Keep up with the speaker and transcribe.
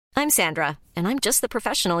I'm Sandra, and I'm just the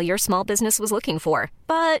professional your small business was looking for.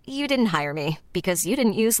 But you didn't hire me because you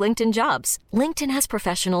didn't use LinkedIn Jobs. LinkedIn has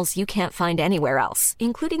professionals you can't find anywhere else,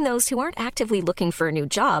 including those who aren't actively looking for a new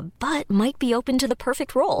job, but might be open to the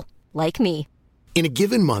perfect role, like me. In a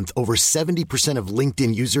given month, over 70% of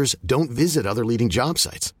LinkedIn users don't visit other leading job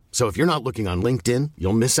sites. So if you're not looking on LinkedIn,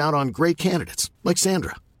 you'll miss out on great candidates like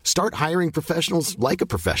Sandra. Start hiring professionals like a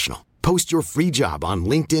professional. Post your free job on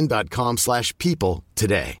linkedin.com/people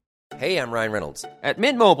today. Hey, I'm Ryan Reynolds. At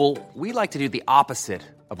Mint Mobile, we like to do the opposite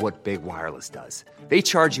of what Big Wireless does. They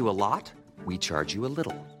charge you a lot, we charge you a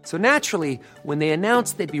little. So naturally, when they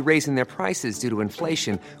announced they'd be raising their prices due to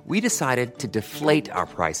inflation, we decided to deflate our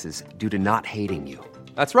prices due to not hating you.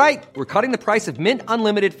 That's right. We're cutting the price of Mint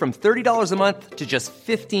Unlimited from $30 a month to just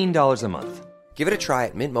 $15 a month. Give it a try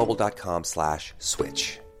at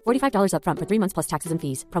mintmobile.com/switch. $45 up front for 3 months plus taxes and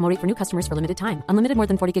fees. Promo rate for new customers for limited time. Unlimited more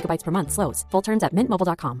than 40 gigabytes per month slows. Full terms at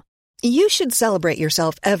mintmobile.com. You should celebrate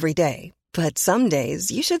yourself every day. But some days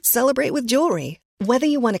you should celebrate with jewelry. Whether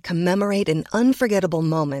you want to commemorate an unforgettable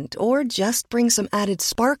moment or just bring some added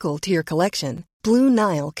sparkle to your collection, Blue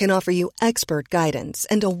Nile can offer you expert guidance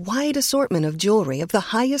and a wide assortment of jewelry of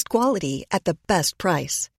the highest quality at the best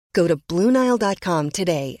price. Go to BlueNile.com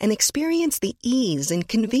today and experience the ease and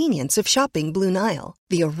convenience of shopping Blue Nile,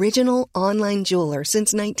 the original online jeweler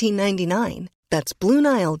since 1999. That's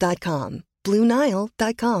BlueNile.com.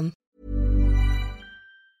 BlueNile.com.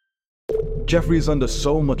 Jeffrey is under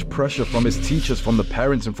so much pressure from his teachers, from the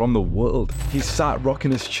parents, and from the world. He's sat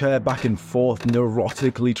rocking his chair back and forth,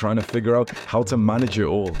 neurotically trying to figure out how to manage it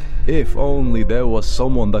all. If only there was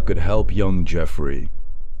someone that could help young Jeffrey.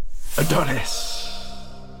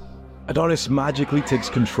 Adonis magically takes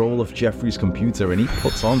control of Jeffrey's computer and he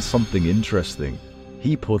puts on something interesting.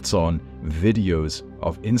 He puts on videos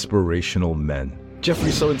of inspirational men.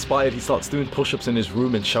 Jeffrey's so inspired he starts doing push-ups in his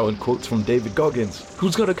room and shouting quotes from David Goggins.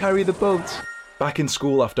 Who's gonna carry the boat? Back in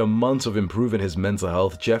school after months of improving his mental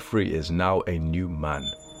health, Jeffrey is now a new man.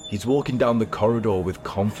 He's walking down the corridor with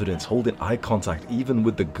confidence, holding eye contact even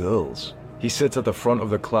with the girls. He sits at the front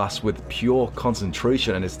of the class with pure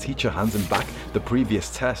concentration and his teacher hands him back the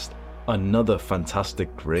previous test. Another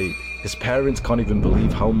fantastic grade. His parents can't even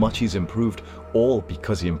believe how much he's improved, all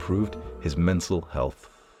because he improved his mental health.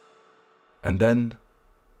 And then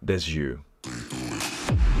there's you.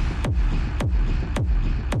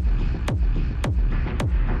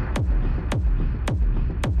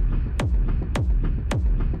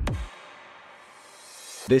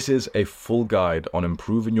 This is a full guide on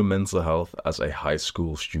improving your mental health as a high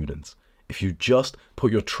school student. If you just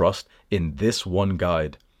put your trust in this one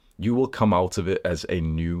guide, you will come out of it as a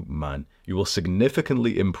new man. You will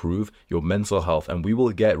significantly improve your mental health, and we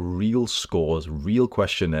will get real scores, real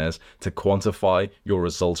questionnaires to quantify your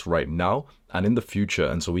results right now and in the future,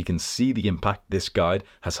 and so we can see the impact this guide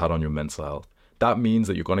has had on your mental health. That means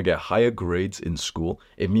that you're going to get higher grades in school.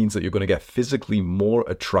 It means that you're going to get physically more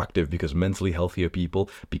attractive because mentally healthier people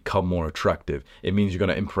become more attractive. It means you're going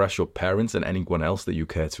to impress your parents and anyone else that you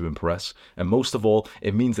care to impress. And most of all,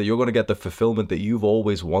 it means that you're going to get the fulfillment that you've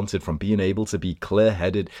always wanted from being able to be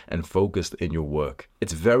clear-headed and focused in your work.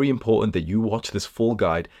 It's very important that you watch this full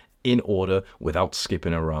guide in order without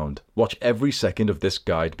skipping around. Watch every second of this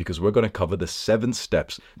guide because we're going to cover the 7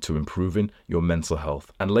 steps to improving your mental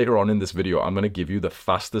health. And later on in this video, I'm going to give you the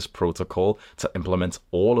fastest protocol to implement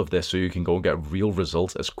all of this so you can go and get real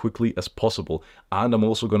results as quickly as possible. And I'm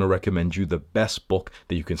also going to recommend you the best book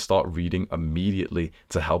that you can start reading immediately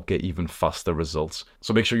to help get even faster results.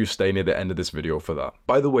 So make sure you stay near the end of this video for that.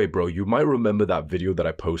 By the way, bro, you might remember that video that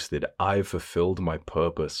I posted, I've fulfilled my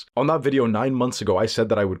purpose. On that video 9 months ago, I said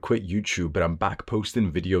that I would quit YouTube, but I'm back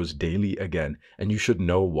posting videos daily again, and you should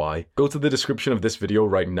know why. Go to the description of this video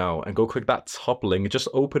right now and go click that top link, just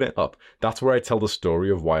open it up. That's where I tell the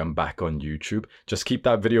story of why I'm back on YouTube. Just keep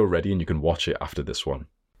that video ready and you can watch it after this one.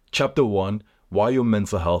 Chapter 1, why your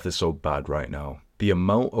mental health is so bad right now. The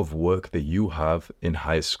amount of work that you have in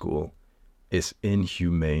high school is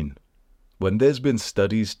inhumane. When there's been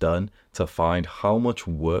studies done to find how much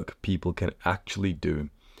work people can actually do,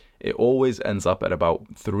 it always ends up at about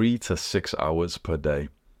 3 to 6 hours per day.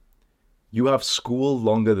 You have school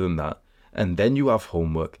longer than that, and then you have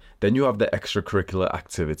homework, then you have the extracurricular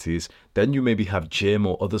activities, then you maybe have gym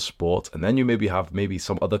or other sports, and then you maybe have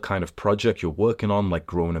some other kind of project you're working on, like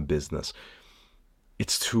growing a business.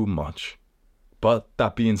 It's too much. But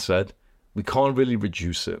that being said, we can't really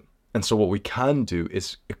reduce it. And so what we can do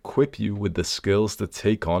is equip you with the skills to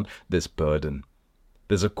take on this burden.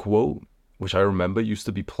 There's a quote which I remember used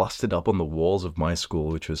to be plastered up on the walls of my school,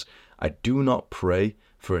 which was, "I do not pray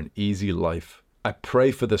for an easy life. I pray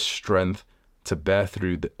for the strength to bear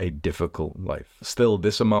through a difficult life. Still,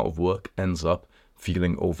 this amount of work ends up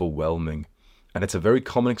feeling overwhelming. And it's a very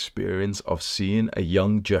common experience of seeing a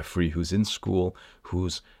young Jeffrey who's in school,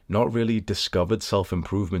 who's not really discovered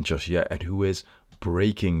self-improvement just yet, and who is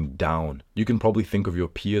breaking down. You can probably think of your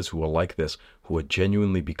peers who are like this, who are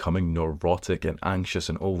genuinely becoming neurotic and anxious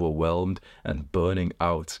and overwhelmed and burning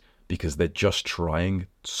out because they're just trying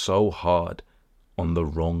so hard on the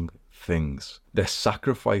wrong things. They're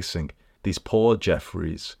sacrificing these poor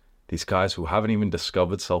Jeffreys, these guys who haven't even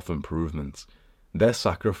discovered self-improvement. They're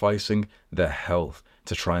sacrificing their health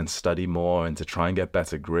to try and study more and to try and get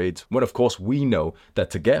better grades. When of course we know that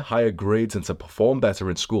to get higher grades and to perform better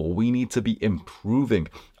in school, we need to be improving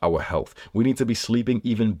our health. We need to be sleeping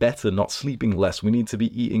even better, not sleeping less. We need to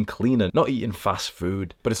be eating cleaner, not eating fast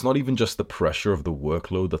food. But it's not even just the pressure of the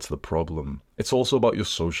workload that's the problem. It's also about your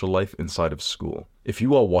social life inside of school. If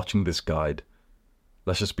you are watching this guide,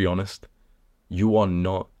 let's just be honest, you are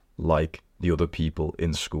not like the other people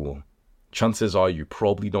in school. Chances are you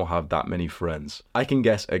probably don't have that many friends. I can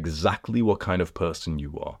guess exactly what kind of person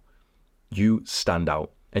you are. You stand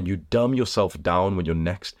out and you dumb yourself down when you're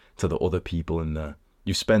next to the other people in there.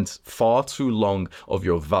 You spent far too long of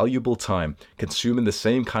your valuable time consuming the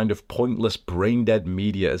same kind of pointless brain-dead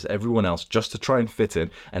media as everyone else just to try and fit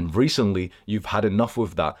in, and recently you've had enough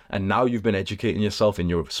with that and now you've been educating yourself in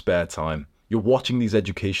your spare time. You're watching these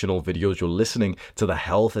educational videos, you're listening to the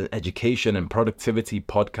health and education and productivity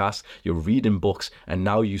podcasts, you're reading books, and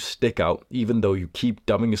now you stick out even though you keep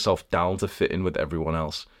dumbing yourself down to fit in with everyone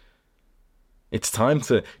else. It's time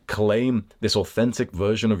to claim this authentic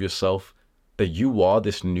version of yourself, that you are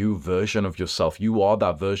this new version of yourself. You are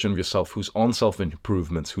that version of yourself who's on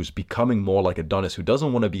self-improvements, who's becoming more like Adonis, who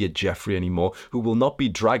doesn't want to be a Jeffrey anymore, who will not be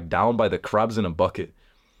dragged down by the crabs in a bucket.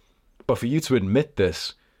 But for you to admit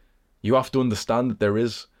this, you have to understand that there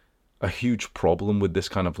is a huge problem with this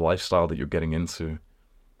kind of lifestyle that you're getting into.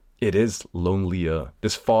 It is lonelier.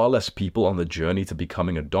 There's far less people on the journey to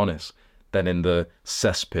becoming Adonis than in the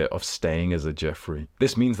cesspit of staying as a Jeffrey.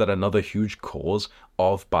 This means that another huge cause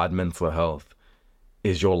of bad mental health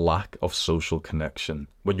is your lack of social connection.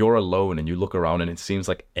 When you're alone and you look around and it seems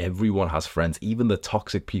like everyone has friends, even the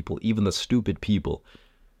toxic people, even the stupid people,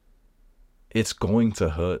 it's going to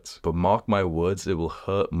hurt. But mark my words, it will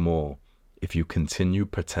hurt more if you continue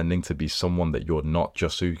pretending to be someone that you're not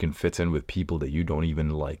just so you can fit in with people that you don't even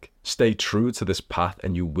like. Stay true to this path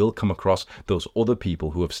and you will come across those other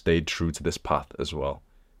people who have stayed true to this path as well.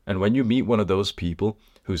 And when you meet one of those people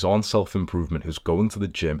who's on self-improvement, who's going to the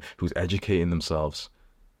gym, who's educating themselves,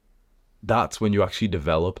 that's when you actually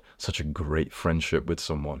develop such a great friendship with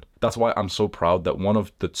someone. That's why I'm so proud that one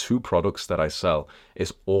of the 2 products that I sell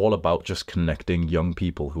is all about just connecting young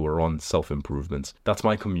people who are on self-improvement. That's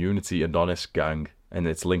my community, Adonis Gang, and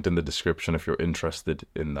it's linked in the description if you're interested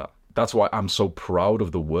in that. That's why I'm so proud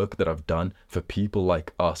of the work that I've done for people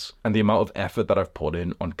like us and the amount of effort that I've put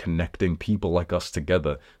in on connecting people like us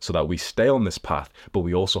together so that we stay on this path, but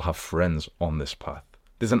we also have friends on this path.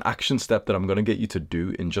 There's an action step that I'm going to get you to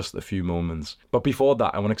do in just a few moments. But before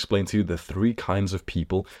that, I want to explain to you the 3 kinds of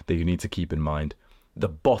people that you need to keep in mind. The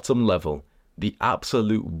bottom level, the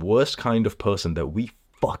absolute worst kind of person that we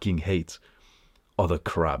fucking hate are the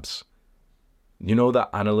crabs. You know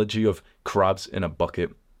that analogy of crabs in a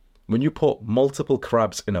bucket? When you put multiple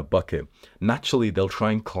crabs in a bucket, naturally they'll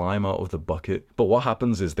try and climb out of the bucket. But what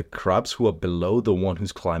happens is the crabs who are below the one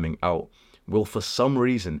who's climbing out will for some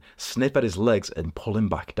reason snip at his legs and pull him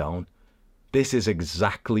back down. This is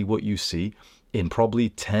exactly what you see in probably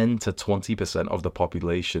 10 to 20% of the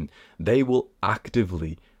population. They will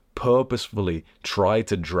actively, purposefully try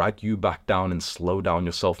to drag you back down and slow down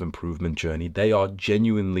your self-improvement journey. They are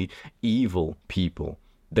genuinely evil people.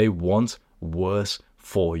 They want worse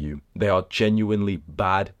for you. They are genuinely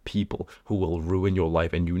bad people who will ruin your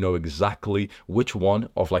life, and you know exactly which one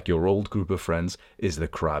of like your old group of friends is the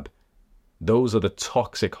crab. Those are the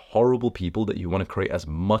toxic, horrible people that you want to create as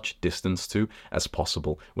much distance to as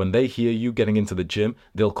possible. When they hear you getting into the gym,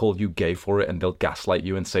 they'll call you gay for it and they'll gaslight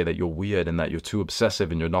you and say that you're weird and that you're too obsessive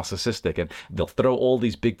and you're narcissistic, and they'll throw all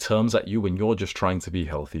these big terms at you when you're just trying to be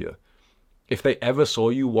healthier. If they ever saw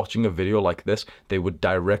you watching a video like this, they would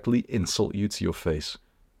directly insult you to your face.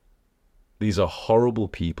 These are horrible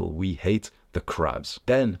people. We hate the crabs.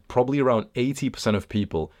 Then, probably around 80% of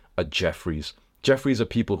people are Jeffreys. Jeffreys are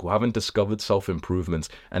people who haven't discovered self-improvement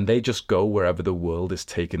and they just go wherever the world is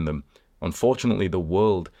taking them. Unfortunately, the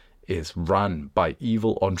world is run by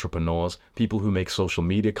evil entrepreneurs, people who make social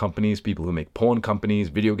media companies, people who make porn companies,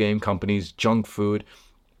 video game companies, junk food,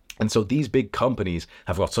 And so these big companies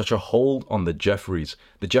have got such a hold on the Jeffries.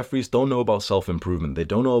 The Jeffries don't know about self-improvement. They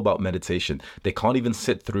don't know about meditation. They can't even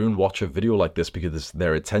sit through and watch a video like this because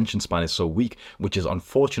their attention span is so weak, which is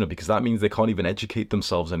unfortunate because that means they can't even educate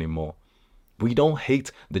themselves anymore. We don't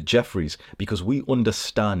hate the Jeffries because we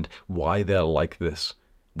understand why they're like this.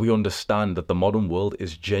 We understand that the modern world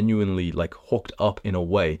is genuinely like hooked up in a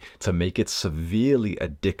way to make it severely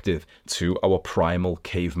addictive to our primal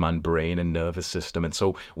caveman brain and nervous system. And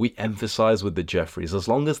so we emphasize with the Jeffries, as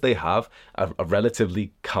long as they have a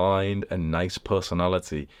relatively kind and nice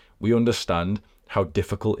personality, we understand how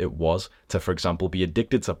difficult it was to, for example, be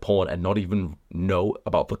addicted to porn and not even know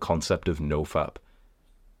about the concept of nofap.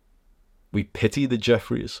 We pity the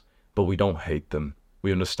Jeffries, but we don't hate them.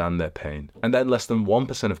 We understand their pain. And then less than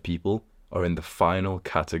 1% of people are in the final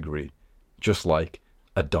category, just like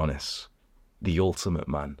Adonis, the ultimate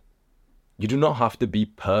man. You do not have to be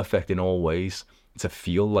perfect in all ways to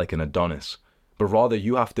feel like an Adonis, but rather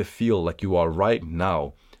you have to feel like you are right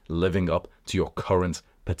now living up to your current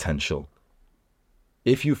potential.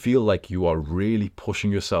 If you feel like you are really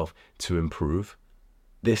pushing yourself to improve,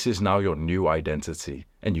 this is now your new identity.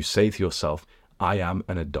 And you say to yourself, I am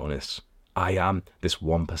an Adonis. I am this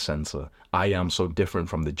 1%er. I am so different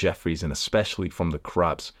from the Jeffries and especially from the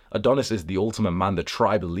crabs. Adonis is the ultimate man, the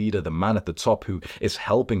tribe leader, the man at the top who is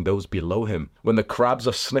helping those below him. When the crabs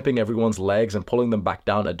are snipping everyone's legs and pulling them back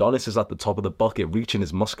down, Adonis is at the top of the bucket, reaching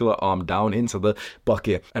his muscular arm down into the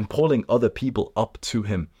bucket and pulling other people up to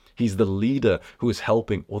him. He's the leader who is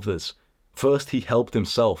helping others. First, he helped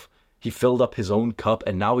himself. He filled up his own cup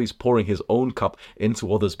and now he's pouring his own cup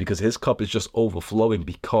into others because his cup is just overflowing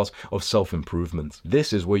because of self-improvement.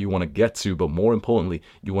 This is where you want to get to, but more importantly,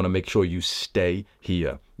 you want to make sure you stay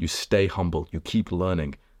here. You stay humble. You keep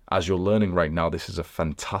learning. As you're learning right now, this is a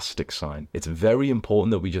fantastic sign. It's very important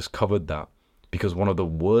that we just covered that because one of the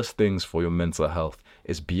worst things for your mental health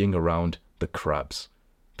is being around the crabs.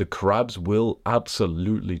 The crabs will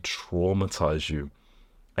absolutely traumatize you.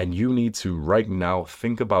 And you need to right now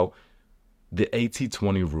think about the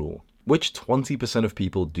 80-20 rule. Which 20% of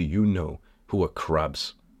people do you know who are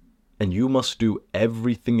crabs? And you must do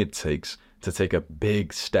everything it takes to take a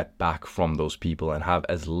big step back from those people and have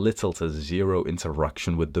as little to zero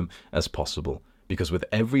interaction with them as possible. Because with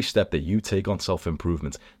every step that you take on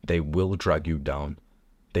self-improvement, they will drag you down.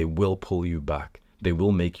 They will pull you back. They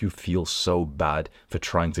will make you feel so bad for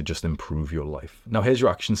trying to just improve your life. Now here's your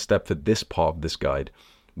action step for this part of this guide.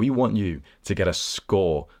 We want you to get a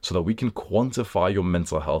score so that we can quantify your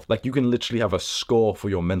mental health. Like you can literally have a score for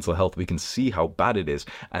your mental health. We can see how bad it is.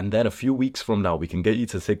 And then a few weeks from now, we can get you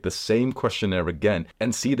to take the same questionnaire again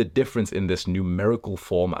and see the difference in this numerical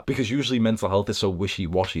format. Because usually mental health is so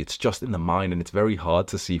wishy-washy. It's just in the mind and it's very hard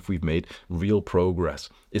to see if we've made real progress.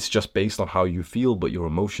 It's just based on how you feel, but your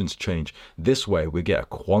emotions change. This way, we get a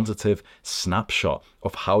quantitative snapshot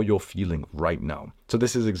of how you're feeling right now. So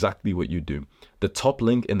this is exactly what you do. The top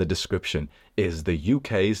link in the description is the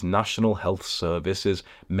UK's National Health Service's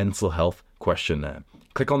mental health questionnaire.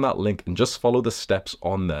 Click on that link and just follow the steps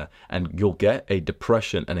on there and you'll get a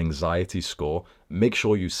depression and anxiety score. Make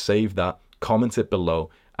sure you save that, comment it below,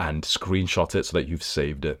 and screenshot it so that you've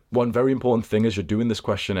saved it. One very important thing as you're doing this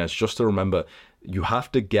questionnaire is just to remember you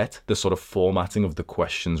have to get the sort of formatting of the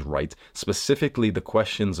questions right. Specifically, the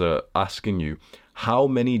questions are asking you how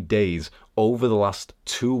many days over the last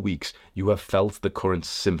 2 weeks you have felt the current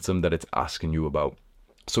symptom that it's asking you about.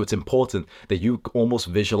 So it's important that you almost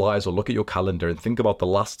visualize or look at your calendar and think about the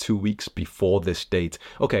last 2 weeks before this date.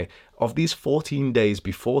 Okay, of these 14 days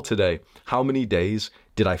before today, how many days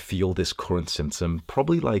did I feel this current symptom?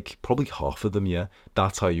 Probably half of them, yeah.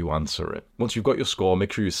 That's how you answer it. Once you've got your score,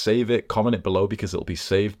 make sure you save it, comment it below because it'll be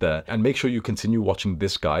saved there. And make sure you continue watching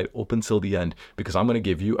this guide up until the end because I'm going to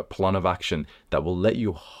give you a plan of action that will let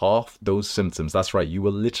you half those symptoms. That's right, you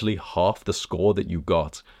will literally half the score that you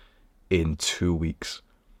got in 2 weeks.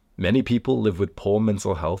 Many people live with poor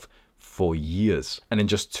mental health for years, and in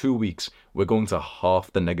just 2 weeks, we're going to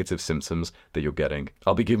half the negative symptoms that you're getting.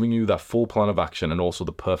 I'll be giving you that full plan of action and also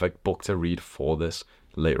the perfect book to read for this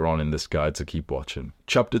later on in this guide, so keep watching.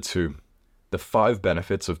 Chapter 2, the 5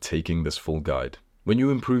 benefits of taking this full guide. When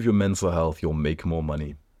you improve your mental health, you'll make more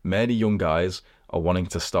money. Many young guys are wanting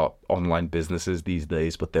to start online businesses these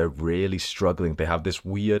days, but they're really struggling. They have this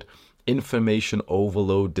weird information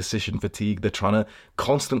overload, decision fatigue. They're trying to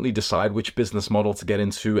constantly decide which business model to get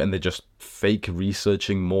into, and they're just fake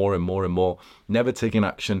researching more and more and more, never taking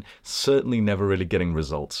action, certainly never really getting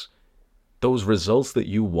results. Those results that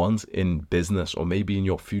you want in business or maybe in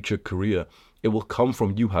your future career, it will come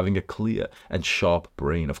from you having a clear and sharp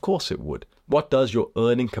brain. Of course it would. What does your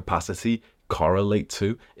earning capacity correlate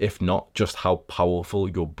to, if not just how powerful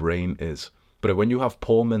your brain is. But when you have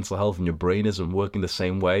poor mental health and your brain isn't working the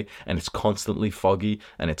same way, and it's constantly foggy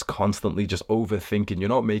and it's constantly just overthinking, you're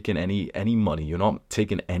not making any money, you're not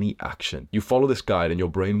taking any action. You follow this guide and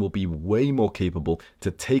your brain will be way more capable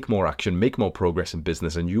to take more action, make more progress in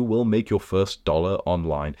business, and you will make your first dollar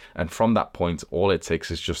online. And from that point, all it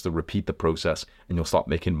takes is just to repeat the process and you'll start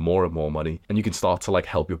making more and more money. And you can start to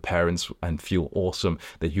help your parents and feel awesome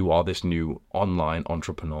that you are this new online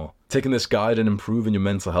entrepreneur. Taking this guide and improving your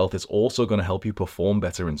mental health is also going to help you perform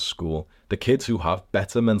better in school. The kids who have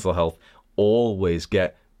better mental health always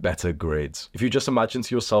get better grades. If you just imagine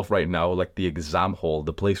to yourself right now, like the exam hall,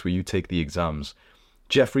 the place where you take the exams,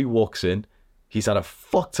 Jeffrey walks in, he's had a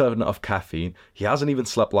fuck ton of caffeine, he hasn't even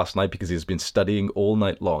slept last night because he's been studying all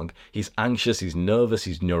night long, he's anxious, he's nervous,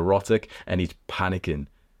 he's neurotic, and he's panicking.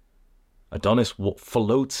 Adonis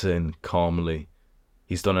floats in calmly.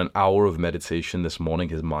 He's done an hour of meditation this morning.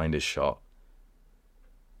 His mind is sharp.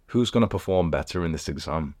 Who's going to perform better in this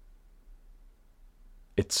exam?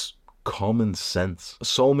 It's common sense.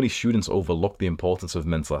 So many students overlook the importance of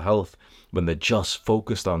mental health when they're just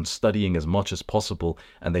focused on studying as much as possible,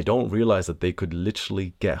 and they don't realize that they could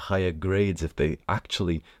literally get higher grades if they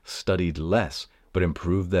actually studied less but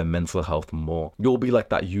improve their mental health more. You'll be like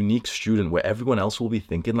that unique student where everyone else will be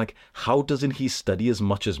thinking how doesn't he study as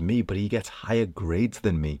much as me, but he gets higher grades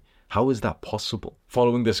than me? How is that possible?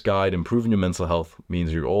 Following this guide, improving your mental health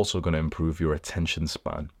means you're also going to improve your attention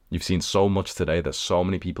span. You've seen so much today that so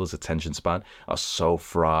many people's attention span are so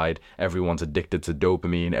fried. Everyone's addicted to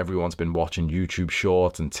dopamine. Everyone's been watching YouTube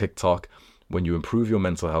shorts and TikTok. When you improve your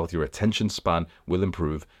mental health, your attention span will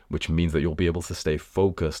improve, which means that you'll be able to stay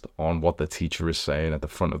focused on what the teacher is saying at the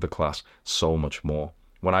front of the class so much more.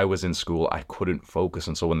 When I was in school, I couldn't focus,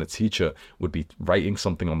 and so when the teacher would be writing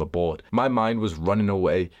something on the board, my mind was running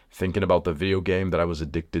away thinking about the video game that I was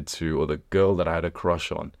addicted to or the girl that I had a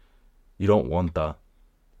crush on. You don't want that.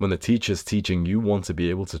 When the teacher's teaching, you want to be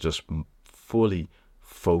able to just fully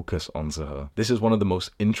focus onto her. This is one of the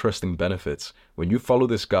most interesting benefits. When you follow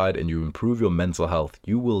this guide and you improve your mental health,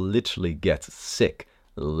 you will literally get sick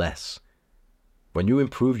less. When you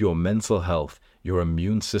improve your mental health, your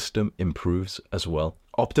immune system improves as well.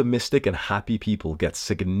 Optimistic and happy people get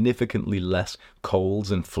significantly less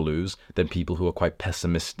colds and flus than people who are quite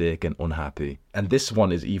pessimistic and unhappy. And this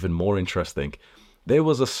one is even more interesting. There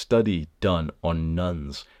was a study done on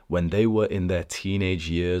nuns when they were in their teenage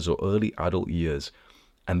years or early adult years,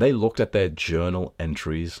 and they looked at their journal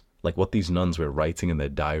entries, like what these nuns were writing in their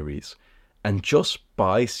diaries. And just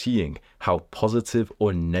by seeing how positive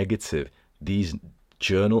or negative these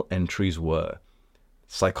journal entries were,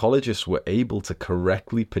 psychologists were able to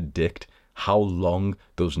correctly predict how long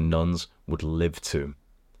those nuns would live to.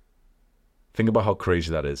 Think about how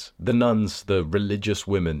crazy that is. The nuns, the religious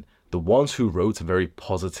women, the ones who wrote very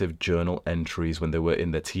positive journal entries when they were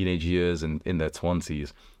in their teenage years and in their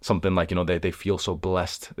 20s, something like, they feel so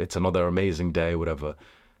blessed, it's another amazing day, whatever.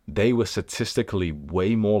 They were statistically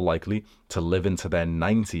way more likely to live into their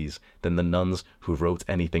 90s than the nuns who wrote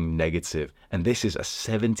anything negative. And this is a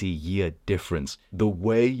 70-year difference. The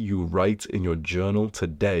way you write in your journal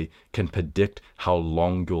today can predict how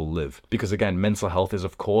long you'll live. Because again, mental health is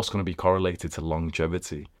of course going to be correlated to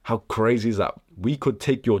longevity. How crazy is that? We could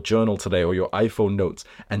take your journal today or your iPhone notes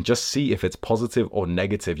and just see if it's positive or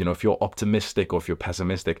negative. If you're optimistic or if you're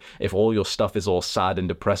pessimistic, if all your stuff is all sad and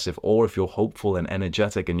depressive, or if you're hopeful and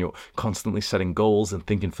energetic and you're constantly setting goals and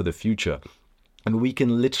thinking for the future. And we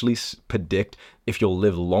can literally predict if you'll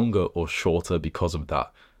live longer or shorter because of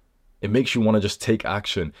that. It makes you want to just take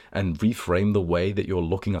action and reframe the way that you're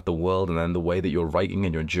looking at the world, and then the way that you're writing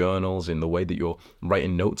in your journals, in the way that you're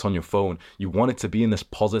writing notes on your phone. You want it to be in this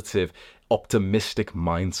positive, optimistic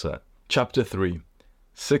mindset. Chapter 3,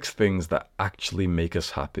 6 things that actually make us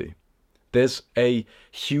happy. There's a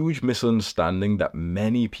huge misunderstanding that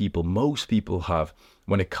most people have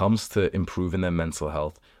when it comes to improving their mental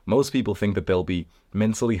health. Most people think that they'll be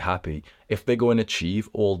mentally happy if they go and achieve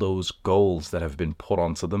all those goals that have been put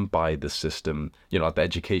onto them by the system, the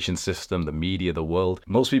education system, the media, the world.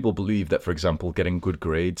 Most people believe that, for example, getting good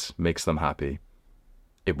grades makes them happy.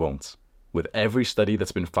 It won't. With every study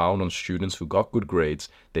that's been found on students who got good grades,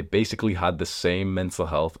 they basically had the same mental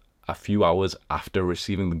health a few hours after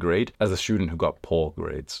receiving the grade as a student who got poor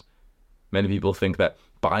grades. Many people think that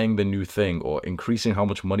buying the new thing or increasing how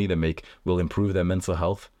much money they make will improve their mental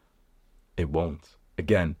health. It won't.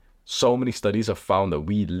 Again, so many studies have found that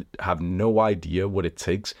we have no idea what it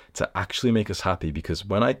takes to actually make us happy, because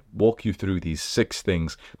when I walk you through these 6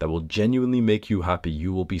 things that will genuinely make you happy,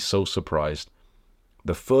 you will be so surprised.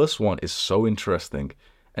 The first one is so interesting,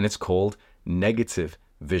 and it's called negative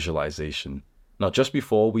visualization. Now, just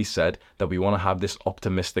before we said that we want to have this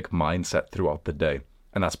optimistic mindset throughout the day,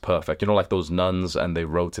 and that's perfect. You know, like those nuns, and they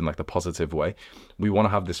wrote in like the positive way. We want to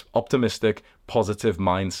have this optimistic, positive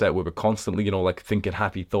mindset where we're constantly, you know, like thinking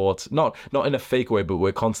happy thoughts, not in a fake way, but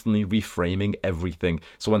we're constantly reframing everything.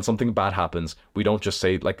 So when something bad happens, we don't just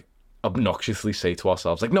say like obnoxiously say to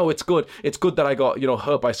ourselves like, no, it's good that I got, you know,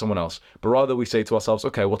 hurt by someone else. But rather we say to ourselves,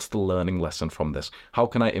 okay, what's the learning lesson from this? How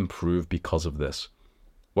can I improve because of this?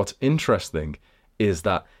 What's interesting is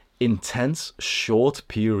that intense short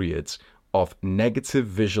periods of negative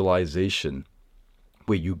visualization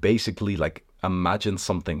where you basically like imagine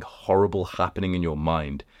something horrible happening in your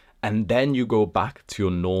mind, and then you go back to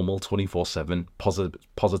your normal 24/7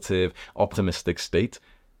 positive, optimistic state,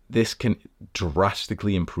 this can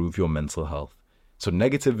drastically improve your mental health. So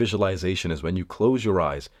negative visualization is when you close your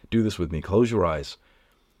eyes. Do this with me. Close your eyes.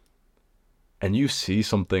 And you see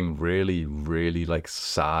something really, really like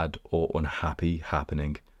sad or unhappy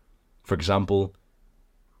happening. For example,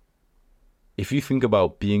 if you think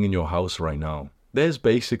about being in your house right now, there's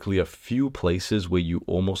basically a few places where you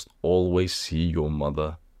almost always see your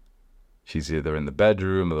mother. She's either in the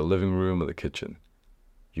bedroom or the living room or the kitchen.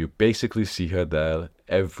 You basically see her there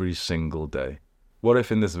every single day. What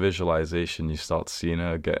if in this visualization you start seeing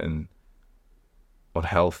her getting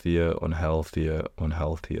unhealthier?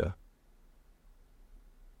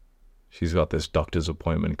 She's got this doctor's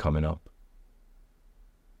appointment coming up,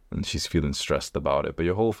 and she's feeling stressed about it, but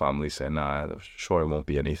your whole family's saying, nah, sure, it won't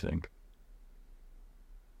be anything.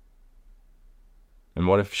 And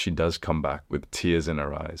what if she does come back with tears in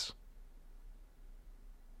her eyes?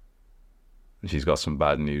 And she's got some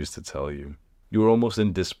bad news to tell you. You're almost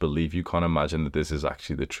in disbelief. You can't imagine that this is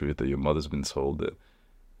actually the truth, that your mother's been told that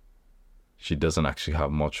she doesn't actually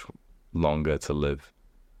have much longer to live.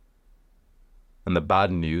 And the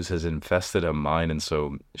bad news has infested her mind, and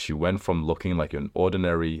so she went from looking like an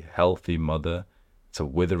ordinary, healthy mother to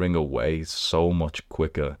withering away so much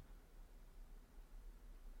quicker.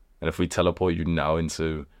 And if we teleport you now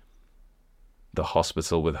into the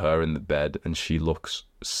hospital with her in the bed, and she looks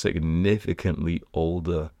significantly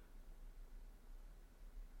older,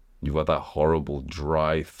 you've got that horrible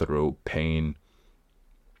dry throat pain,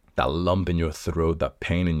 that lump in your throat, that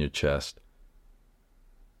pain in your chest.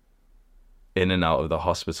 In and out of the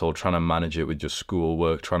hospital, trying to manage it with your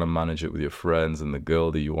schoolwork, trying to manage it with your friends and the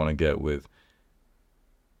girl that you want to get with.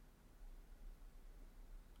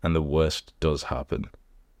 And the worst does happen.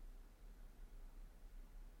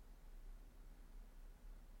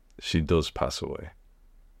 She does pass away.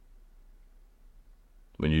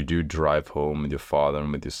 When you do drive home with your father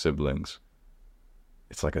and with your siblings,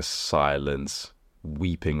 it's like a silent,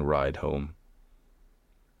 weeping ride home.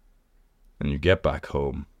 And you get back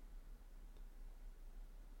home,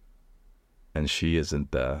 and she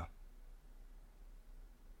isn't there.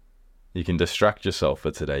 You can distract yourself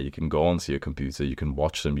for today. You can go onto your computer, you can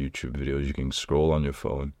watch some YouTube videos, you can scroll on your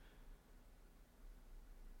phone.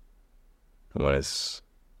 And when it's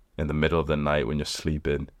in the middle of the night, when you're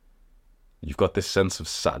sleeping, you've got this sense of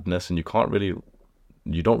sadness, and you don't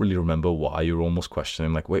really remember why. You're almost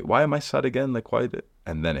questioning, like, wait, why am I sad again? Like, why?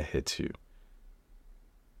 And then it hits you.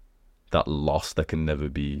 That loss that can never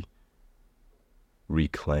be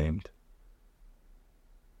reclaimed.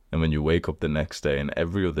 And when you wake up the next day and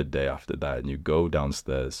every other day after that, and you go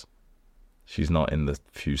downstairs, she's not in the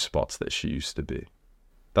few spots that she used to be.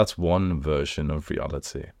 That's one version of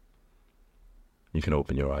reality. You can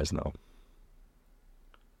open your eyes now.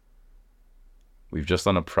 We've just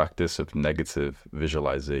done a practice of negative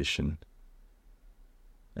visualization,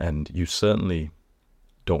 and you certainly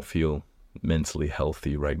don't feel mentally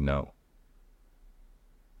healthy right now.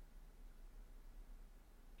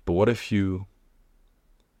 But what if you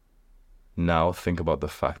now think about the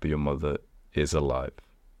fact that your mother is alive?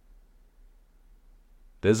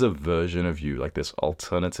 There's a version of you, like this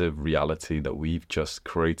alternative reality that we've just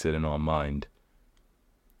created in our mind,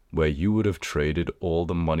 where you would have traded all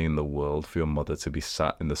the money in the world for your mother to be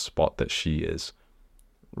sat in the spot that she is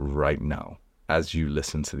right now, as you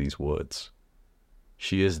listen to these words.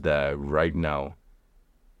 She is there right now.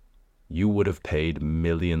 You would have paid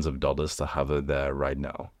millions of dollars to have her there right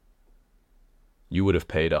now. You would have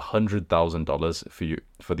paid $100,000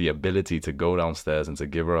 for the ability to go downstairs and to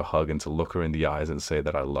give her a hug and to look her in the eyes and say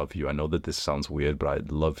that I love you. I know that this sounds weird, but I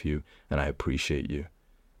love you and I appreciate you.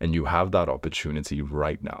 And you have that opportunity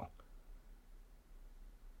right now.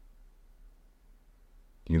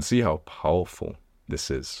 You can see how powerful this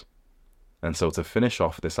is. And so to finish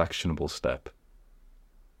off this actionable step,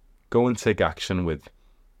 go and take action with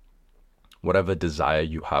whatever desire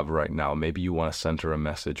you have right now. Maybe you want to send her a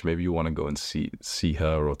message. Maybe you want to go and see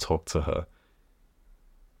her or talk to her.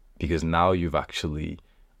 Because now you've actually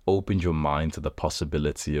opened your mind to the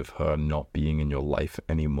possibility of her not being in your life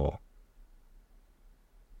anymore.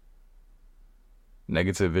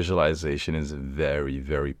 Negative visualization is very,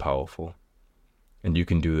 very powerful. And you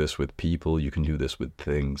can do this with people, you can do this with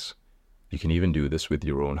things. You can even do this with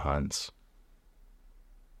your own hands.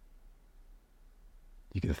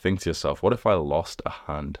 You can think to yourself, what if I lost a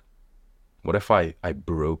hand? What if I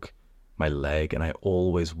broke my leg and I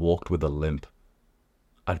always walked with a limp?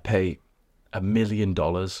 I'd pay $1 million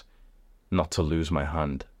not to lose my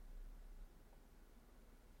hand.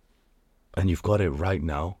 And you've got it right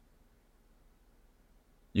now.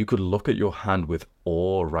 You could look at your hand with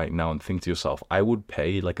awe right now and think to yourself, I would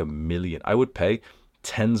pay like $1 million. I would pay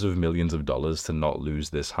tens of millions of dollars to not lose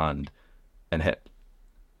this hand. And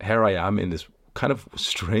here I am in this kind of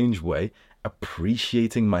strange way,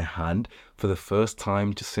 appreciating my hand for the first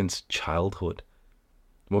time just since childhood.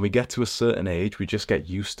 When we get to a certain age, we just get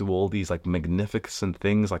used to all these like magnificent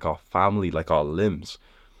things like our family, like our limbs,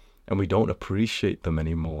 and we don't appreciate them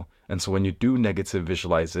anymore. And so when you do negative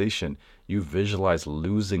visualization, you visualize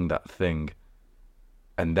losing that thing.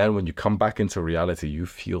 And then when you come back into reality, you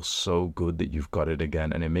feel so good that you've got it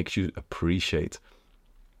again. And it makes you appreciate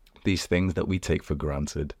these things that we take for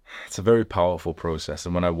granted. It's a very powerful process.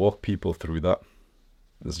 And when I walk people through that,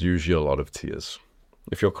 there's usually a lot of tears.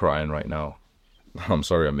 If you're crying right now, I'm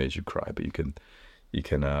sorry I made you cry, but you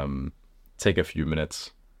can take a few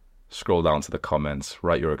minutes, scroll down to the comments,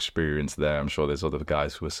 write your experience there. I'm sure there's other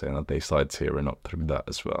guys who are saying that they started tearing up through that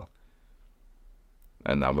as well.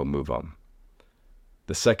 And now we'll move on.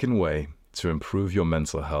 The second way to improve your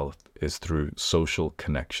mental health is through social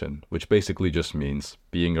connection, which basically just means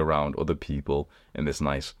being around other people in this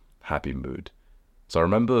nice, happy mood. So I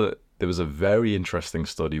remember there was a very interesting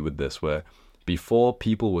study with this where before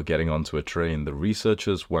people were getting onto a train, the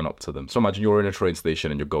researchers went up to them. So imagine you're in a train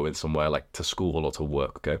station and you're going somewhere like to school or to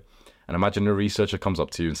work, okay? And imagine a researcher comes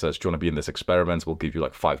up to you and says, do you want to be in this experiment? We'll give you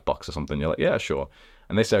like $5 or something. You're like, yeah, sure.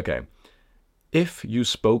 And they say, okay, if you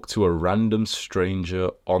spoke to a random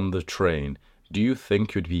stranger on the train, do you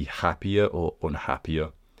think you'd be happier or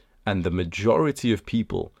unhappier? And the majority of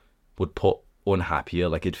people would put unhappier,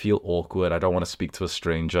 like it'd feel awkward. I don't want to speak to a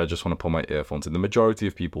stranger. I just want to put my earphones in. The majority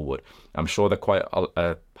of people would. I'm sure that quite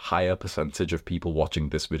a higher percentage of people watching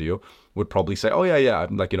this video would probably say, oh yeah,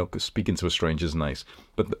 I'm like, speaking to a stranger is nice.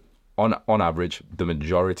 But on average, the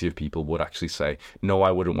majority of people would actually say, no, I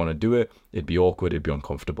wouldn't want to do it. It'd be awkward. It'd be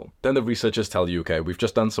uncomfortable. Then the researchers tell you, okay, we've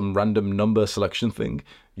just done some random number selection thing.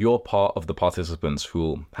 You're part of the participants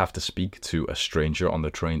who'll have to speak to a stranger on the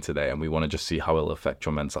train today, and we want to just see how it'll affect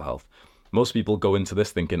your mental health. Most people go into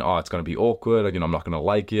this thinking, it's going to be awkward. I'm not going to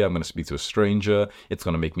like it. I'm going to speak to a stranger. It's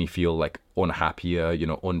going to make me feel like unhappier,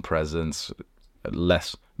 unpresent,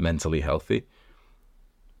 less mentally healthy.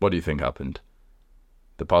 What do you think happened?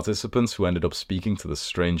 The participants who ended up speaking to the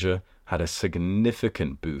stranger had a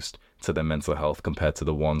significant boost to their mental health compared to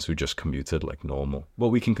the ones who just commuted like normal.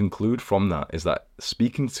 What we can conclude from that is that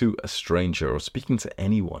speaking to a stranger or speaking to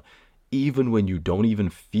anyone, even when you don't even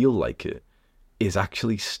feel like it, is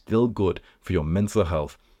actually still good for your mental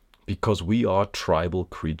health, because we are tribal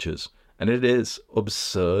creatures, and it is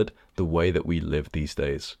absurd the way that we live these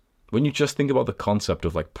days. When you just think about the concept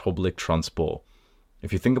of like public transport,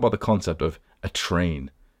 if you think about the concept of a train,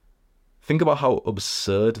 think about how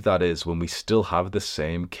absurd that is when we still have the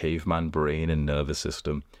same caveman brain and nervous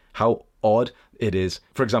system. How odd it is.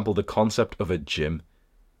 For example, the concept of a gym.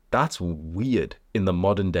 That's weird in the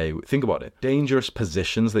modern day. Think about it. Dangerous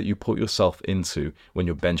positions that you put yourself into when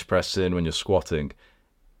you're bench pressing, when you're squatting.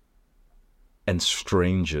 And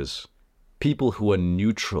strangers. People who are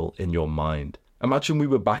neutral in your mind. Imagine we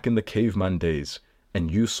were back in the caveman days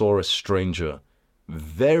and you saw a stranger.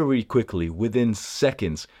 Very quickly, within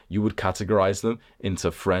seconds, you would categorize them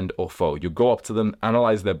into friend or foe. You go up to them,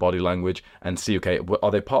 analyze their body language, and see, okay,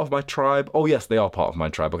 are they part of my tribe? Oh, yes, they are part of my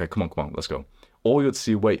tribe. Okay, come on, let's go. Or you'd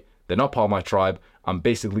see, wait, they're not part of my tribe. I'm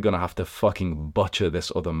basically going to have to fucking butcher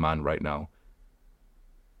this other man right now.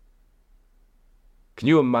 Can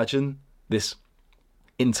you imagine this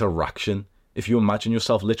interaction? If you imagine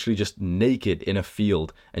yourself literally just naked in a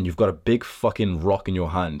field and you've got a big fucking rock in your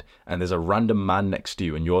hand and there's a random man next to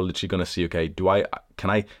you and you're literally going to see, okay, can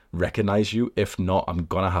I recognize you? If not, I'm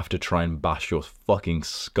going to have to try and bash your fucking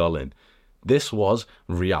skull in. This was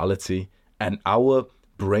reality, and our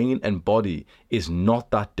brain and body is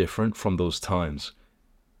not that different from those times.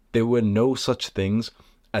 There were no such things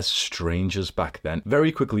as strangers back then.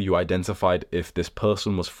 Very quickly you identified if this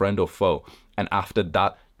person was friend or foe, and after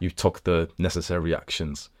that you took the necessary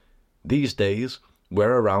actions. These days,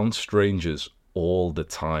 we're around strangers all the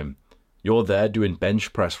time. You're there doing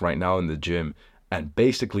bench press right now in the gym, and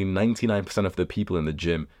basically 99% of the people in the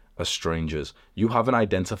gym are strangers. You haven't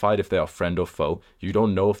identified if they are friend or foe. You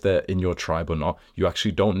don't know if they're in your tribe or not. You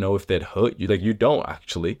actually don't know if they'd hurt you. Like, you don't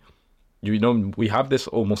actually. You know, we have this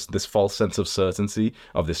almost this false sense of certainty,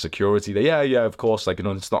 of this security that, yeah, of course, like, you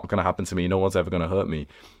know, it's not going to happen to me. No one's ever going to hurt me.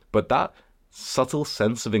 But that subtle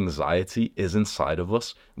sense of anxiety is inside of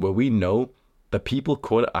us, where we know that people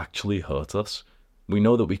could actually hurt us. We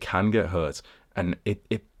know that we can get hurt, and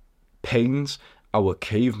it pains our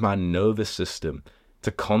caveman nervous system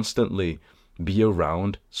to constantly be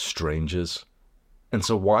around strangers. And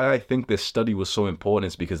so why I think this study was so important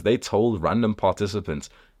is because they told random participants,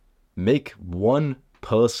 make one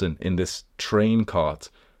person in this train cart,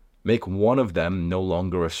 make one of them no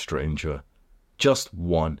longer a stranger. Just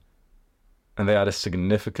one. And they had a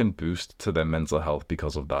significant boost to their mental health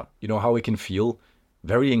because of that. You know how it can feel?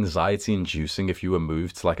 Very anxiety inducing if you were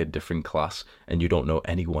moved to like a different class and you don't know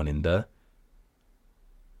anyone in there.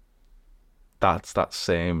 That's that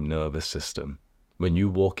same nervous system. When you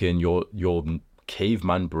walk in, your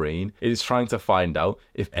caveman brain is trying to find out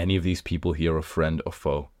if any of these people here are friend or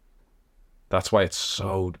foe. That's why it's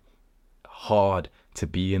so hard to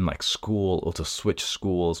be in like school or to switch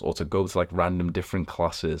schools or to go to like random different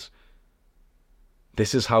classes.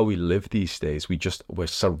 This is how we live these days. We're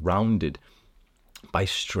surrounded by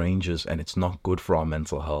strangers, and it's not good for our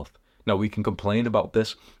mental health. Now, we can complain about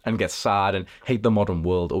this and get sad and hate the modern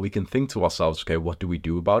world, or we can think to ourselves, okay, what do we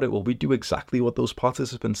do about it? Well, we do exactly what those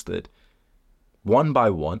participants did. One by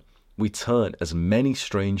one, we turn as many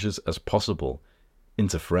strangers as possible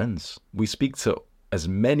into friends. We speak to as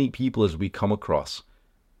many people as we come across.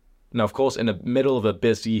 Now, of course, in the middle of a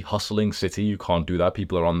busy, hustling city, you can't do that.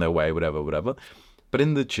 People are on their way, whatever. But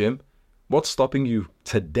in the gym, what's stopping you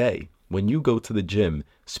today when you go to the gym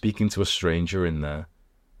speaking to a stranger in there?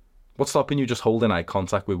 What's stopping you just holding eye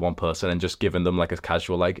contact with one person and just giving them like a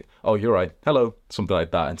casual, like, oh, you're right, hello, something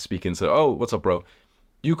like that, and speaking to, oh, what's up, bro?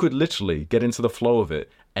 You could literally get into the flow of it.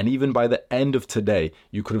 And even by the end of today,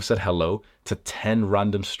 you could have said hello to 10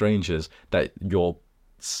 random strangers that your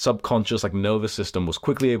subconscious, like, nervous system was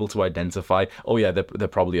quickly able to identify, oh yeah, they're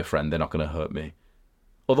probably a friend, they're not going to hurt me.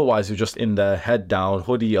 Otherwise, you're just in there, head down,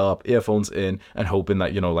 hoodie up, earphones in, and hoping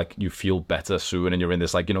that, you know, like, you feel better soon, and you're in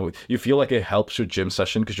this, like, you know, you feel like it helps your gym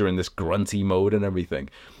session because you're in this grunty mode and everything.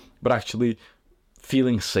 But actually,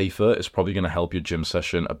 feeling safer is probably going to help your gym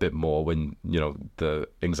session a bit more when, you know, the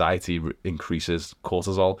anxiety increases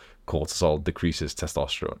cortisol decreases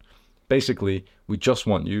testosterone. Basically, we just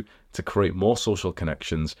want you to create more social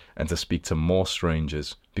connections and to speak to more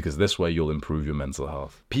strangers, because this way you'll improve your mental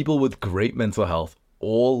health. People with great mental health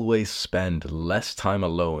always spend less time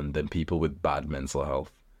alone than people with bad mental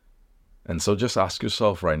health. And so just ask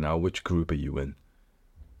yourself right now, which group are you in?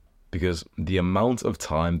 Because the amount of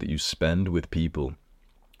time that you spend with people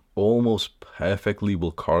almost perfectly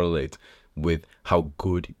will correlate with how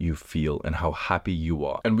good you feel and how happy you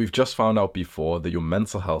are. And we've just found out before that your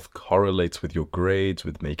mental health correlates with your grades,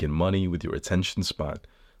 with making money, with your attention span.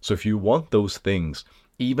 So if you want those things,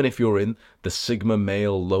 even if you're in the Sigma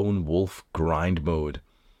male lone wolf grind mode,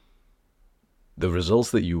 the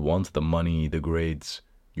results that you want, the money, the grades,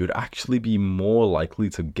 you'd actually be more likely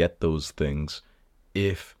to get those things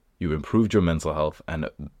if you improved your mental health. And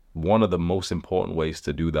one of the most important ways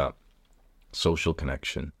to do that, social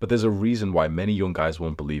connection. But there's a reason why many young guys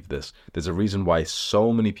won't believe this. There's a reason why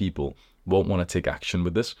so many people won't want to take action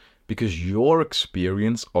with this, because your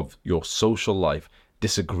experience of your social life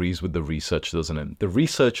disagrees with the research, doesn't it? The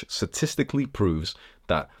research statistically proves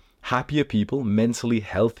that happier people, mentally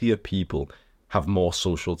healthier people, have more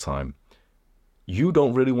social time. You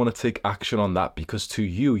don't really want to take action on that because to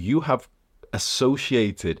you, you have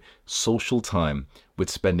associated social time with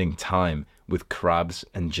spending time with crabs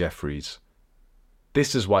and Jeffries.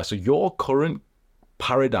 This is why. So your current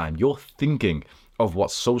paradigm, your thinking of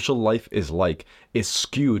what social life is like is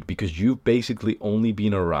skewed because you've basically only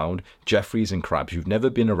been around Jeffries and crabs. You've never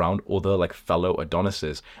been around other like fellow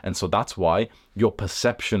Adonises. And so that's why your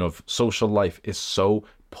perception of social life is so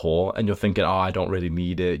poor, and you're thinking, oh, I don't really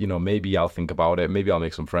need it. You know, maybe I'll think about it. Maybe I'll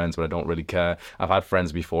make some friends, but I don't really care. I've had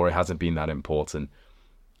friends before. It hasn't been that important.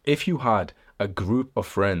 If you had a group of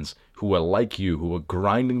friends who were like you, who were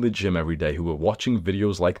grinding the gym every day, who were watching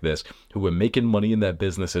videos like this, who were making money in their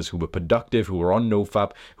businesses, who were productive, who were on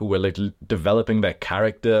NoFap, who were like developing their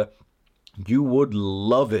character, you would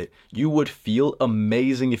love it. You would feel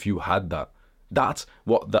amazing if you had that. That's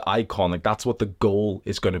what the icon, like that's what the goal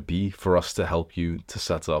is going to be for us to help you to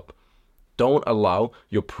set up. Don't allow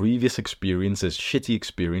your previous experiences, shitty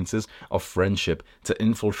experiences of friendship, to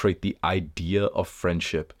infiltrate the idea of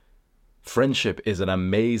friendship. Friendship is an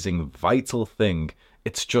amazing, vital thing.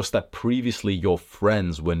 It's just that previously your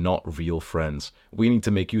friends were not real friends. We need to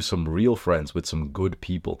make you some real friends with some good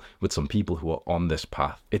people, with some people who are on this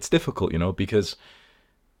path. It's difficult, because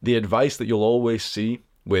the advice that you'll always see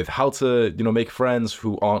with how to, make friends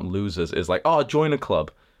who aren't losers is like, oh, join a club.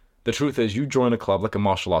 The truth is, you join a club, like a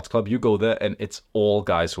martial arts club, you go there and it's all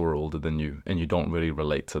guys who are older than you, and you don't really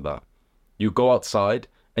relate to that. You go outside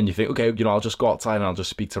and you think, okay, I'll just go outside and I'll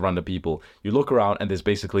just speak to random people. You look around and there's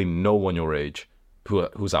basically no one your age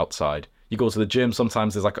who's outside. You go to the gym,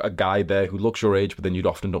 sometimes there's like a guy there who looks your age, but then you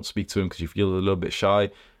often don't speak to him because you feel a little bit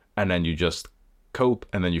shy, and then you just cope,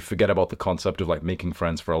 and then you forget about the concept of like making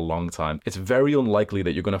friends for a long time. It's very unlikely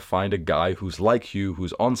that you're going to find a guy who's like you,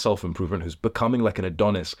 who's on self-improvement, who's becoming like an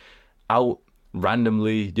Adonis out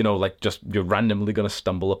randomly, you're randomly going to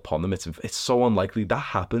stumble upon them. It's so unlikely. That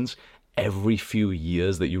happens every few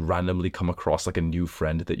years, that you randomly come across like a new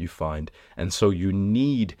friend that you find. And so you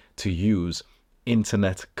need to use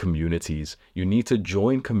internet communities. You need to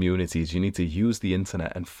join communities. You need to use the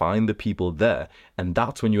internet and find the people there. And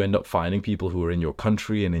that's when you end up finding people who are in your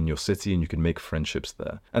country and in your city, and you can make friendships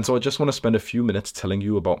there. And so I just want to spend a few minutes telling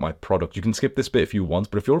you about my product. You can skip this bit if you want,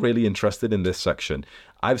 but if you're really interested in this section,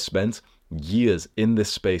 I've spent years in this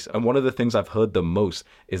space, and one of the things I've heard the most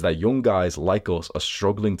is that young guys like us are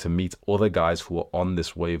struggling to meet other guys who are on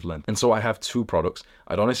this wavelength. And so I have two products.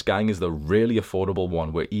 Adonis Gang is the really affordable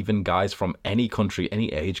one, where even guys from any country,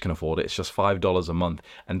 any age can afford it. It's just $5 a month,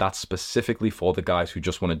 and that's specifically for the guys who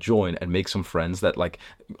just want to join and make some friends that like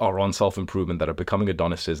are on self-improvement, that are becoming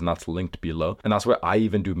Adonises, and that's linked below. And that's where I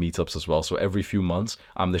even do meetups as well. So every few months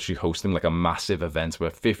I'm literally hosting like a massive event where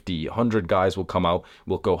 50, 100 guys will come out.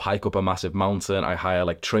 We'll go hike up a massive mountain. I hire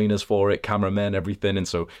like trainers for it, cameramen, everything. And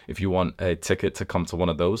so if you want a ticket to come to one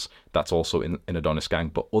of those, that's also in Adonis Gang.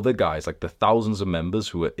 But other guys, like the thousands of members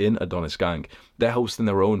who are in Adonis Gang, they're hosting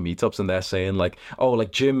their own meetups, and they're saying like, oh,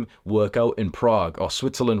 like gym workout in Prague or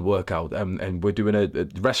Switzerland workout, and we're doing a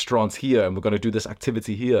restaurant here, and we're going to do this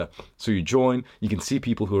activity here. So you join, you can see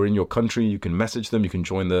people who are in your country, you can message them, you can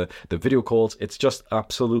join the video calls. It's just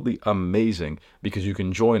absolutely amazing, because you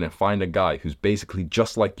can join and find a guy who's basically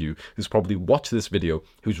just like you, who's probably watched this video,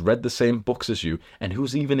 who's read the same books as you, and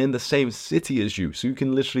who's even in the same city as you. So you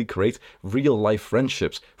can literally create real life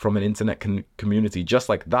friendships from an internet community just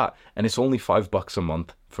like that. And it's only $5 a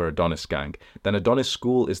month for Adonis Gang. Then Adonis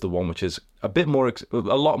School is the one which is a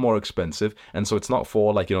lot more expensive, and so it's not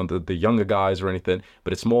for like the younger guys or anything,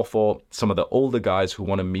 but it's more for some of the older guys who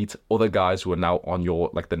want to meet other guys who are now on your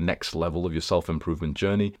like the next level of your self-improvement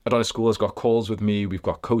journey. Adonis School has got calls with me, we've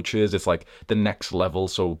got coaches, it's like the next level.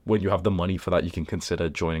 So when you have the money for that, you can consider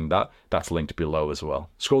joining that. That's linked below as well.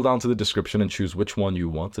 Scroll down to the description and choose which one you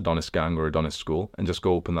want, Adonis Gang or Adonis School, and just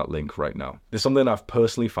go open that link right now. There's something I've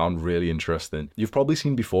personally found really interesting. You've probably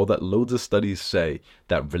seen before that loads of studies say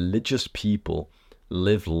that religious people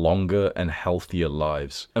live longer and healthier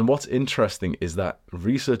lives. And what's interesting is that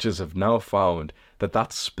researchers have now found that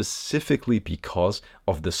that's specifically because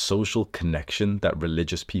of the social connection that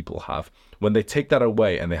religious people have. When they take that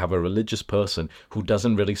away and they have a religious person who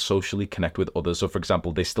doesn't really socially connect with others, so for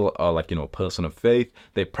example, they still are like, a person of faith,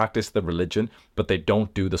 they practice the religion, but they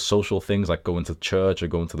don't do the social things like going to church or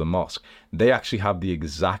going to the mosque. They actually have the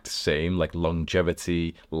exact same like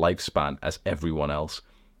longevity, lifespan as everyone else.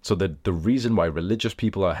 So the reason why religious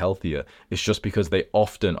people are healthier is just because they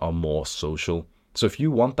often are more social. So if you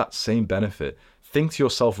want that same benefit, think to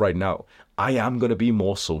yourself right now, I am going to be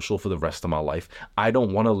more social for the rest of my life. I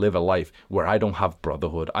don't want to live a life where I don't have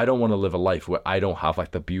brotherhood. I don't want to live a life where I don't have like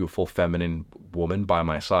the beautiful feminine woman by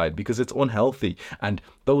my side, because it's unhealthy. And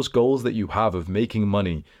those goals that you have of making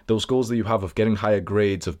money, those goals that you have of getting higher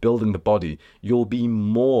grades, of building the body, you'll be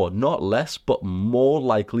more, not less, but more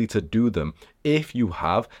likely to do them if you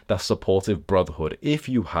have that supportive brotherhood, if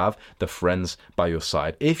you have the friends by your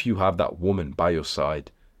side, if you have that woman by your side.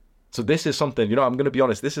 So this is something, I'm going to be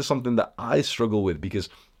honest, this is something that I struggle with, because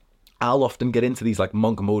I'll often get into these like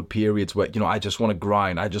monk mode periods where, I just want to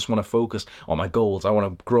grind. I just want to focus on my goals. I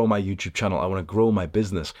want to grow my YouTube channel. I want to grow my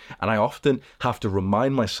business. And I often have to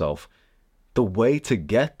remind myself the way to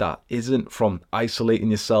get that isn't from isolating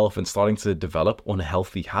yourself and starting to develop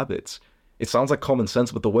unhealthy habits. It sounds like common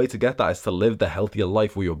sense, but the way to get that is to live the healthier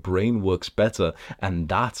life where your brain works better, and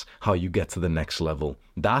that's how you get to the next level.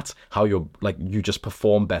 That's how you just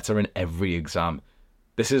perform better in every exam.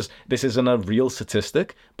 This isn't a real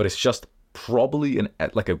statistic, but it's just probably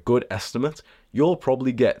a good estimate. you'll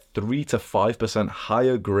probably get 3 to 5%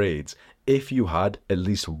 higher grades if you had at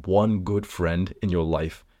least one good friend in your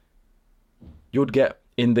life. You'd get,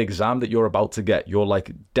 in the exam that you're about to get, you're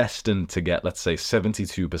like destined to get, let's say,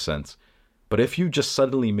 72%. But if you just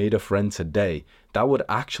suddenly made a friend today, that would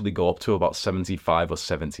actually go up to about 75 or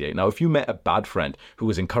 78. Now, if you met a bad friend who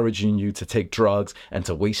was encouraging you to take drugs and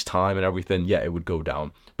to waste time and everything, yeah, it would go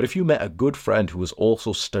down. But if you met a good friend who was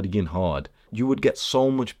also studying hard, you would get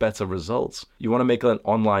so much better results. You want to make an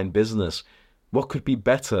online business. What could be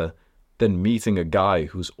better than meeting a guy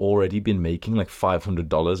who's already been making like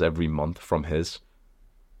 $500 every month from his?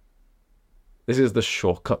 This is the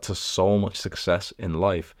shortcut to so much success in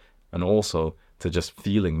life, and also to just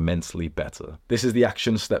feeling mentally better. This is the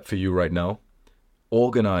action step for you right now.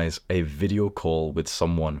 Organize a video call with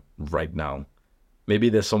someone right now. Maybe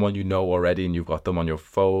there's someone you know already and you've got them on your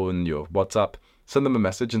phone, your WhatsApp. Send them a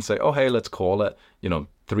message and say, oh, hey, let's call at,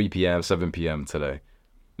 3 p.m., 7 p.m. today.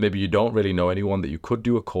 Maybe you don't really know anyone that you could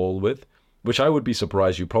do a call with, which I would be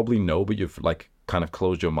surprised you probably know, but you've kind of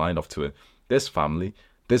closed your mind off to it. There's family,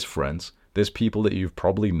 there's friends, there's people that you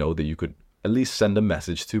probably know that you could at least send a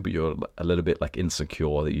message to, but you're a little bit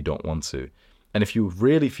insecure that you don't want to. And if you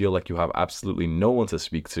really feel like you have absolutely no one to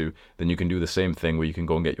speak to, then you can do the same thing where you can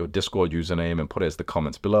go and get your Discord username and put it as the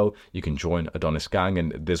comments below. You can join Adonis Gang,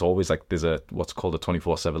 and there's always there's a what's called a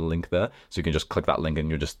 24/7 link there. So you can just click that link and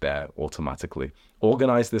you're just there automatically.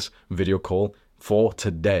 Organize this video call for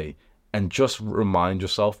today and just remind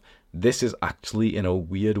yourself, this is actually in a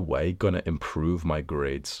weird way going to improve my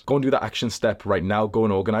grades. Go and do that action step right now. Go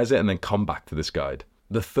and organize it and then come back to this guide.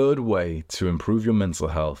 The third way to improve your mental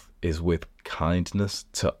health is with kindness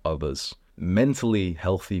to others. Mentally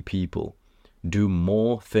healthy people do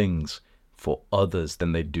more things for others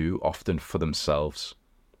than they do often for themselves.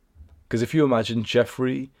 Because if you imagine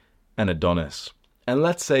Jeffrey and Adonis, and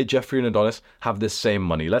let's say Jeffrey and Adonis have this same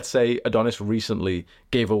money. Let's say Adonis recently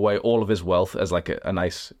gave away all of his wealth as a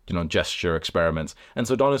nice, gesture experiment. And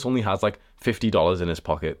so Adonis only has $50 in his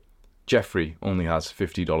pocket. Jeffrey only has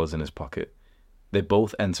 $50 in his pocket. They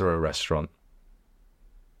both enter a restaurant.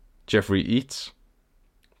 Jeffrey eats,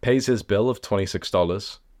 pays his bill of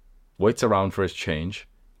 $26, waits around for his change,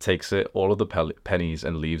 takes it, all of the pennies,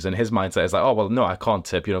 and leaves. And his mindset is oh, well, no, I can't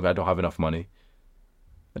tip, I don't have enough money.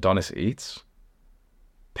 Adonis eats,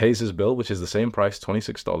 pays his bill, which is the same price,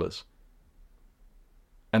 $26.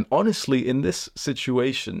 And honestly, in this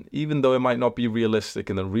situation, even though it might not be realistic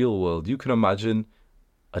in the real world, you can imagine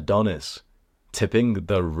Adonis tipping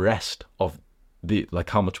the rest of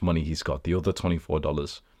how much money he's got, the other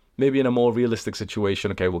 $24. Maybe in a more realistic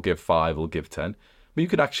situation, okay, we'll give 5, we'll give 10. But you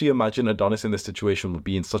could actually imagine Adonis in this situation would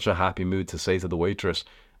be in such a happy mood to say to the waitress,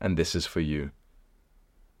 and this is for you.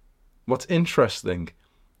 What's interesting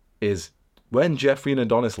is when Jeffrey and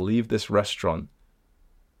Adonis leave this restaurant,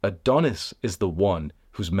 Adonis is the one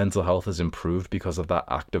whose mental health has improved because of that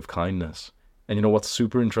act of kindness. And you know what's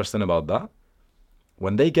super interesting about that?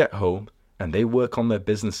 When they get home and they work on their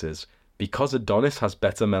businesses, because Adonis has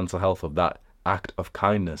better mental health of that act of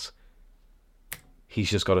kindness,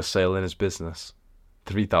 he's just got a sale in his business,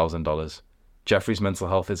 $3,000. Jeffrey's mental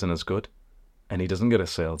health isn't as good, and he doesn't get a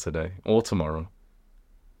sale today or tomorrow.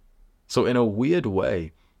 So in a weird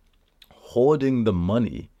way, hoarding the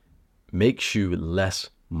money makes you less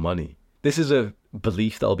money. This is a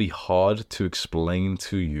belief that'll be hard to explain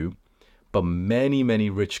to you, but many,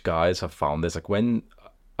 many rich guys have found this. When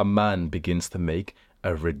a man begins to make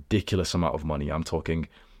a ridiculous amount of money, I'm talking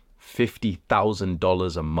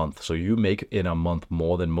 $50,000 a month. So you make in a month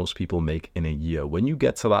more than most people make in a year. When you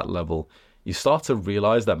get to that level, you start to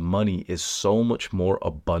realize that money is so much more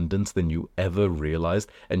abundant than you ever realized.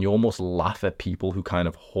 And you almost laugh at people who kind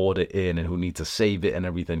of hoard it in and who need to save it and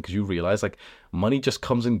everything, because you realize money just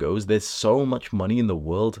comes and goes. There's so much money in the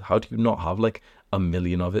world. How do you not have a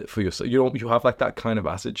million of it for yourself? You have that kind of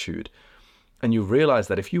attitude. And you realize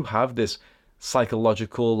that if you have this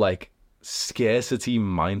psychological scarcity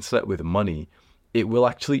mindset with money, it will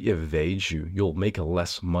actually evade you. You'll make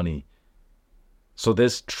less money. So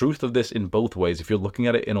there's truth of this in both ways. If you're looking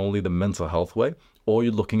at it in only the mental health way, or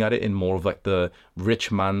you're looking at it in more of the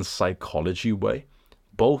rich man's psychology way,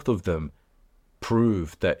 both of them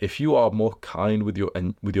prove that if you are more kind with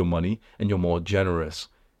your money and you're more generous,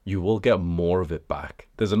 you will get more of it back.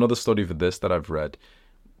 There's another study for this that I've read.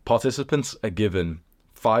 Participants are given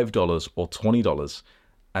 $5 or $20,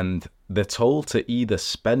 and they're told to either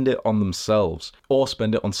spend it on themselves or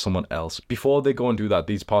spend it on someone else. Before they go and do that,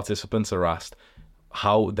 these participants are asked,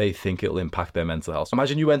 how they think it'll impact their mental health.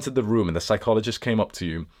 Imagine you entered the room and the psychologist came up to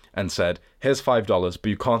you and said, here's $5, but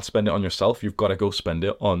you can't spend it on yourself. You've got to go spend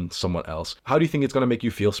it on someone else. How do you think it's going to make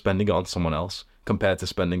you feel spending it on someone else compared to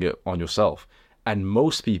spending it on yourself? And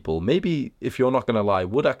most people, maybe if you're not going to lie,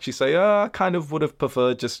 would actually say, I kind of would have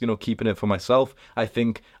preferred just, keeping it for myself. I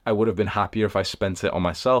think I would have been happier if I spent it on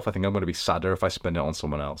myself. I think I'm going to be sadder if I spend it on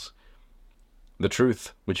someone else. The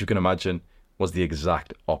truth, which you can imagine, was the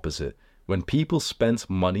exact opposite. When people spent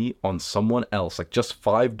money on someone else, like just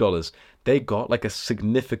 $5, they got like a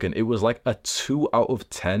significant, it was like a 2 out of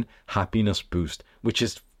 10 happiness boost,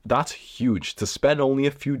 that's huge. To spend only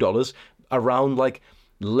a few dollars, around like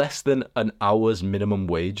less than an hour's minimum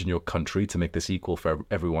wage in your country, to make this equal for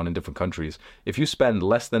everyone in different countries. If you spend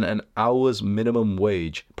less than an hour's minimum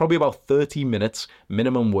wage, probably about 30 minutes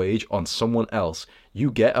minimum wage on someone else,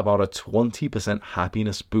 you get about a 20%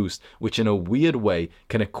 happiness boost, which in a weird way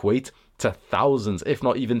can equate to thousands, if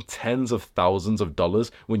not even tens of thousands of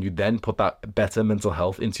dollars when you then put that better mental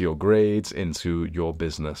health into your grades, into your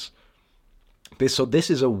business. So this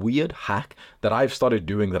is a weird hack that I've started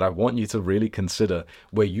doing that I want you to really consider,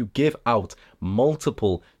 where you give out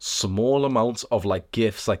multiple small amounts of like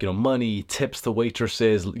gifts, like, money, tips to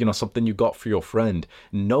waitresses, something you got for your friend,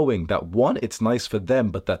 knowing that one, it's nice for them,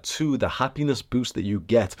 but that two, the happiness boost that you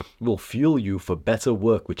get will fuel you for better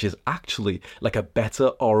work, which is actually like a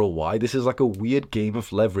better ROI. This is like a weird game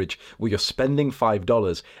of leverage where you're spending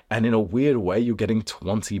 $5 and in a weird way, you're getting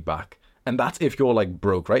 20 back. And that's if you're like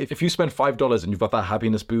broke, right? If you spend $5 and you've got that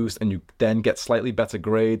happiness boost and you then get slightly better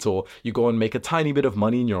grades, or you go and make a tiny bit of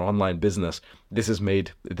money in your online business, this is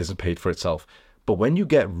paid for itself. But when you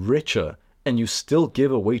get richer and you still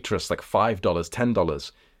give a waitress like $5,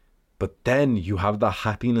 $10, but then you have that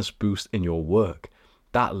happiness boost in your work,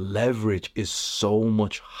 that leverage is so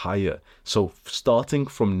much higher. So starting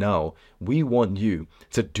from now, we want you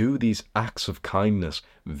to do these acts of kindness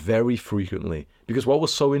very frequently. Because what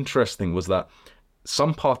was so interesting was that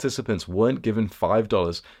some participants weren't given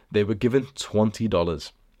 $5, they were given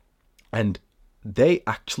 $20. And they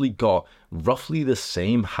actually got roughly the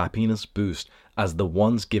same happiness boost as the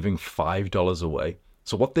ones giving $5 away.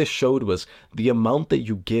 So what this showed was the amount that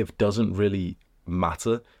you give doesn't really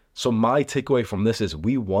matter. So my takeaway from this is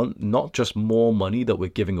we want not just more money that we're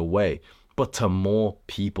giving away, but to more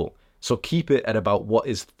people. So keep it at about what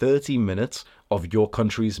is 30 minutes of your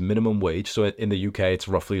country's minimum wage. So in the UK, it's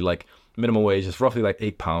roughly like minimum wage is roughly like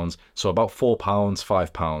 £8. So about £4,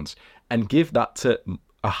 £5, and give that to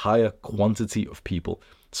a higher quantity of people.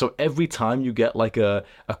 So every time you get like a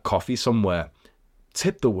coffee somewhere,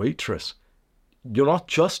 tip the waitress. You're not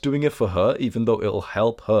just doing it for her, even though it'll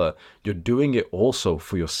help her. You're doing it also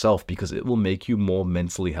for yourself because it will make you more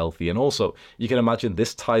mentally healthy. And also, you can imagine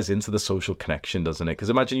this ties into the social connection, doesn't it? Because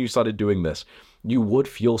imagine you started doing this. You would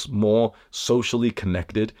feel more socially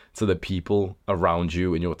connected to the people around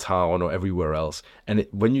you in your town or everywhere else. And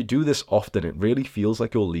when you do this often, it really feels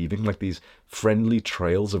like you're leaving like these friendly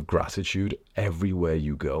trails of gratitude everywhere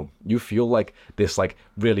you go. You feel like this like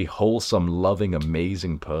really wholesome, loving,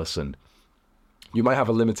 amazing person. You might have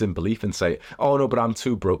a limiting belief and say, oh no, but I'm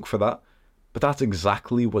too broke for that. But that's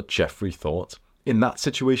exactly what Jeffrey thought. In that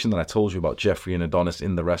situation that I told you about, Jeffrey and Adonis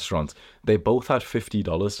in the restaurant, they both had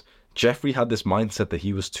 $50. Jeffrey had this mindset that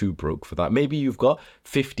he was too broke for that. Maybe you've got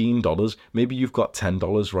 $15, maybe you've got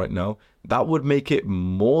 $10 right now. That would make it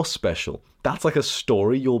more special. That's like a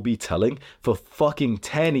story you'll be telling for fucking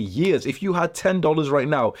 10 years. If you had $10 right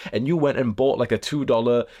now and you went and bought like a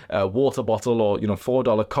 $2 water bottle or,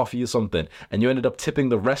 $4 coffee or something, and you ended up tipping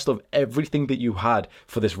the rest of everything that you had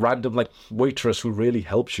for this random like waitress who really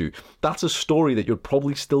helped you, that's a story that you'd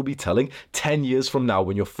probably still be telling 10 years from now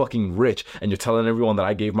when you're fucking rich and you're telling everyone that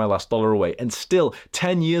I gave my last dollar away. And still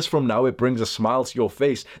 10 years from now, it brings a smile to your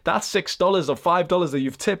face. That's $6 or $5 that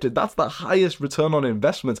you've tipped. That's the highest return on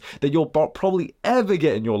investment that you'll probably ever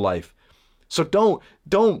get in your life. So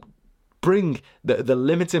don't bring the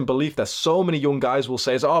limiting belief that so many young guys will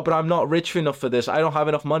say is, oh, but I'm not rich enough for this. I don't have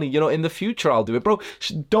enough money. In the future I'll do it. Bro,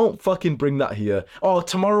 don't fucking bring that here. Oh,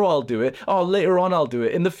 tomorrow I'll do it. Oh, later on I'll do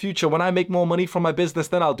it. In the future, when I make more money from my business,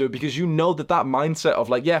 then I'll do it. Because you know that mindset of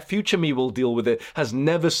like, yeah, future me will deal with it has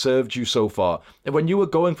never served you so far. And when you were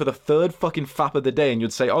going for the third fucking fap of the day and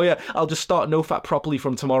you'd say, oh yeah, I'll just start no fat properly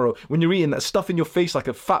from tomorrow. When you're eating that stuff in your face like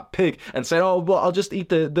a fat pig and say, oh, well, I'll just eat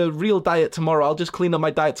the real diet tomorrow. I'll just clean up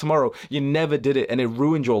my diet tomorrow. You never did it, and it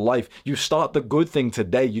ruined your life. You start the good thing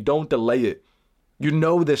today. You don't delay it. You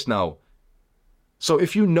know this now. So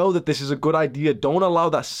if you know that this is a good idea, don't allow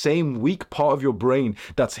that same weak part of your brain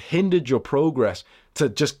that's hindered your progress to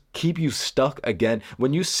just keep you stuck again.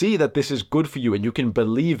 When you see that this is good for you and you can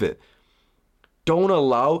believe it, Don't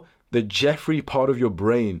allow the Jeffrey part of your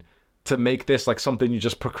brain to make this like something you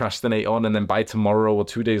just procrastinate on, and then by tomorrow or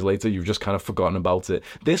 2 days later, you've just kind of forgotten about it.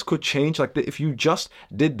 This could change. Like, if you just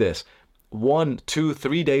did this 1, 2,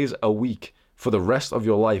 3 days a week for the rest of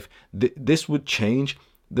your life, this would change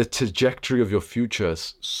the trajectory of your future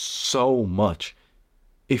so much.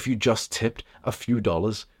 If you just tipped a few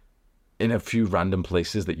dollars in a few random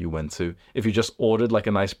places that you went to, if you just ordered like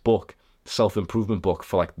a nice book, self-improvement book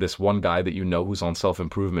for like this one guy that you know who's on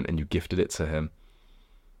self-improvement, and you gifted it to him,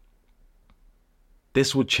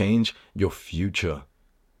 this would change your future.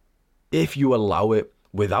 If you allow it,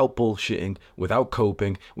 without bullshitting, without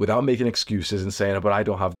coping, without making excuses and saying, but I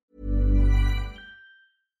don't have.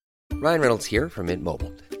 Ryan Reynolds here from Mint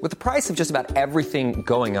Mobile. With the price of just about everything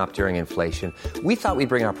going up during inflation, we thought we'd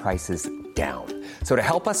bring our prices down. So to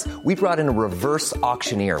help us, we brought in a reverse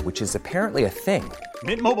auctioneer, which is apparently a thing.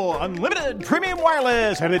 Mint Mobile Unlimited Premium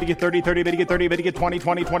Wireless. How to get 30, 30, bit to get 30, bit to get 20,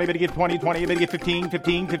 20, 20, bit to get 20, 20, bit to get 15,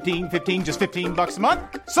 15, 15, 15, just $15 a month?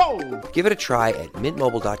 Sold! Give it a try at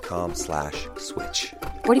mintmobile.com/switch.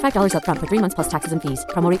 $45 up front for 3 months plus taxes and fees.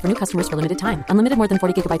 Promo rate for new customers for limited time. Unlimited more than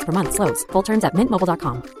 40 gigabytes per month. Slows full terms at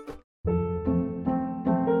mintmobile.com.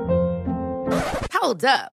 Hold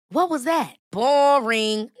up. What was that?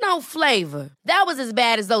 Boring. No flavor. That was as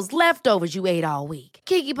bad as those leftovers you ate all week.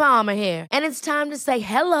 Keke Palmer here, and it's time to say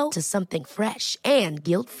hello to something fresh and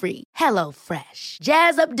guilt-free. Hello Fresh.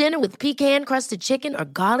 Jazz up dinner with pecan-crusted chicken or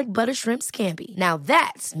garlic butter shrimp scampi. Now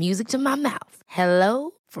that's music to my mouth.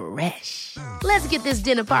 Hello Fresh. Let's get this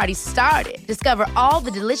dinner party started. Discover all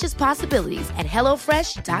the delicious possibilities at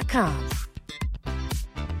hellofresh.com.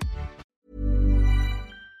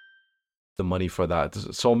 The money for that.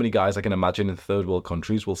 So many guys I can imagine in third world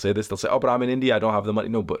countries will say this. They'll say, oh, but I'm in India, I don't have the money.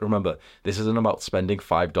 No, but remember, this isn't about spending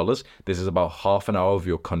 $5. This is about half an hour of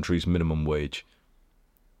your country's minimum wage.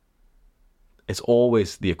 It's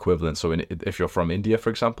always the equivalent. So if you're from India, for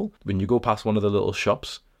example, when you go past one of the little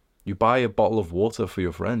shops, you buy a bottle of water for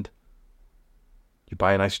your friend. You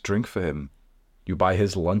buy a nice drink for him. You buy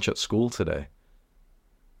his lunch at school today.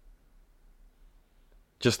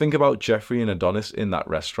 Just think about Jeffrey and Adonis in that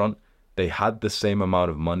restaurant. They had the same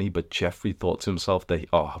amount of money, but Jeffrey thought to himself that,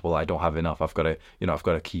 oh, well, I don't have enough. I've got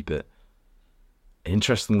to keep it.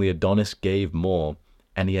 Interestingly, Adonis gave more,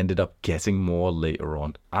 and he ended up getting more later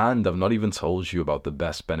on. And I've not even told you about the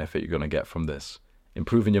best benefit you're going to get from this.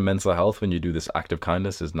 Improving your mental health when you do this act of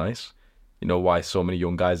kindness is nice. You know why so many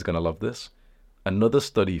young guys are going to love this? Another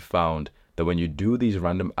study found that when you do these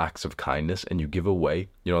random acts of kindness and you give away,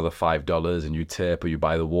 the $5 and you tip or you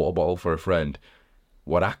buy the water bottle for a friend,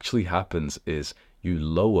 what actually happens is you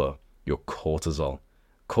lower your cortisol.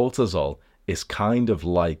 Cortisol is kind of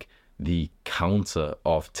like the counter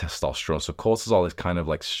of testosterone. So cortisol is kind of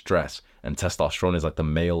like stress, and testosterone is like the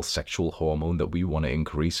male sexual hormone that we want to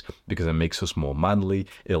increase because it makes us more manly.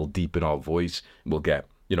 It'll deepen our voice. We'll get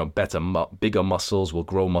bigger muscles, we'll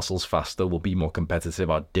grow muscles faster, we'll be more competitive,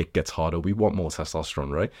 our dick gets harder. We want more testosterone,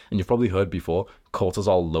 right? And you've probably heard before,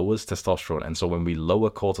 cortisol lowers testosterone. And so when we lower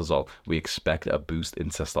cortisol, we expect a boost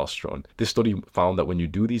in testosterone. This study found that when you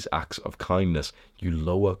do these acts of kindness, you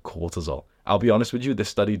lower cortisol. I'll be honest with you, this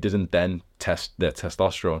study didn't then test their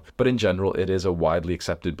testosterone, but in general, it is a widely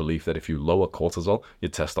accepted belief that if you lower cortisol, your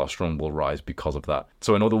testosterone will rise because of that.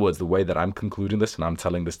 So in other words, the way that I'm concluding this, and I'm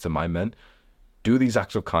telling this to my men, do these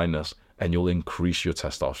acts of kindness and you'll increase your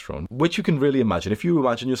testosterone, which you can really imagine. If you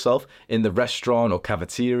imagine yourself in the restaurant or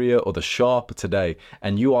cafeteria or the shop today,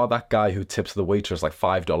 and you are that guy who tips the waitress like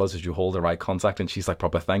 $5 as you hold her eye contact and she's like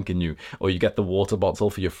proper thanking you, or you get the water bottle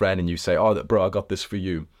for your friend and you say, oh, bro, I got this for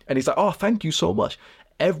you. And he's like, oh, thank you so much.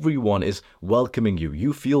 Everyone is welcoming you.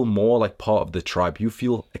 You feel more like part of the tribe. You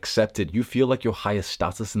feel accepted. You feel like you're higher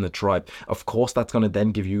status in the tribe. Of course, that's going to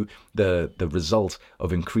then give you the result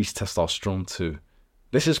of increased testosterone too.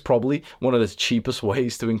 This is probably one of the cheapest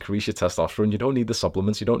ways to increase your testosterone. You don't need the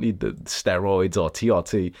supplements. You don't need the steroids or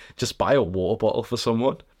TRT. Just buy a water bottle for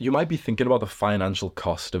someone. You might be thinking about the financial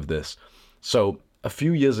cost of this. So a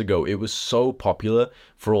few years ago, it was so popular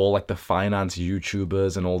for all like the finance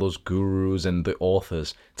YouTubers and all those gurus and the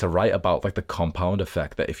authors to write about like the compound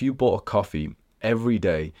effect, that if you bought a coffee every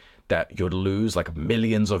day, that you'd lose like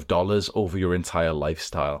millions of dollars over your entire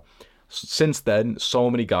lifestyle. Since then, so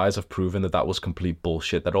many guys have proven that that was complete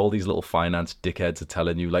bullshit, that all these little finance dickheads are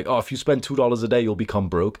telling you like, oh, if you spend $2 a day, you'll become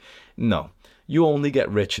broke. No, you only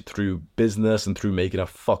get rich through business and through making a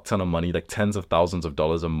fuck ton of money, like tens of thousands of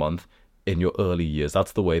dollars a month in your early years.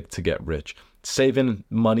 That's the way to get rich. Saving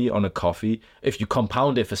money on a coffee, if you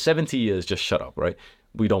compound it for 70 years, just shut up, right?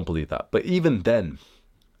 We don't believe that. But even then,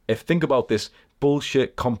 think about this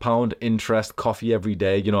bullshit compound interest coffee every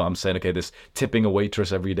day. You know, I'm saying, okay, this tipping a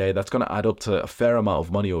waitress every day, that's going to add up to a fair amount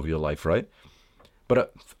of money over your life, right?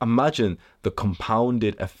 But imagine the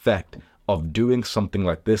compounded effect of doing something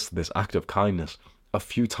like this act of kindness, a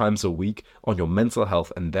few times a week on your mental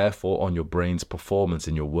health and therefore on your brain's performance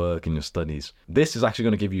in your work and your studies. This is actually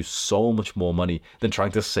going to give you so much more money than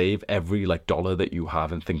trying to save every dollar that you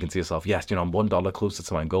have and thinking to yourself, yes, I'm $1 closer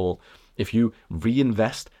to my goal. If you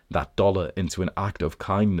reinvest that dollar into an act of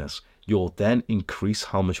kindness, you'll then increase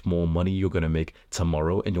how much more money you're going to make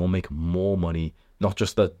tomorrow, and you'll make more money, not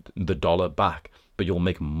just the dollar back, but you'll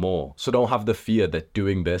make more. So don't have the fear that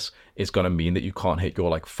doing this is going to mean that you can't hit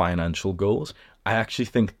your financial goals. I actually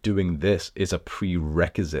think doing this is a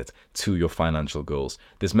prerequisite to your financial goals.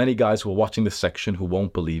 There's many guys who are watching this section who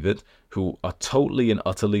won't believe it, who are totally and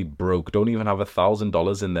utterly broke, don't even have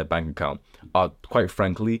 $1,000 in their bank account, are quite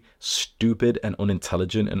frankly stupid and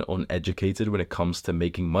unintelligent and uneducated when it comes to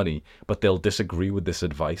making money, but they'll disagree with this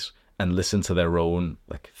advice and listen to their own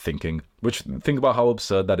thinking, which, think about how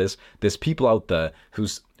absurd that is. There's people out there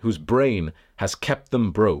whose brain has kept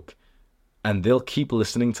them broke, and they'll keep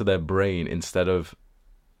listening to their brain instead of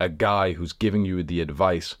a guy who's giving you the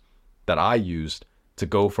advice that I used to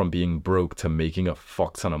go from being broke to making a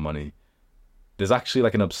fuck ton of money. There's actually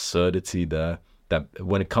an absurdity there that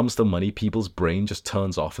when it comes to money, people's brain just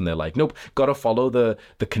turns off and they're like, nope, gotta follow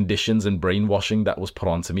the conditions and brainwashing that was put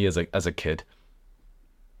onto me as a kid.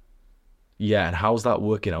 Yeah, and how's that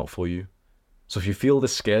working out for you? So if you feel the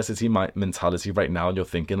scarcity mentality right now and you're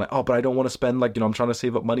thinking oh, but I don't want to spend I'm trying to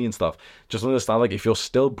save up money and stuff, just understand if you're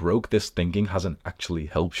still broke, this thinking hasn't actually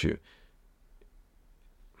helped you.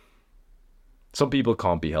 Some people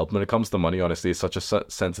can't be helped. When it comes to money, honestly, it's such a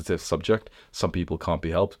sensitive subject. Some people can't be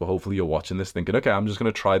helped, but hopefully you're watching this thinking, okay, I'm just going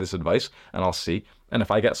to try this advice and I'll see. And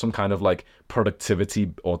if I get some kind of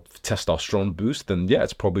productivity or testosterone boost, then yeah,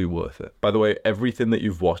 it's probably worth it. By the way, everything that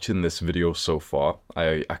you've watched in this video so far,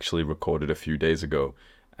 I actually recorded a few days ago.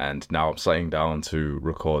 And now I'm sitting down to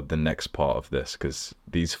record the next part of this, because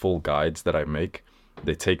these full guides that I make,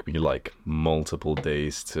 they take me multiple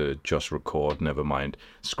days to just record, never mind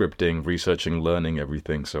scripting, researching, learning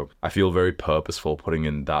everything. So I feel very purposeful putting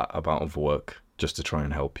in that amount of work just to try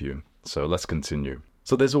and help you. So let's continue.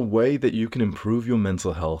 So there's a way that you can improve your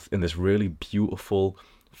mental health in this really beautiful,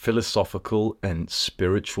 philosophical and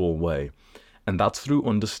spiritual way. And that's through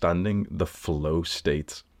understanding the flow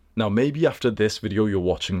state. Now, maybe after this video you're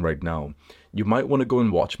watching right now, you might want to go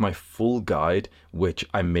and watch my full guide, which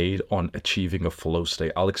I made on achieving a flow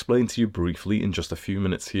state. I'll explain to you briefly in just a few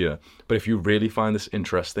minutes here. But if you really find this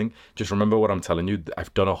interesting, just remember what I'm telling you.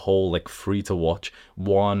 I've done a whole free to watch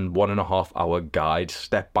 1.5 hour guide,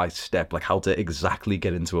 step by step, how to exactly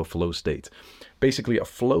get into a flow state. Basically, a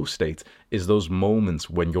flow state is those moments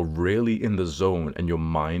when you're really in the zone and your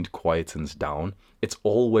mind quietens down. It's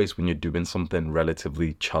always when you're doing something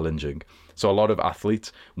relatively challenging. So a lot of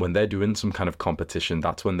athletes, when they're doing some kind of competition,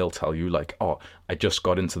 that's when they'll tell you oh, I just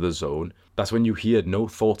got into the zone. That's when you hear no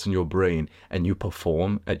thoughts in your brain and you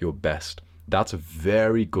perform at your best. That's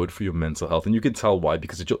very good for your mental health. And you can tell why,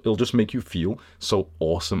 because it'll just make you feel so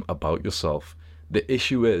awesome about yourself. The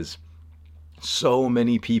issue is, so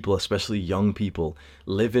many people, especially young people,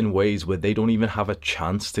 live in ways where they don't even have a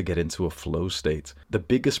chance to get into a flow state. The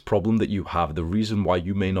biggest problem that you have, the reason why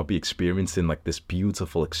you may not be experiencing this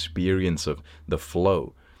beautiful experience of the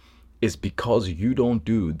flow, is because you don't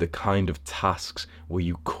do the kind of tasks where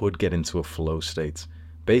you could get into a flow state.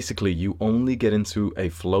 Basically, you only get into a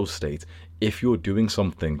flow state if you're doing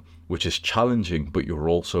something which is challenging, but you're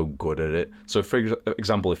also good at it. So for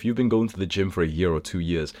example, if you've been going to the gym for a year or 2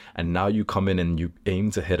 years, and now you come in and you aim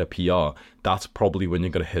to hit a PR, that's probably when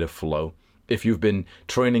you're going to hit a flow. If you've been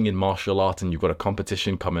training in martial arts and you've got a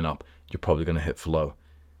competition coming up, you're probably going to hit flow.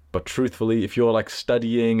 But truthfully, if you're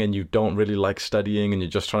studying and you don't really like studying and you're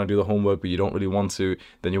just trying to do the homework, but you don't really want to,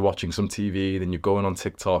 then you're watching some TV, then you're going on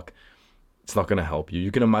TikTok, it's not going to help you.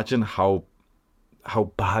 You can imagine how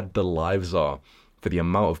bad the lives are for the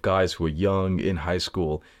amount of guys who are young in high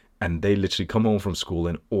school, and they literally come home from school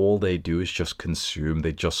and all they do is just consume.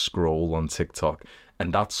 They just scroll on TikTok.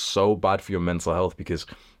 And that's so bad for your mental health, because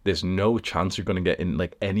there's no chance you're going to get in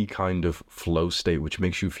any kind of flow state, which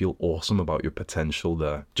makes you feel awesome about your potential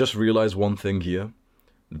there. Just realize one thing here.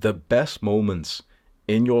 The best moments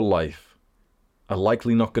in your life are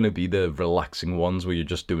likely not going to be the relaxing ones where you're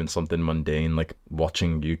just doing something mundane, like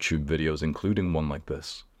watching YouTube videos, including one like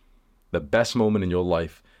this. The best moment in your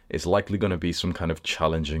life is likely going to be some kind of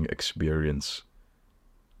challenging experience.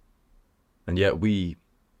 And yet we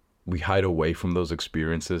we hide away from those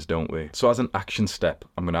experiences, don't we? So as an action step,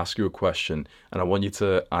 I'm going to ask you a question, and I want you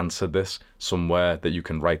to answer this somewhere that you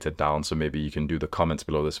can write it down. So maybe you can do the comments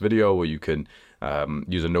below this video, or you can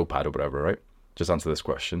use a notepad or whatever, right? Just answer this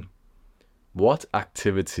question. What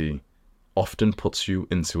activity often puts you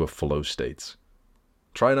into a flow state?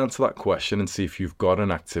 Try and answer that question and see if you've got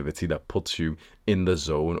an activity that puts you in the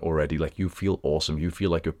zone already. Like you feel awesome. You feel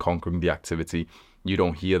like you're conquering the activity. You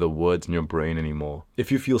don't hear the words in your brain anymore.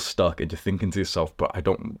 If you feel stuck and you're thinking to yourself, but I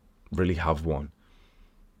don't really have one,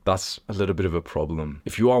 that's a little bit of a problem.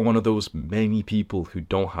 If you are one of those many people who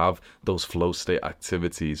don't have those flow state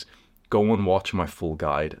activities, go and watch my full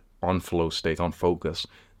guide on flow state, on focus,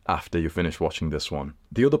 after you finish watching this one.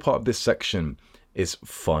 The other part of this section is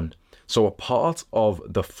fun. So a part of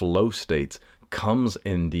the flow state comes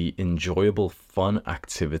in the enjoyable fun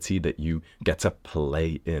activity that you get to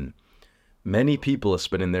play in. Many people are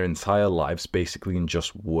spending their entire lives basically in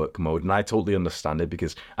just work mode, and I totally understand it,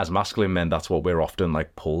 because as masculine men, that's what we're often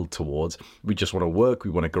like pulled towards. We just want to work, we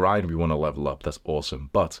want to grind, we want to level up. That's awesome.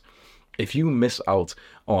 But if you miss out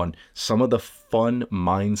on some of the fun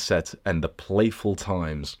mindset and the playful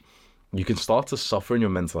times, you can start to suffer in your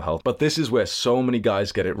mental health. But this is where so many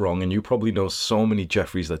guys get it wrong, and you probably know so many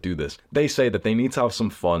Jeffreys that do this. They say that they need to have some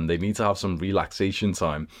fun, they need to have some relaxation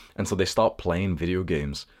time, and so they start playing video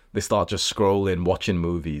games. They start just scrolling, watching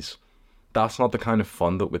movies. That's not the kind of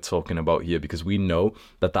fun that we're talking about here, because we know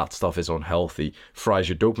that that stuff is unhealthy, fries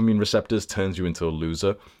your dopamine receptors, turns you into a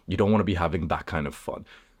loser. You don't want to be having that kind of fun.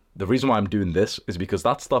 The reason why I'm doing this is because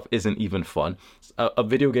that stuff isn't even fun. A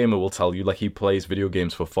video gamer will tell you, like, he plays video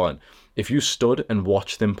games for fun. If you stood and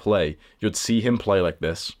watched him play, you'd see him play like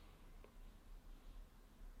this.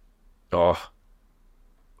 Oh,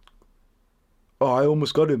 I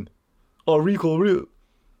almost got him. Oh, recall.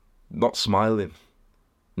 Not smiling.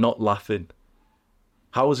 Not laughing.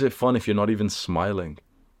 How is it fun if you're not even smiling?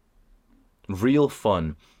 Real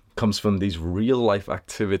fun comes from these real life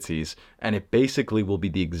activities, and it basically will be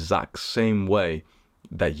the exact same way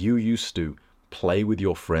that you used to play with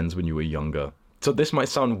your friends when you were younger. So this might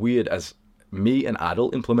sound weird as me, an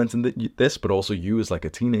adult, implementing this, but also you as like a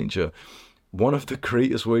teenager. One of the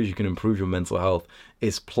greatest ways you can improve your mental health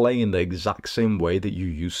is playing the exact same way that you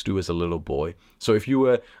used to as a little boy. So if you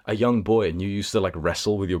were a young boy and you used to like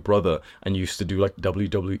wrestle with your brother and you used to do like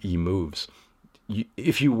WWE moves,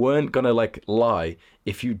 if you weren't gonna like lie,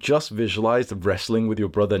 if you just visualized wrestling with your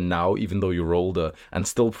brother now, even though you're older, and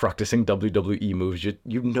still practicing WWE moves,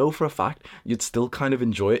 you know for a fact you'd still kind of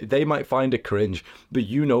enjoy it. They might find it cringe, but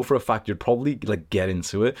you know for a fact you'd probably like get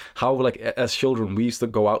into it. How like as children we used to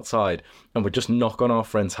go outside and we'd just knock on our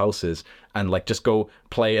friends' houses and like just go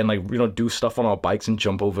play and like, you know, do stuff on our bikes and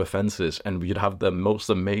jump over fences, and we'd have the most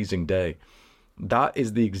amazing day. That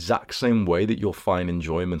is the exact same way that you'll find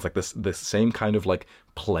enjoyment, like this same kind of like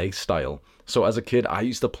play style. So as a kid, I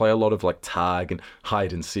used to play a lot of like tag and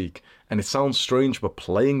hide and seek, and it sounds strange, but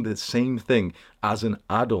playing the same thing as an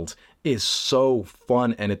adult is so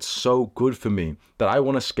fun and it's so good for me that I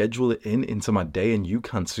want to schedule it into my day, and you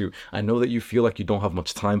can too. I know that you feel like you don't have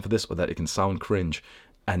much time for this, or that it can sound cringe,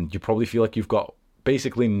 and you probably feel like you've got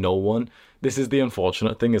basically no one. This is the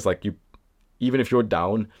unfortunate thing, is like, you, even if you're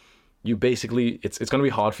down, you basically, it's going to be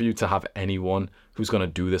hard for you to have anyone who's going to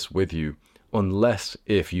do this with you, unless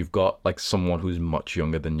if you've got like someone who's much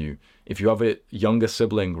younger than you. If you have a younger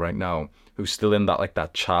sibling right now who's still in that like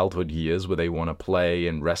that childhood years where they want to play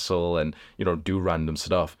and wrestle and, you know, do random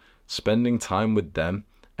stuff, spending time with them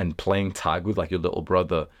and playing tag with like your little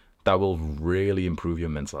brother, that will really improve your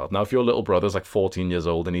mental health. Now, if your little brother's like 14 years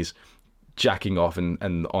old and he's jacking off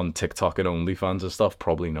and on TikTok and OnlyFans and stuff,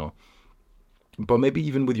 probably not. But maybe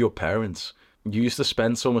even with your parents. You used to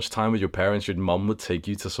spend so much time with your parents, your mum would take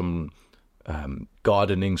you to some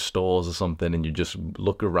gardening stores or something, and you just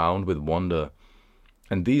look around with wonder.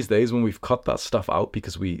 And these days, when we've cut that stuff out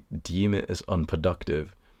because we deem it as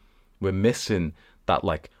unproductive, we're missing that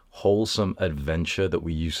like wholesome adventure that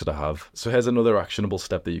we used to have. So here's another actionable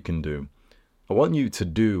step that you can do. I want you to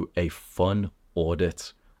do a fun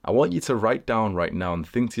audit. I want you to write down right now and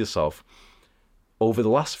think to yourself, over the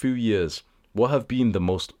last few years, what have been the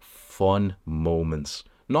most fun moments?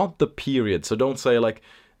 Not the period. So don't say like,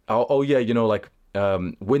 oh yeah, you know, like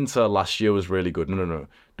winter last year was really good. No.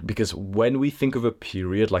 Because when we think of a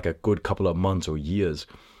period, like a good couple of months or years,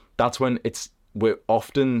 that's when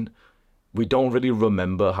we don't really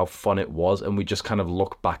remember how fun it was, and we just kind of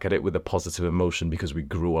look back at it with a positive emotion because we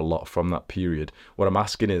grew a lot from that period. What I'm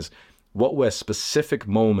asking is, what were specific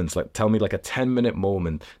moments, like tell me like a 10-minute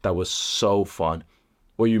moment that was so fun?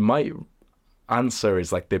 Or you might answer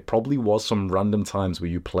is like there probably was some random times where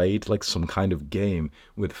you played like some kind of game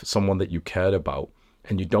with someone that you cared about,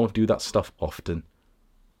 and you don't do that stuff often.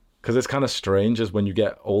 Because it's kind of strange as when you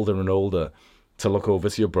get older and older to look over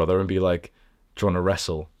to your brother and be like, do you want to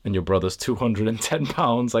wrestle? And your brother's 210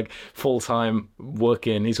 pounds, like full-time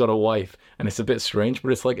working, he's got a wife, and it's a bit strange.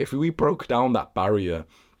 But it's like if we broke down that barrier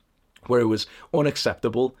where it was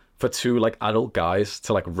unacceptable for two like adult guys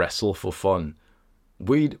to like wrestle for fun,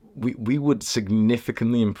 we would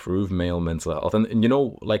significantly improve male mental health. And you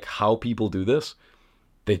know like how people do this?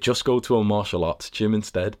 They just go to a martial arts gym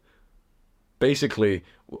instead. Basically,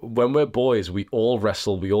 when we're boys, we all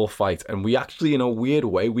wrestle, we all fight, and we actually, in a weird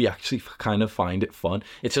way, we actually kind of find it fun.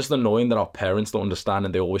 It's just annoying that our parents don't understand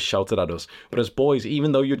and they always shout it at us. But as boys,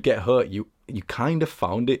 even though you'd get hurt, you kind of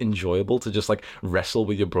found it enjoyable to just like wrestle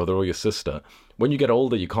with your brother or your sister. When you get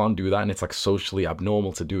older, you can't do that, and it's like socially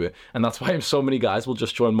abnormal to do it. And that's why so many guys will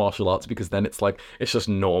just join martial arts, because then it's like, it's just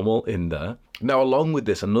normal in there. Now, along with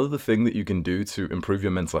this, another thing that you can do to improve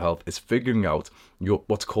your mental health is figuring out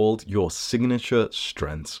what's called your signature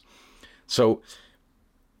strengths. So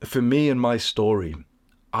for me and my story,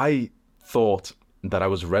 I thought that I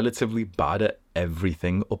was relatively bad at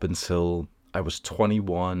everything up until I was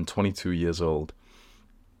 21, 22 years old.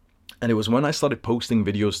 And it was when I started posting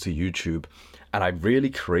videos to YouTube and I really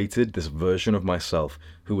created this version of myself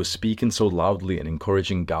who was speaking so loudly and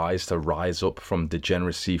encouraging guys to rise up from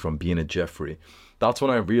degeneracy, from being a Jeffrey. That's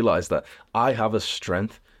when I realized that I have a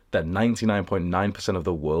strength that 99.9% of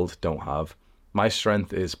the world don't have. My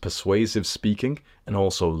strength is persuasive speaking and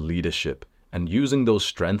also leadership. And using those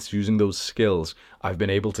strengths, using those skills, I've been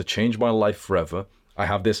able to change my life forever. I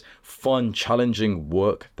have this fun, challenging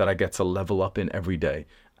work that I get to level up in every day.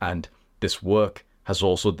 And this work has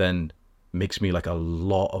also then makes me like a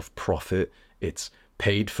lot of profit. It's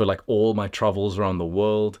paid for like all my travels around the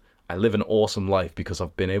world. I live an awesome life because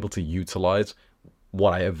I've been able to utilize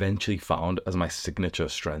what I eventually found as my signature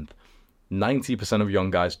strength. 90% of young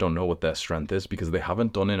guys don't know what their strength is because they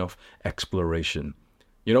haven't done enough exploration.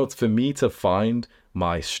 You know, it's for me to find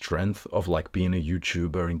my strength of like being a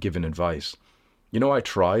YouTuber and giving advice. You know, I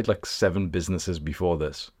tried like 7 businesses before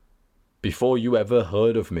this. Before you ever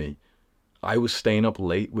heard of me, I was staying up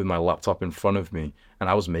late with my laptop in front of me and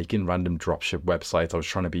I was making random dropship websites. I was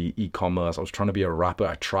trying to be e-commerce. I was trying to be a rapper.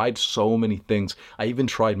 I tried so many things. I even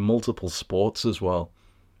tried multiple sports as well.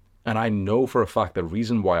 And I know for a fact the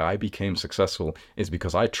reason why I became successful is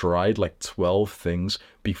because I tried like 12 things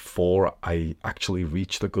before I actually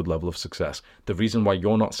reached a good level of success. The reason why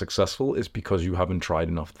you're not successful is because you haven't tried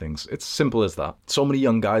enough things. It's simple as that. So many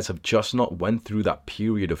young guys have just not went through that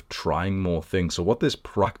period of trying more things. So what this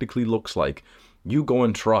practically looks like, you go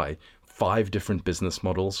and try 5 different business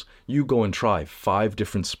models. You go and try 5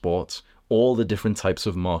 different sports, all the different types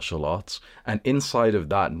of martial arts, and inside of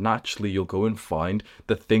that, naturally, you'll go and find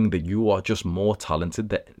the thing that you are just more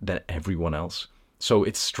talented than everyone else. So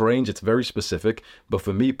it's strange, it's very specific, but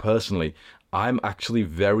for me personally, I'm actually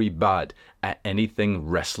very bad at anything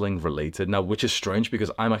wrestling related. Now, which is strange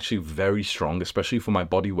because I'm actually very strong, especially for my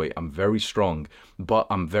body weight. I'm very strong, but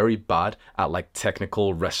I'm very bad at like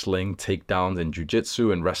technical wrestling, takedowns, and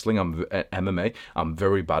jiu-jitsu and wrestling. MMA, I'm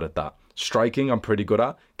very bad at that. Striking, I'm pretty good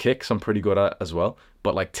at. Kicks, I'm pretty good at as well.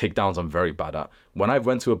 But like takedowns, I'm very bad at. When I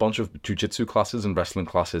went to a bunch of jiu-jitsu classes and wrestling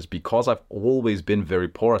classes, because I've always been very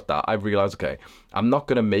poor at that, I've realized, okay, I'm not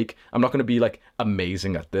going to be like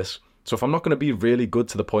amazing at this. So if I'm not going to be really good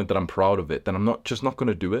to the point that I'm proud of it, then I'm not going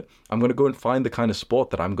to do it. I'm going to go and find the kind of sport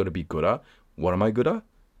that I'm going to be good at. What am I good at?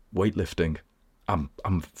 Weightlifting.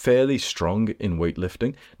 I'm fairly strong in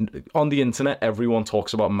weightlifting. On the internet, everyone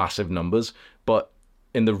talks about massive numbers, but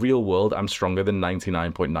in the real world, I'm stronger than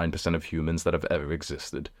 99.9% of humans that have ever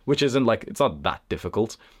existed, which isn't like, it's not that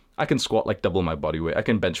difficult. I can squat like double my body weight. I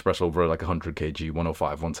can bench press over like 100 kg,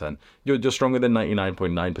 105, 110. You're stronger than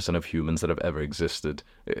 99.9% of humans that have ever existed,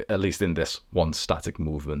 at least in this one static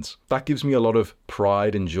movement. That gives me a lot of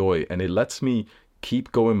pride and joy, and it lets me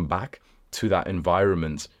keep going back to that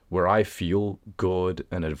environment where I feel good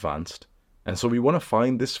and advanced. And so we want to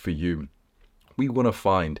find this for you. We want to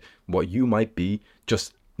find what you might be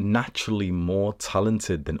just naturally more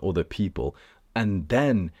talented than other people. And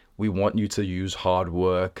then we want you to use hard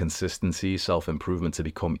work, consistency, self-improvement to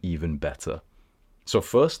become even better. So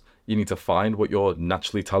first, you need to find what you're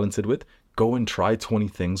naturally talented with. Go and try 20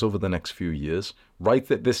 things over the next few years. Write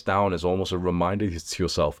this down as almost a reminder to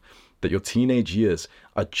yourself that your teenage years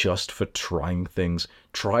are just for trying things.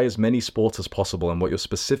 Try as many sports as possible, and what you're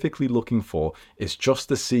specifically looking for is just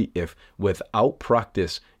to see if, without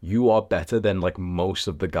practice, you are better than like most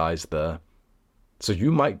of the guys there. So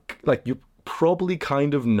you might, like, you probably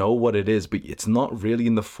kind of know what it is, but it's not really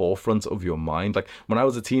in the forefront of your mind. Like when I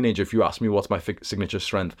was a teenager, if you asked me what's my signature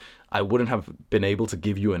strength, I wouldn't have been able to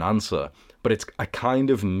give you an answer. But I kind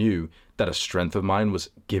of knew that a strength of mine was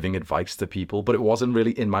giving advice to people, but it wasn't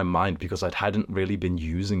really in my mind because I hadn't really been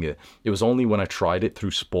using it. It was only when I tried it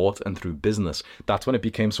through sport and through business, that's when it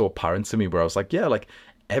became so apparent to me, where I was like, yeah, like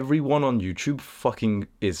everyone on YouTube fucking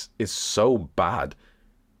is so bad.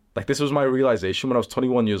 Like this was my realization when I was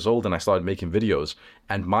 21 years old and I started making videos,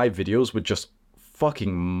 and my videos were just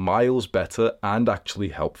fucking miles better and actually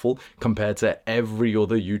helpful compared to every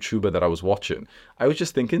other YouTuber that I was watching. I was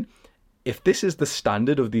just thinking, if this is the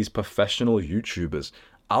standard of these professional YouTubers,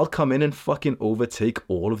 I'll come in and fucking overtake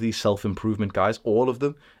all of these self-improvement guys, all of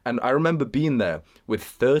them. And I remember being there with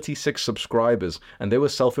 36 subscribers, and there were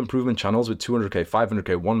self-improvement channels with 200k,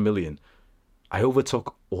 500k, 1 million. I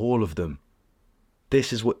overtook all of them.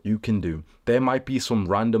 This is what you can do. There might be some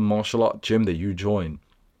random martial art gym that you join,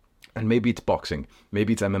 and maybe it's boxing,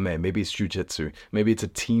 maybe it's MMA, maybe it's jiu-jitsu, maybe it's a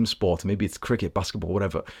team sport, maybe it's cricket, basketball,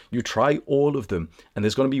 whatever. You try all of them, and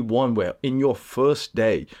there's going to be one where in your first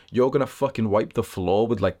day, you're going to fucking wipe the floor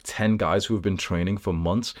with like 10 guys who have been training for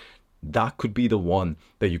months. That could be the one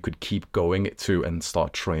that you could keep going to and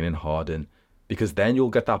start training hard in. Because then you'll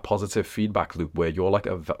get that positive feedback loop where you're like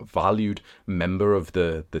a valued member of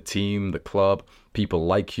the team, the club. People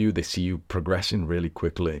like you, they see you progressing really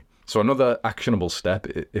quickly. So another actionable step,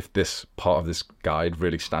 if this part of this guide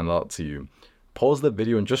really stands out to you, pause the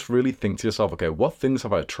video and just really think to yourself, okay, what things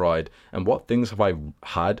have I tried and what things have I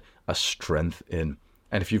had a strength in?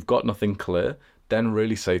 And if you've got nothing clear, then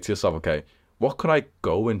really say to yourself, okay, what could I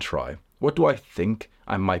go and try? What do I think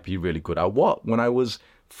I might be really good at? What, when I was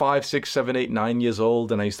 5, 6, 7, 8, 9 years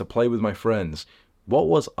old and I used to play with my friends, what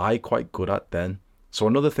was I quite good at then? So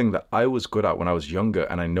another thing that I was good at when I was younger,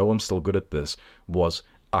 and I know I'm still good at this, was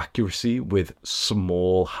accuracy with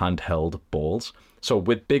small handheld balls. So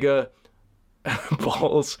with bigger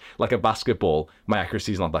balls, like a basketball, my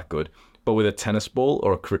accuracy is not that good. But with a tennis ball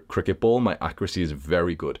or a cricket ball, my accuracy is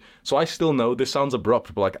very good. So I still know, this sounds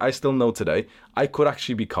abrupt, but like I still know today, I could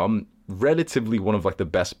actually become relatively one of like the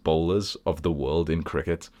best bowlers of the world in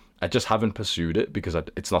cricket. I just haven't pursued it because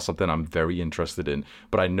it's not something I'm very interested in.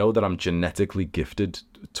 But I know that I'm genetically gifted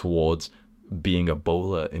towards being a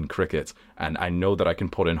bowler in cricket, and I know that I can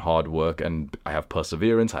put in hard work, and I have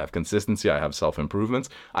perseverance, I have consistency, I have self-improvement.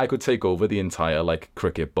 I could take over the entire like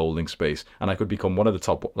cricket bowling space, and I could become one of the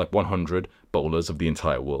top like 100 bowlers of the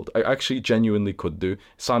entire world. I actually genuinely could do.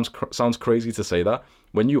 Sounds crazy to say that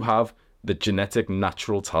when you have the genetic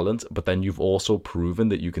natural talent, but then you've also proven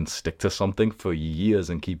that you can stick to something for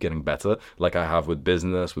years and keep getting better, like I have with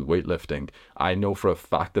business, with weightlifting. I know for a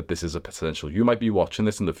fact that this is a potential. You might be watching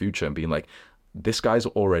this in the future and being like, this guy's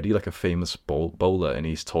already like a famous bowler and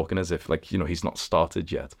he's talking as if like, you know, he's not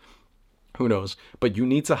started yet. Who knows? But you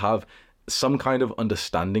need to have some kind of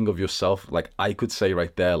understanding of yourself. Like I could say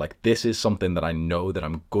right there, like this is something that I know that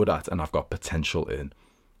I'm good at and I've got potential in.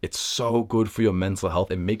 It's so good for your mental health.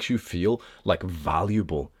 It makes you feel like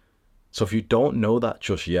valuable. So if you don't know that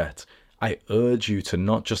just yet, I urge you to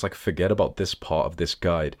not just like forget about this part of this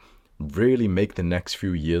guide. Really make the next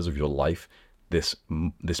few years of your life this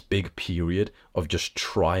big period of just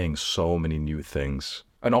trying so many new things.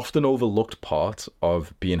 An often overlooked part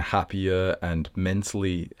of being happier and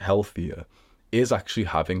mentally healthier is actually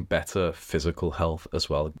having better physical health as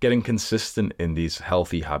well. Getting consistent in these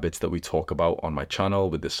healthy habits that we talk about on my channel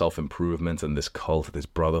with this self-improvement and this cult, this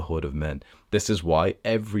brotherhood of men. This is why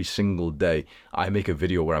every single day I make a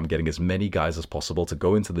video where I'm getting as many guys as possible to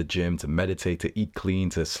go into the gym, to meditate, to eat clean,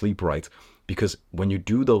 to sleep right. Because when you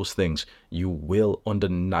do those things, you will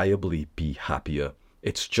undeniably be happier.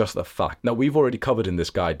 It's just a fact. Now, we've already covered in this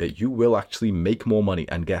guide that you will actually make more money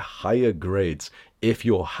and get higher grades if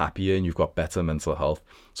you're happier and you've got better mental health.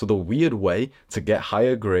 So the weird way to get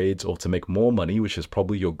higher grades or to make more money, which is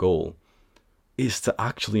probably your goal, is to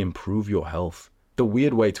actually improve your health. The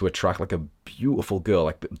weird way to attract like a beautiful girl,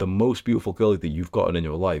 like the most beautiful girl that you've gotten in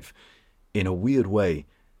your life, in a weird way,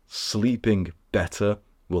 sleeping better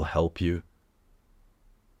will help you.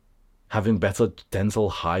 Having better dental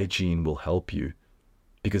hygiene will help you.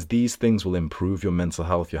 Because these things will improve your mental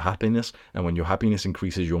health, your happiness, and when your happiness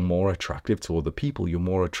increases, you're more attractive to other people, you're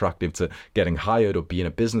more attractive to getting hired or being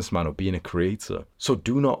a businessman or being a creator. So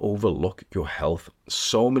do not overlook your health.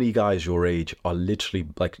 So many guys your age are literally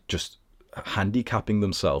like just handicapping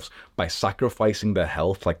themselves by sacrificing their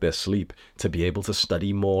health, like their sleep, to be able to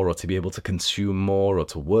study more or to be able to consume more or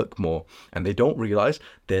to work more. And they don't realize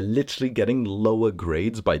they're literally getting lower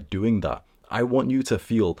grades by doing that. I want you to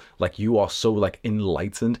feel like you are so like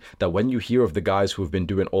enlightened that when you hear of the guys who have been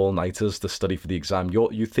doing all-nighters to study for the exam,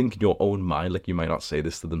 you think in your own mind, like you might not say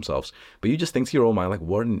this to themselves, but you just think to your own mind, like,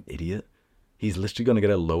 what an idiot. He's literally going to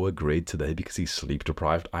get a lower grade today because he's sleep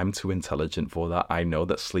deprived. I'm too intelligent for that. I know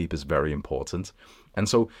that sleep is very important. And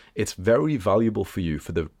so it's very valuable for you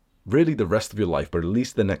for the rest of your life, but at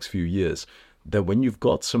least the next few years, that when you've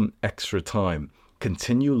got some extra time,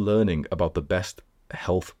 continue learning about the best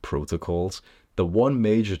health protocols. The one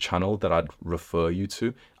major channel that I'd refer you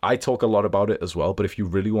to, I talk a lot about it as well, but if you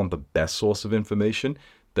really want the best source of information,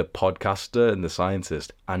 the podcaster and the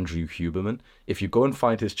scientist, Andrew Huberman, if you go and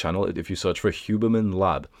find his channel, if you search for Huberman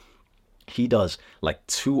Lab, he does like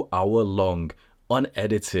 2-hour long,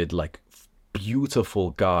 unedited, like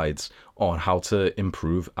beautiful guides on how to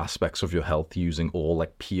improve aspects of your health using all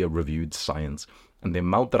like peer-reviewed science. And the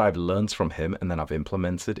amount that I've learned from him and then I've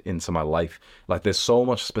implemented into my life, like there's so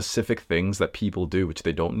much specific things that people do which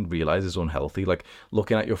they don't realize is unhealthy. Like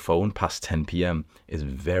looking at your phone past 10 p.m. is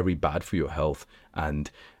very bad for your health.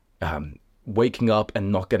 And waking up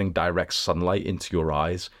and not getting direct sunlight into your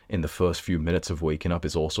eyes in the first few minutes of waking up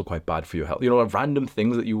is also quite bad for your health. Random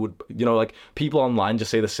things that you would, like people online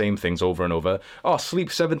just say the same things over and over. Oh,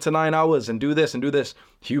 sleep 7 to 9 hours and do this and do this.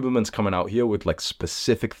 Huberman's coming out here with like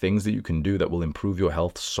specific things that you can do that will improve your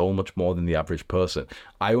health so much more than the average person.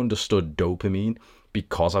 I understood dopamine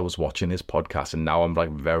because I was watching his podcast, and now I'm like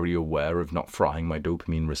very aware of not frying my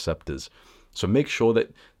dopamine receptors. So make sure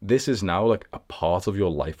that this is now like a part of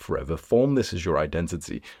your life forever. Form this as your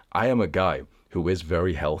identity. I am a guy who is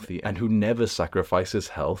very healthy and who never sacrifices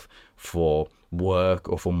health for work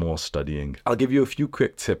or for more studying. I'll give you a few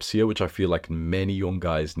quick tips here, which I feel like many young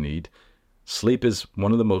guys need. Sleep is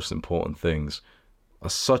one of the most important things.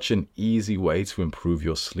 Such an easy way to improve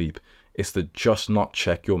your sleep is to just not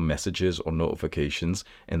check your messages or notifications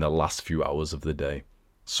in the last few hours of the day.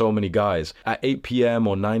 So many guys at 8 p.m.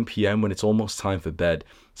 or 9 p.m. when it's almost time for bed,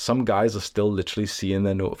 some guys are still literally seeing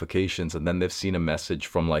their notifications, and then they've seen a message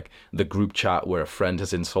from like the group chat where a friend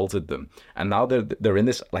has insulted them, and now they're in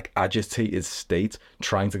this like agitated state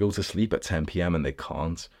trying to go to sleep at 10 p.m. and they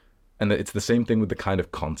can't. And it's the same thing with the kind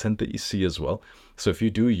of content that you see as well. So if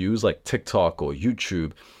you do use like TikTok or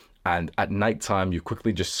YouTube, and at nighttime you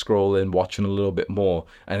quickly just scroll in, watching a little bit more,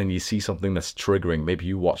 and then you see something that's triggering. Maybe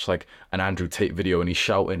you watch like an Andrew Tate video and he's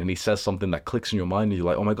shouting and he says something that clicks in your mind and you're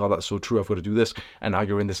like, oh my god, that's so true, I've got to do this. And now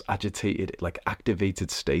you're in this agitated, like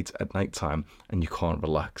activated state at nighttime and you can't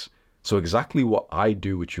relax. So exactly what I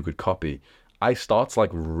do, which you could copy, I start to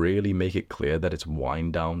like really make it clear that it's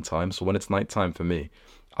wind down time. So when it's nighttime for me,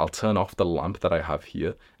 I'll turn off the lamp that I have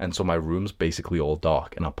here, and so my room's basically all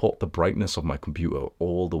dark, and I'll put the brightness of my computer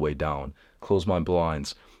all the way down, close my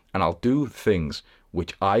blinds, and I'll do things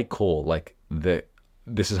which I call like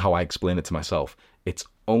this is how I explain it to myself. It's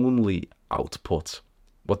only output.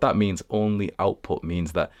 What that means, only output,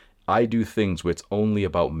 means that I do things where it's only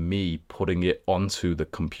about me putting it onto the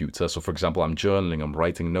computer. So for example, I'm journaling, I'm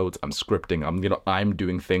writing notes, I'm scripting, I'm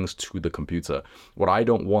doing things to the computer. What I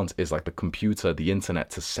don't want is like the computer, the internet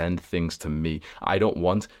to send things to me. I don't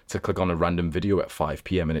want to click on a random video at 5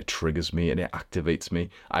 p.m. and it triggers me and it activates me.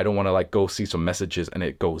 I don't want to like go see some messages and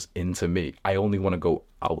it goes into me. I only want to go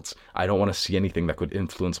out. I don't want to see anything that could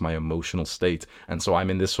influence my emotional state. And so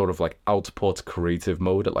I'm in this sort of like output creative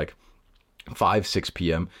mode at like 5-6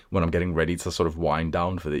 p.m. when I'm getting ready to sort of wind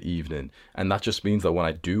down for the evening. And that just means that when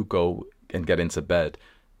I do go and get into bed,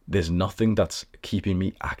 there's nothing that's keeping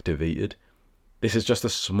me activated. This is just a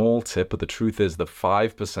small tip, but the truth is the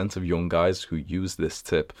 5% of young guys who use this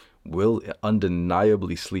tip will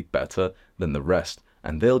undeniably sleep better than the rest,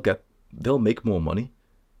 and they'll make more money.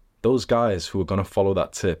 Those guys who are going to follow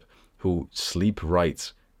that tip, who sleep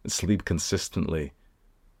right, sleep consistently,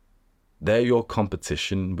 they're your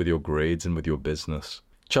competition with your grades and with your business.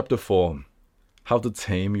 Chapter 4, How to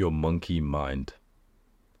Tame Your Monkey Mind.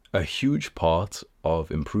 A huge part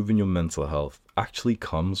of improving your mental health actually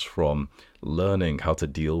comes from learning how to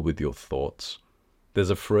deal with your thoughts.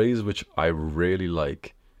 There's a phrase which I really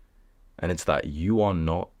like, and it's that you are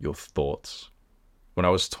not your thoughts. When I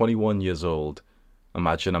was 21 years old,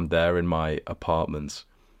 imagine I'm there in my apartment,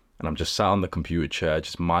 and I'm just sat on the computer chair,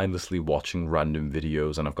 just mindlessly watching random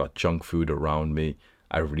videos, and I've got junk food around me.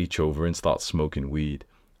 I reach over and start smoking weed,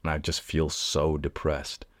 and I just feel so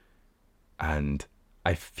depressed. And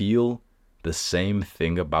I feel the same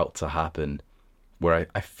thing about to happen, where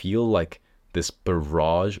I feel like this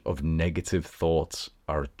barrage of negative thoughts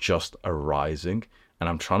are just arising, and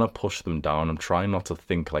I'm trying to push them down. I'm trying not to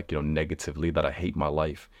think like, negatively, that I hate my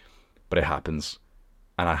life, but it happens.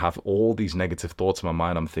 And I have all these negative thoughts in my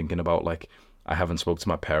mind. I'm thinking about like, I haven't spoke to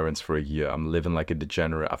my parents for a year. I'm living like a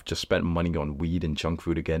degenerate. I've just spent money on weed and junk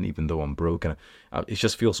food again, even though I'm broke. And it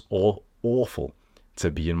just feels awful to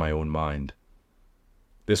be in my own mind.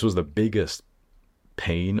 This was the biggest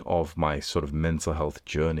pain of my sort of mental health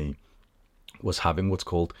journey, was having what's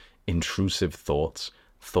called intrusive thoughts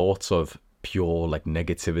of pure like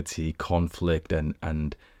negativity, conflict,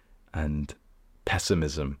 and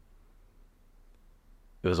pessimism.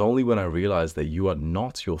 It was only when I realized that you are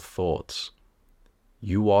not your thoughts.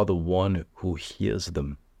 You are the one who hears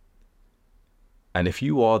them. And if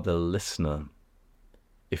you are the listener,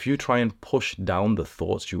 if you try and push down the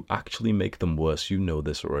thoughts, you actually make them worse. You know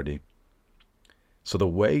this already. So the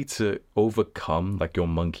way to overcome like your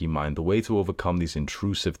monkey mind, the way to overcome these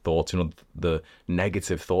intrusive thoughts, the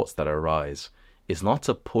negative thoughts that arise, is not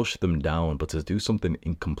to push them down, but to do something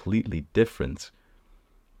completely different.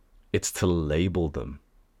 It's to label them.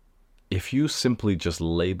 If you simply just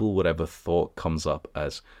label whatever thought comes up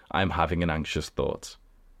as, I'm having an anxious thought.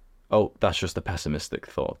 Oh, that's just a pessimistic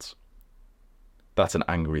thought. That's an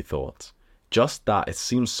angry thought. Just that, it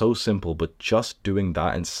seems so simple, but just doing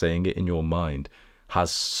that and saying it in your mind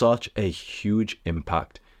has such a huge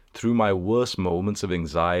impact. Through my worst moments of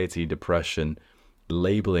anxiety, depression,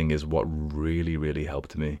 labeling is what really, really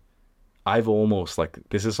helped me. I've almost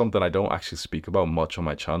this is something I don't actually speak about much on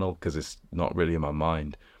my channel because it's not really in my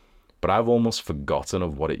mind. But I've almost forgotten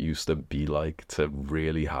of what it used to be like to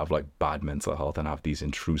really have like bad mental health and have these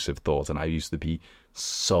intrusive thoughts. And I used to be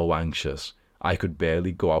so anxious. I could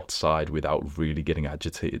barely go outside without really getting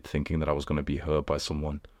agitated, thinking that I was going to be hurt by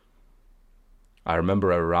someone. I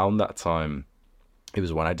remember around that time, it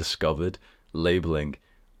was when I discovered labeling.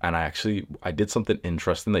 And I did something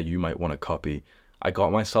interesting that you might want to copy. I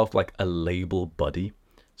got myself like a label buddy.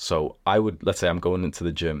 So let's say I'm going into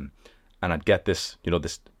the gym, and I'd get this,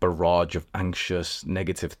 this barrage of anxious,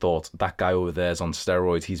 negative thoughts. That guy over there is on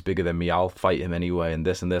steroids. He's bigger than me. I'll fight him anyway. And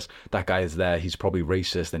this and this. That guy is there. He's probably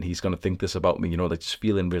racist and he's going to think this about me. Just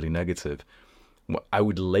feeling really negative. I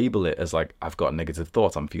would label it as like, I've got negative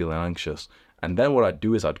thoughts. I'm feeling anxious. And then what I'd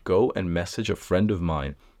do is I'd go and message a friend of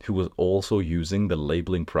mine who was also using the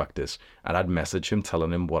labeling practice. And I'd message him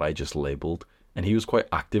telling him what I just labeled. And he was quite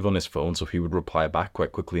active on his phone, so he would reply back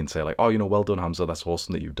quite quickly and say like, oh, well done, Hamza, that's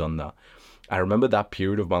awesome that you've done that. I remember that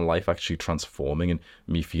period of my life actually transforming and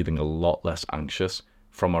me feeling a lot less anxious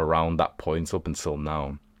from around that point up until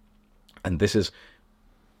now. And this is,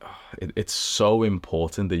 it's so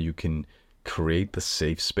important that you can create the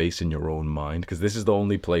safe space in your own mind, because this is the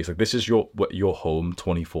only place, this is your home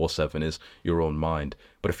 24/7 is your own mind.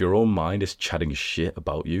 But if your own mind is chatting shit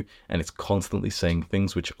about you and it's constantly saying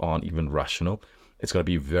things which aren't even rational, it's going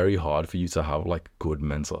to be very hard for you to have like good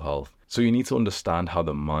mental health. So you need to understand how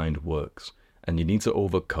the mind works, and you need to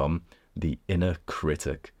overcome the inner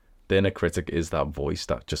critic. The inner critic is that voice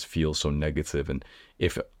that just feels so negative. And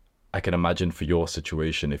if I can imagine for your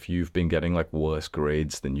situation, if you've been getting like worse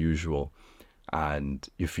grades than usual and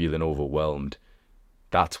you're feeling overwhelmed,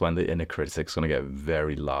 that's when the inner critic's going to get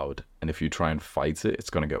very loud. And if you try and fight it, it's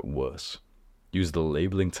going to get worse. Use the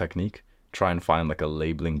labeling technique. Try and find like a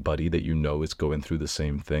labeling buddy that is going through the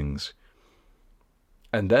same things.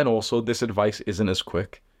 And then also, this advice isn't as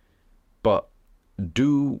quick, but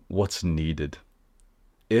do what's needed.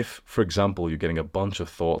 If, for example, you're getting a bunch of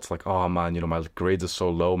thoughts like, oh man, my grades are so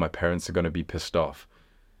low, my parents are going to be pissed off.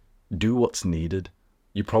 Do what's needed.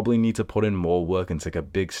 You probably need to put in more work and take a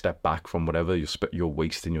big step back from whatever you're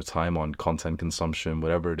wasting your time on, content consumption,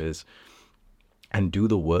 whatever it is, and do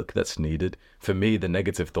the work that's needed. For me, the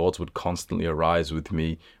negative thoughts would constantly arise with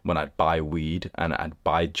me when I'd buy weed and I'd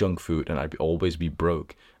buy junk food and I'd always be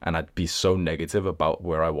broke and I'd be so negative about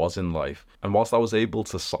where I was in life. And whilst I was able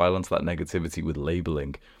to silence that negativity with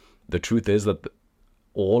labeling, the truth is that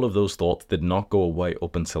all of those thoughts did not go away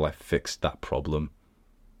up until I fixed that problem.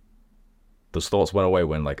 Those thoughts went away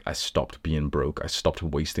when I stopped being broke. I stopped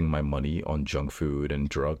wasting my money on junk food and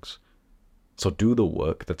drugs. So do the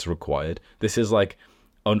work that's required. This is like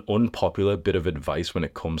an unpopular bit of advice when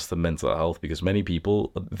it comes to mental health, because many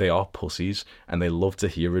people, they are pussies and they love to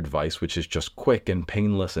hear advice which is just quick and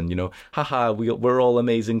painless and, haha, we're all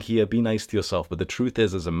amazing here, be nice to yourself. But the truth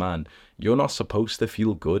is, as a man, you're not supposed to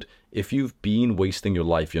feel good. If you've been wasting your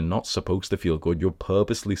life, you're not supposed to feel good. You're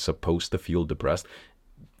purposely supposed to feel depressed.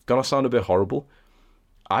 Gonna sound a bit horrible.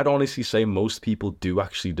 I'd honestly say most people do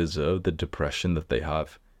actually deserve the depression that they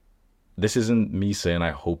have. This isn't me saying I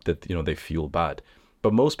hope that, they feel bad.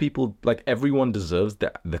 But most people, everyone deserves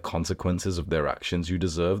the consequences of their actions. You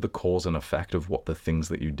deserve the cause and effect of what the things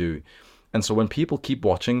that you do. And so when people keep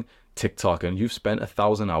watching TikTok and you've spent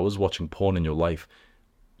 1,000 hours watching porn in your life,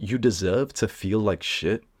 you deserve to feel like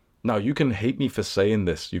shit. Now, you can hate me for saying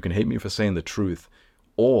this. You can hate me for saying the truth.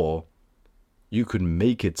 Or you could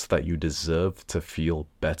make it so that you deserve to feel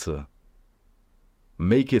better.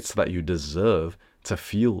 Make it so that you deserve to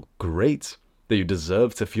feel great, that you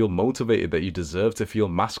deserve to feel motivated, that you deserve to feel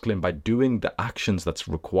masculine by doing the actions that's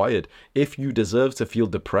required. If you deserve to feel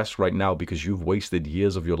depressed right now because you've wasted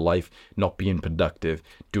years of your life not being productive,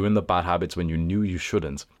 doing the bad habits when you knew you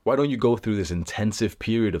shouldn't, why don't you go through this intensive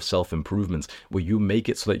period of self-improvement where you make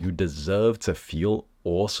it so that you deserve to feel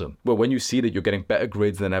awesome? Well, when you see that you're getting better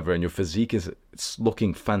grades than ever and your physique is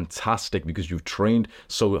looking fantastic because you've trained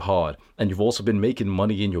so hard and you've also been making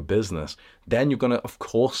money in your business, then you're going to, of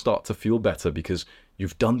course, start to feel better because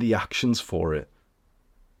you've done the actions for it.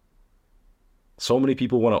 So many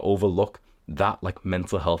people want to overlook that like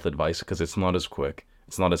mental health advice because it's not as quick,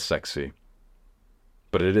 it's not as sexy,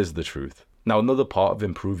 but it is the truth. Now, another part of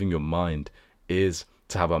improving your mind is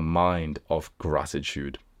to have a mind of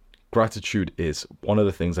gratitude. Gratitude is one of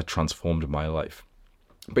the things that transformed my life.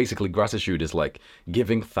 Basically, gratitude is like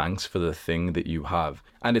giving thanks for the thing that you have.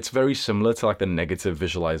 And it's very similar to like the negative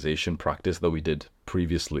visualization practice that we did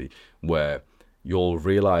previously, where you'll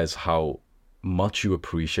realize how much you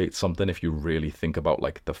appreciate something if you really think about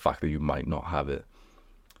like the fact that you might not have it.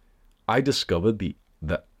 I discovered the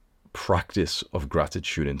practice of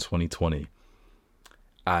gratitude in 2020.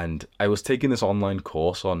 And I was taking this online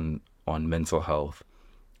course on mental health.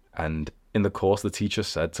 And in the course, the teacher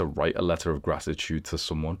said to write a letter of gratitude to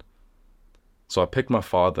someone. So I picked my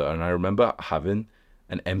father, and I remember having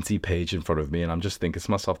an empty page in front of me, and I'm just thinking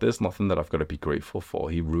to myself, there's nothing that I've got to be grateful for.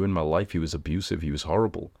 He ruined my life. He was abusive. He was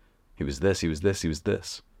horrible. He was this, he was this, he was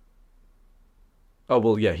this. Oh,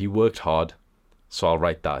 well, yeah, he worked hard. So I'll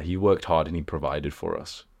write that. He worked hard and he provided for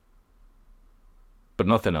us. But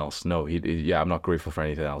nothing else. No, I'm not grateful for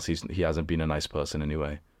anything else. He hasn't been a nice person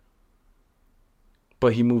anyway.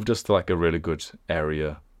 But he moved us to like a really good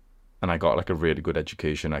area and I got like a really good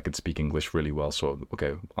education. I could speak English really well. So,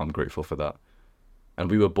 okay, I'm grateful for that. And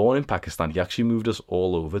we were born in Pakistan. He actually moved us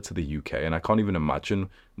all over to the UK. And I can't even imagine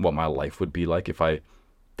what my life would be like if I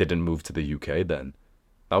didn't move to the UK then.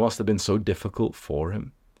 That must have been so difficult for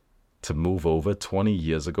him to move over 20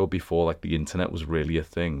 years ago before like the internet was really a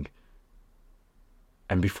thing.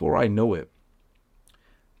 And before I know it,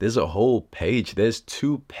 there's a whole page, there's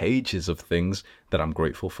 2 pages of things that I'm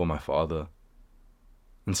grateful for my father.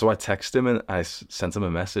 And so I texted him and I sent him a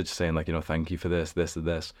message saying like, thank you for this, this, and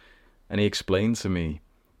this. And he explained to me,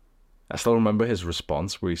 I still remember his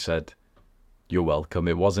response where he said, "You're welcome.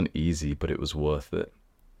 It wasn't easy, but it was worth it."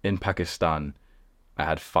 In Pakistan, I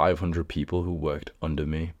had 500 people who worked under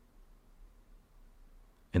me.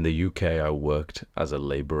 In the UK, I worked as a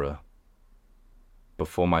laborer.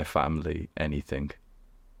 Before my family, anything.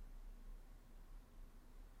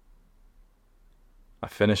 I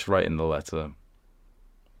finished writing the letter,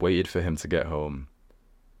 waited for him to get home,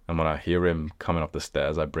 and when I hear him coming up the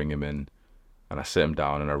stairs, I bring him in, and I sit him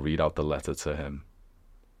down and I read out the letter to him.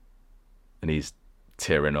 And he's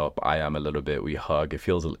tearing up, I am a little bit, we hug, it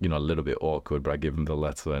feels a little bit awkward, but I give him the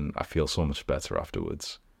letter and I feel so much better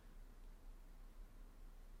afterwards.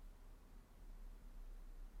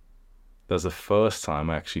 That's the first time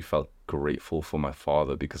I actually felt grateful for my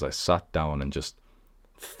father because I sat down and just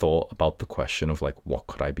thought about the question of like, what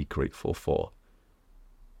could I be grateful for?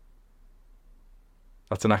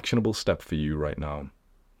 That's an actionable step for you right now.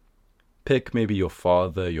 Pick maybe your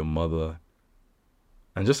father, your mother,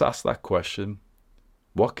 and just ask that question.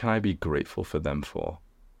 What can I be grateful for them for?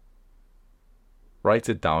 Write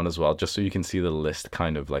it down as well, just so you can see the list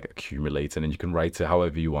kind of like accumulating, and you can write it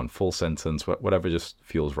however you want, full sentence, whatever just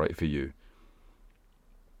feels right for you.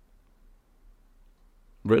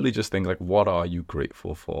 Really just think like, what are you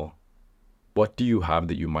grateful for? What do you have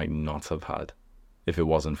that you might not have had if it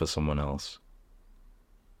wasn't for someone else?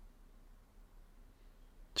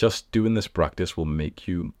 Just doing this practice will make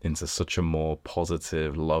you into such a more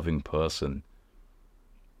positive, loving person.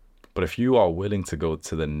 But if you are willing to go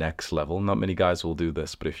to the next level, not many guys will do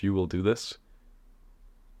this, but if you will do this,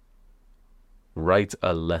 write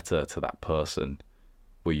a letter to that person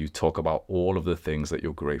where you talk about all of the things that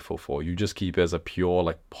you're grateful for. You just keep it as a pure,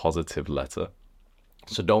 like, positive letter.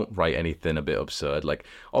 So don't write anything a bit absurd, like,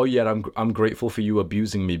 "Oh yeah, I'm grateful for you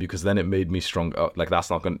abusing me because then it made me strong." Like that's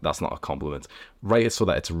not a compliment. Write it so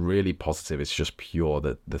that it's really positive. It's just pure,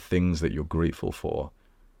 the things that you're grateful for,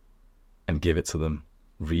 and give it to them.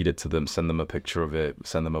 Read it to them. Send them a picture of it.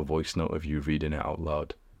 Send them a voice note of you reading it out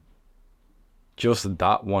loud. Just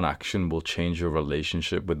that one action will change your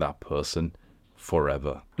relationship with that person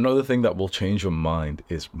forever. Another thing that will change your mind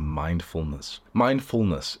is mindfulness.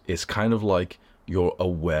 Mindfulness is kind of like your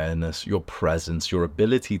awareness, your presence, your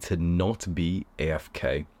ability to not be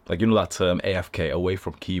AFK. Like, you know that term AFK, away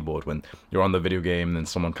from keyboard, when you're on the video game and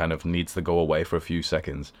someone kind of needs to go away for a few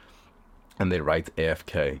seconds and they write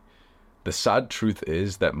AFK. The sad truth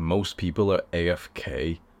is that most people are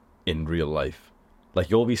AFK in real life. Like,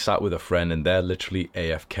 you'll be sat with a friend and they're literally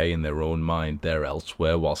AFK in their own mind. They're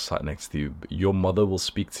elsewhere while sat next to you. Your mother will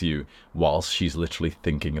speak to you whilst she's literally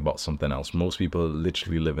thinking about something else. Most people are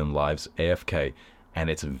literally living lives AFK, and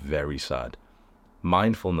it's very sad.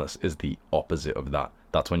 Mindfulness is the opposite of that.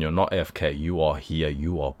 That's when you're not AFK, you are here,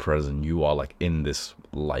 you are present, you are like in this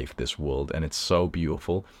life, this world, and it's so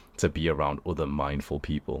beautiful to be around other mindful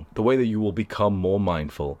people. The way that you will become more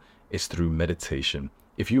mindful is through meditation.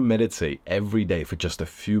 If you meditate every day for just a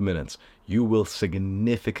few minutes, you will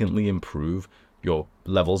significantly improve your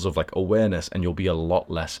levels of like awareness, and you'll be a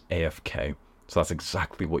lot less AFK. So that's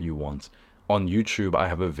exactly what you want. On YouTube, I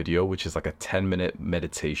have a video which is like a 10-minute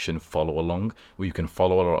meditation follow along, where you can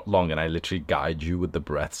follow along and I literally guide you with the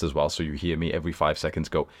breaths as well. So you hear me every 5 seconds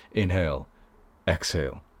go, inhale,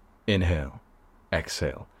 exhale, inhale,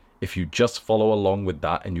 exhale. If you just follow along with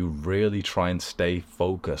that and you really try and stay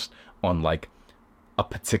focused on like a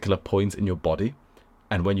particular point in your body,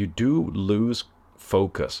 and when you do lose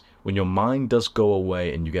focus, when your mind does go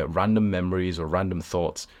away and you get random memories or random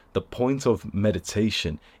thoughts, the point of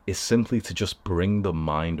meditation is simply to just bring the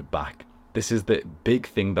mind back. This is the big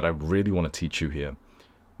thing that I really want to teach you here.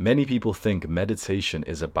 Many people think meditation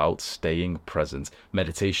is about staying present.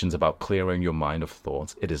 Meditation's about clearing your mind of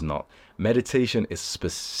thoughts. It is not. Meditation is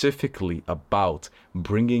specifically about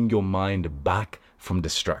bringing your mind back from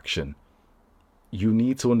distraction. You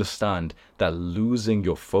need to understand that losing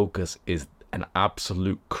your focus is an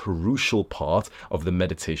absolute crucial part of the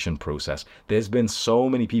meditation process. There's been so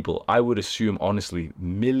many people, I would assume honestly,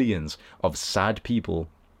 millions of sad people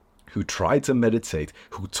who tried to meditate,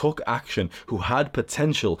 who took action, who had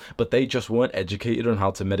potential, but they just weren't educated on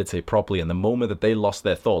how to meditate properly. And the moment that they lost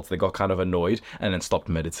their thoughts, they got kind of annoyed and then stopped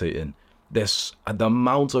meditating. There's the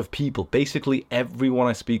amount of people, basically everyone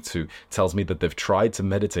I speak to tells me that they've tried to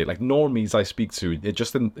meditate. Like normies I speak to,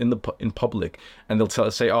 just in public, and they'll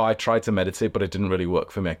say, oh, I tried to meditate, but it didn't really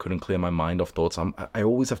work for me. I couldn't clear my mind off thoughts. I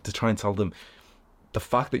always have to try and tell them, the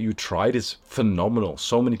fact that you tried is phenomenal.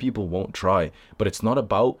 So many people won't try, but it's not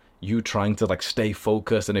about you trying to like stay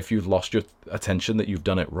focused, and if you've lost your attention that you've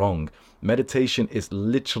done it wrong. Meditation is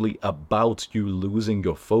literally about you losing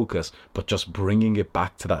your focus, but just bringing it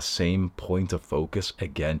back to that same point of focus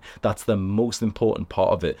again. That's the most important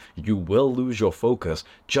part of it. You will lose your focus,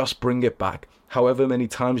 just bring it back. However many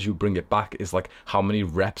times you bring it back is like how many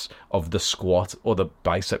reps of the squat or the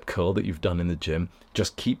bicep curl that you've done in the gym.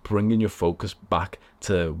 Just keep bringing your focus back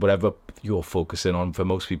to whatever you're focusing on. For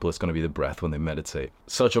most people, it's going to be the breath when they meditate.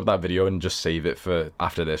 Search up that video and just save it for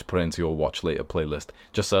after this. Put it into your watch later playlist.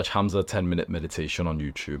 Just search Hamza 10-minute meditation on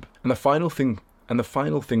YouTube. And the final thing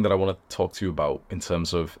that I want to talk to you about in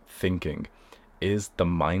terms of thinking is the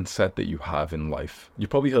mindset that you have in life. You've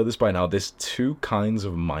probably heard this by now. There's two kinds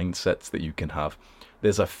of mindsets that you can have.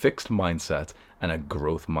 There's a fixed mindset and a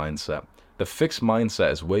growth mindset. The fixed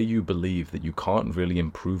mindset is where you believe that you can't really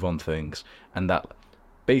improve on things, and that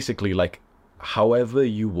basically like however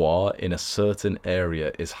you are in a certain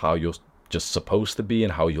area is how you're just supposed to be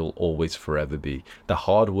and how you'll always forever be. The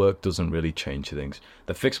hard work doesn't really change things.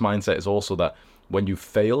 The fixed mindset is also that when you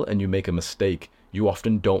fail and you make a mistake, you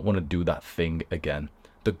often don't want to do that thing again.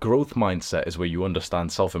 The growth mindset is where you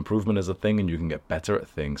understand self-improvement as a thing and you can get better at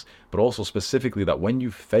things, but also specifically that when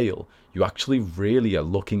you fail, you actually really are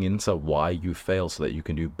looking into why you fail so that you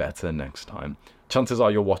can do better next time. Chances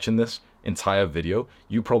are you're watching this entire video,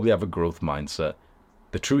 you probably have a growth mindset.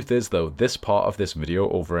 The truth is though, this part of this video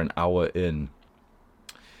over an hour in,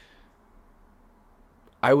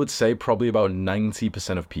 I would say probably about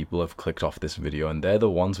 90% of people have clicked off this video, and they're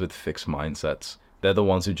the ones with fixed mindsets. They're the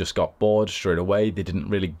ones who just got bored straight away. They didn't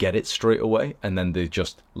really get it straight away, and then they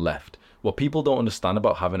just left. What people don't understand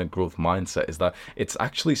about having a growth mindset is that it's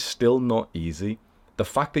actually still not easy. The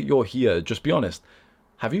fact that you're here, just be honest,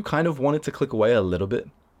 have you kind of wanted to click away a little bit?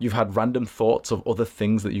 You've had random thoughts of other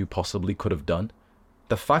things that you possibly could have done.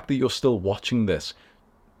 The fact that you're still watching this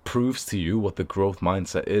proves to you what the growth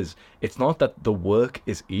mindset is. It's not that the work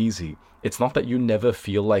is easy. It's not that you never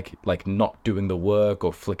feel like not doing the work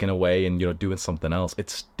or flicking away and doing something else.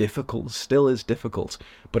 It's difficult, still is difficult,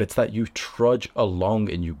 but it's that you trudge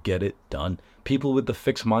along and you get it done. People with the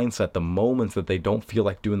fixed mindset, the moment that they don't feel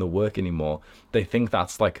like doing the work anymore, they think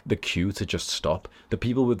that's like the cue to just stop. The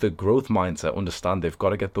people with the growth mindset understand they've got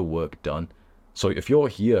to get the work done. So if you're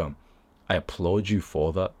here, I applaud you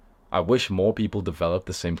for that. I wish more people develop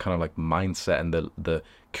the same kind of like mindset and the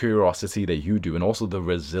curiosity that you do, and also the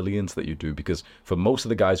resilience that you do, because for most of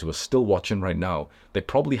the guys who are still watching right now, they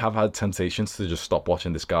probably have had temptations to just stop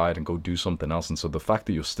watching this guide and go do something else. And so the fact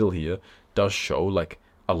that you're still here does show like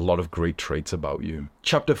a lot of great traits about you.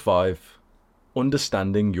 Chapter 5,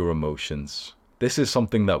 understanding your emotions. This is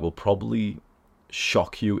something that will probably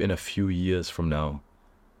shock you in a few years from now.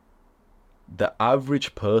 The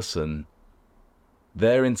average person,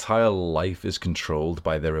 their entire life is controlled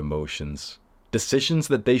by their emotions. Decisions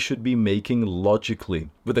that they should be making logically,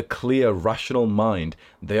 with a clear, rational mind,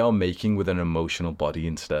 they are making with an emotional body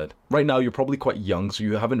instead. Right now, you're probably quite young, so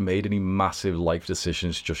you haven't made any massive life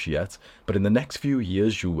decisions just yet. But in the next few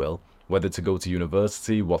years, you will. Whether to go to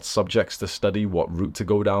university, what subjects to study, what route to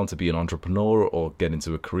go down to be an entrepreneur or get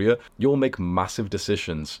into a career, you'll make massive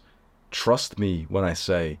decisions. Trust me when I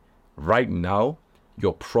say, right now,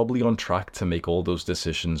 you're probably on track to make all those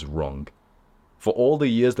decisions wrong. For all the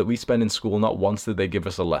years that we spend in school, not once did they give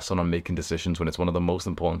us a lesson on making decisions when it's one of the most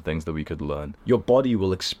important things that we could learn. Your body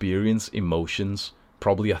will experience emotions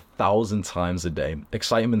probably 1,000 times a day.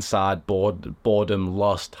 Excitement, sad, boredom,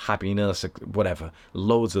 lust, happiness, whatever.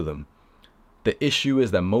 Loads of them. The issue is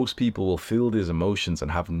that most people will feel these emotions and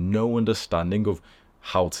have no understanding of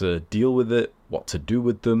how to deal with it, what to do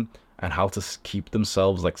with them, and how to keep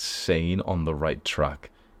themselves like sane on the right track.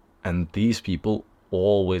 And these people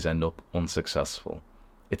always end up unsuccessful.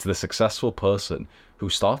 It's the successful person who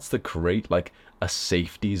starts to create like a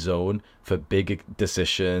safety zone for big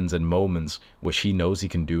decisions and moments which he knows he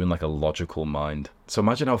can do in like a logical mind. So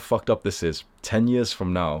imagine how fucked up this is. 10 years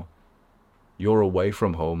from now, you're away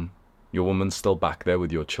from home, your woman's still back there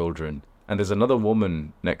with your children, and there's another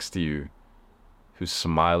woman next to you who's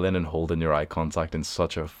smiling and holding your eye contact in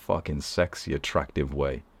such a fucking sexy, attractive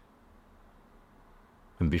way.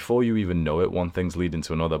 And before you even know it, one thing's leading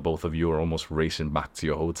to another. Both of you are almost racing back to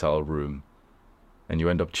your hotel room, and you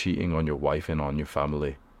end up cheating on your wife and on your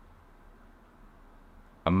family.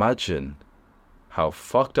 Imagine how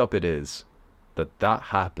fucked up it is that that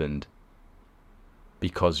happened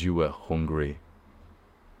because you were hungry.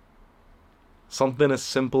 Something as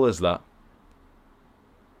simple as that.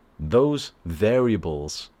 Those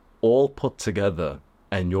variables all put together,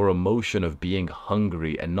 and your emotion of being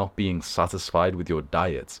hungry and not being satisfied with your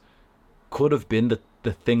diet could have been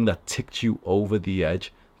the thing that ticked you over the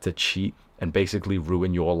edge to cheat and basically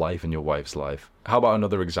ruin your life and your wife's life. How about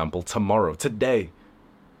another example? Today,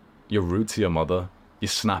 you're rude to your mother, you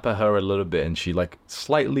snap at her a little bit, and she like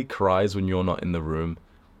slightly cries when you're not in the room,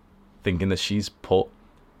 thinking that she's put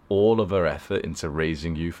all of her effort into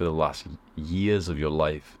raising you for the last years of your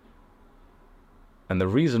life. And the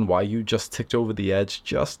reason why you just ticked over the edge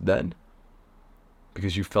just then,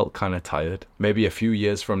 because you felt kind of tired. Maybe a few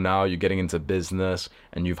years from now, you're getting into business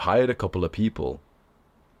and you've hired a couple of people,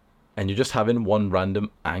 and you're just having one random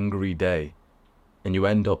angry day, and you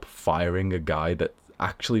end up firing a guy that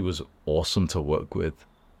actually was awesome to work with.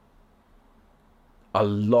 A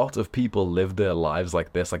lot of people live their lives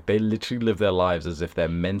like this. Like, they literally live their lives as if they're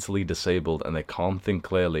mentally disabled and they can't think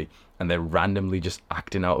clearly, and they're randomly just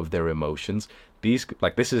acting out of their emotions. This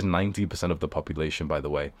is 90% of the population, by the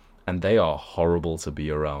way, and they are horrible to be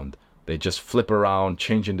around. They just flip around,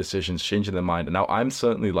 changing decisions, changing their mind. And now I'm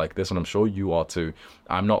certainly like this, and I'm sure you are too.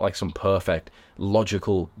 I'm not like some perfect,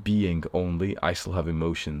 logical being only. I still have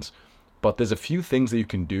emotions. But there's a few things that you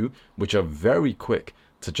can do which are very quick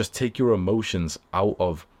to just take your emotions out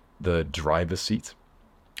of the driver's seat.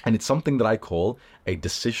 And it's something that I call a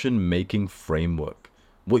decision-making framework.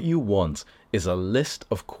 What you want is a list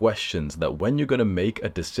of questions that when you're going to make a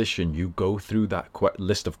decision, you go through that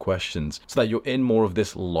list of questions so that you're in more of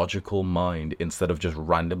this logical mind instead of just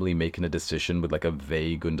randomly making a decision with like a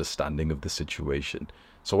vague understanding of the situation.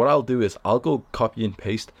 So what I'll do is I'll go copy and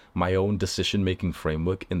paste my own decision-making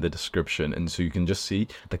framework in the description, and so you can just see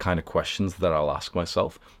the kind of questions that I'll ask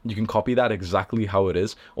myself. You can copy that exactly how it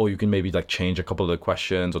is, or you can maybe like change a couple of the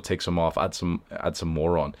questions or take some off, add some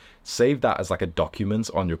more on. Save that as like a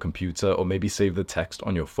document on your computer, or maybe save the text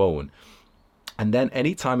on your phone. And then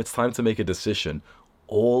anytime it's time to make a decision,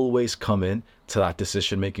 always come in to that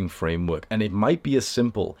decision-making framework. And it might be as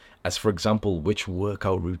simple as, for example, which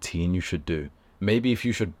workout routine you should do. Maybe if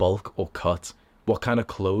you should bulk or cut, what kind of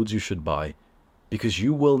clothes you should buy, because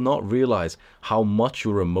you will not realize how much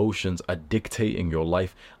your emotions are dictating your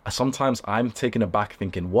life. Sometimes I'm taken aback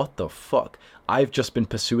thinking, what the fuck? I've just been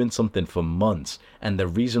pursuing something for months, and the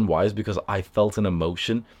reason why is because I felt an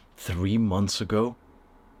emotion 3 months ago.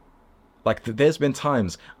 Like, there's been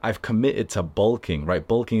times I've committed to bulking, right?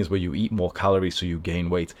 Bulking is where you eat more calories so you gain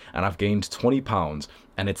weight. And I've gained 20 pounds.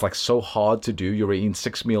 And it's like so hard to do. You're eating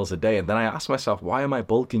 6 meals a day. And then I ask myself, why am I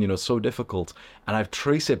bulking? You know, so difficult. And I've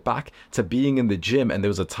traced it back to being in the gym. And there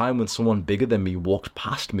was a time when someone bigger than me walked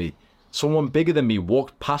past me. Someone bigger than me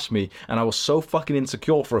walked past me, and I was so fucking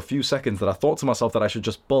insecure for a few seconds that I thought to myself that I should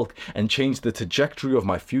just bulk and change the trajectory of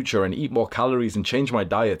my future and eat more calories and change my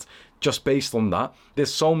diet just based on that.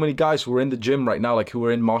 There's so many guys who are in the gym right now, like who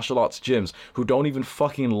are in martial arts gyms, who don't even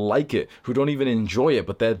fucking like it, who don't even enjoy it,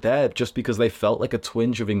 but they're there just because they felt like a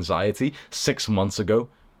twinge of anxiety 6 months ago.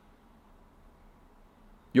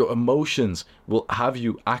 Your emotions will have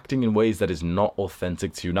you acting in ways that is not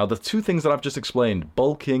authentic to you. Now, the two things that I've just explained,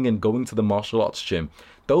 bulking and going to the martial arts gym,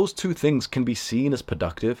 those two things can be seen as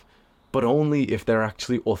productive, but only if they're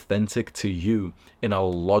actually authentic to you in a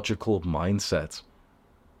logical mindset.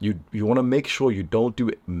 You want to make sure you don't do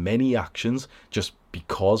many actions just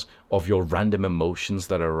because of your random emotions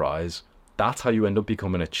that arise. That's how you end up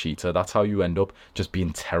becoming a cheater. That's how you end up just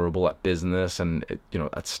being terrible at business and, you know,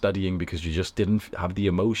 at studying because you just didn't have the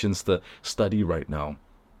emotions to study right now.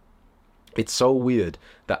 It's so weird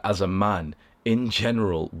that as a man, in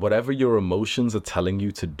general, whatever your emotions are telling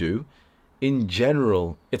you to do, in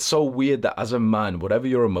general, it's so weird that as a man, whatever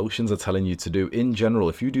your emotions are telling you to do, in general,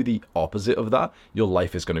 if you do the opposite of that, your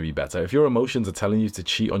life is going to be better. If your emotions are telling you to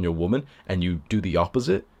cheat on your woman and you do the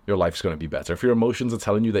opposite, your life's going to be better. If your emotions are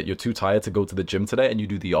telling you that you're too tired to go to the gym today and you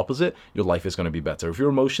do the opposite, your life is going to be better. If your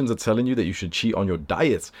emotions are telling you that you should cheat on your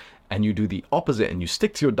diet and you do the opposite and you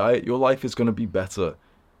stick to your diet, your life is going to be better.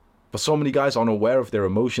 But so many guys aren't aware of their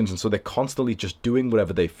emotions, and so they're constantly just doing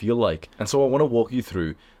whatever they feel like. And so I want to walk you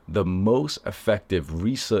through the most effective,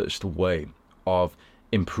 researched way of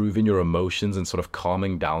improving your emotions and sort of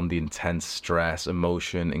calming down the intense stress,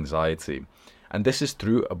 emotion, anxiety. And this is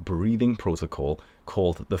through a breathing protocol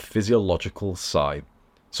called the physiological sigh.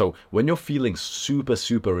 So when you're feeling super,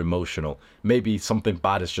 super emotional, maybe something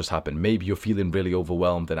bad has just happened, maybe you're feeling really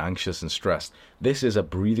overwhelmed and anxious and stressed, this is a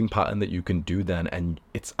breathing pattern that you can do then. And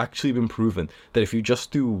it's actually been proven that if you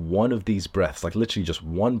just do one of these breaths, like literally just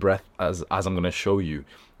one breath, as I'm going to show you,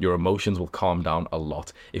 your emotions will calm down a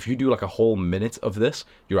lot. If you do like a whole minute of this,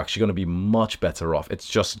 you're actually going to be much better off. It's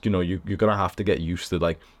just, you know, you're going to have to get used to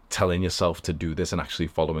like telling yourself to do this and actually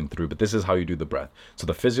following through. But this is how you do the breath. So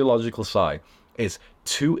the physiological sigh is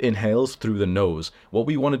 2 inhales through the nose. What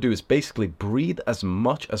we want to do is basically breathe as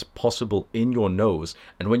much as possible in your nose,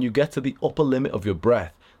 and when you get to the upper limit of your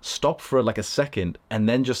breath, stop for like a second and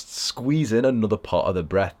then just squeeze in another part of the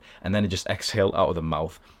breath and then just exhale out of the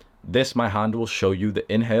mouth. This, my hand will show you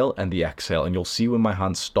the inhale and the exhale, and you'll see when my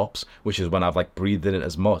hand stops, which is when I've like breathed in it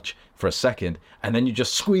as much for a second, and then you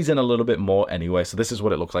just squeeze in a little bit more anyway. So this is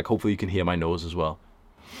what it looks like. Hopefully you can hear my nose as well.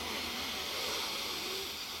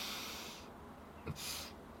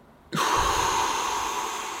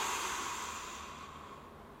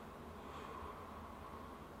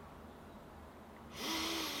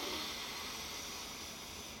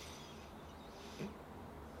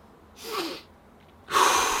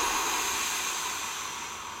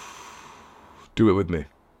 Do it with me.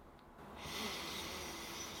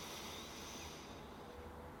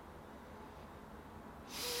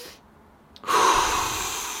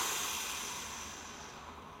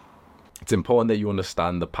 It's important that you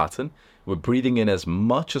understand the pattern. We're breathing in as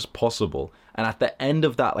much as possible, and at the end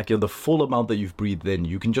of that, like the full amount that you've breathed in,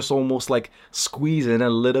 you can just almost like squeeze in a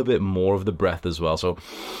little bit more of the breath as well. So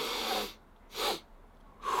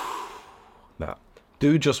now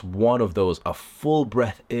do just one of those, a full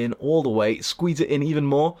breath in all the way, squeeze it in even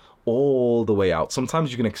more, all the way out. Sometimes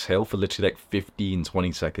you can exhale for literally like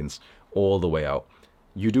 15-20 seconds all the way out.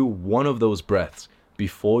 You do one of those breaths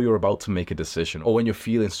before you're about to make a decision or when you're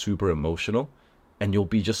feeling super emotional, and you'll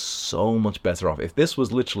be just so much better off. If this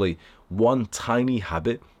was literally one tiny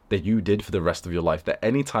habit that you did for the rest of your life, that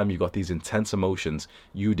anytime you got these intense emotions,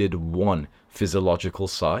 you did one physiological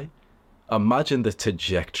sigh, imagine the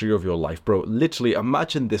trajectory of your life, bro. Literally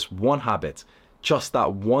imagine this one habit, just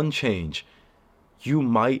that one change. You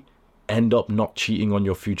might end up not cheating on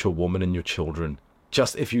your future woman and your children.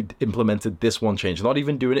 Just if you implemented this one change, not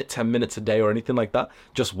even doing it 10 minutes a day or anything like that.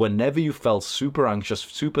 Just whenever you felt super anxious,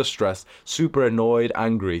 super stressed, super annoyed,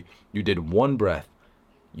 angry, you did one breath.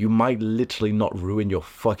 You might literally not ruin your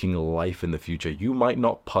fucking life in the future. You might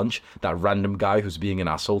not punch that random guy who's being an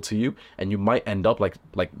asshole to you, and you might end up like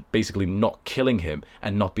basically not killing him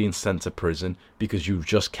and not being sent to prison because you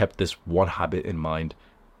just kept this one habit in mind.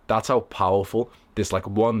 That's how powerful this like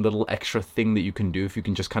one little extra thing that you can do, if you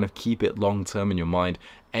can just kind of keep it long term in your mind.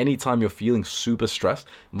 Anytime you're feeling super stressed,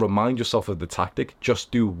 remind yourself of the tactic.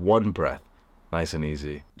 Just do one breath. Nice and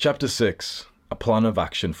easy. Chapter 6, a plan of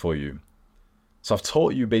action for you. So I've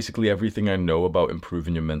taught you basically everything I know about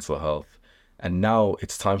improving your mental health. And now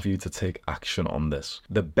it's time for you to take action on this.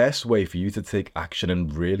 The best way for you to take action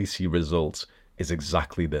and really see results is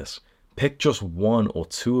exactly this. Pick just 1 or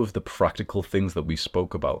 2 of the practical things that we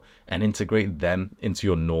spoke about and integrate them into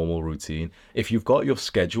your normal routine. If you've got your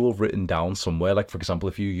schedule written down somewhere, like for example,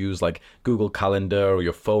 if you use like Google Calendar or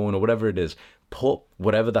your phone or whatever it is, put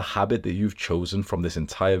whatever the habit that you've chosen from this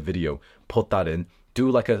entire video, put that in.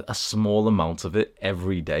 Do like a small amount of it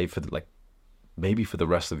every day for like maybe for the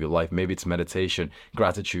rest of your life. Maybe it's meditation,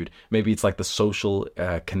 gratitude. Maybe it's like the social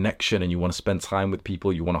connection and you want to spend time with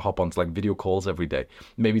people. You want to hop onto like video calls every day.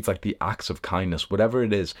 Maybe it's like the acts of kindness. Whatever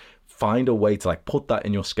it is, find a way to like put that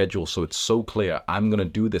in your schedule so it's so clear. I'm going to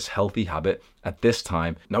do this healthy habit at this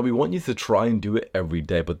time. Now we want you to try and do it every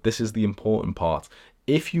day, but this is the important part.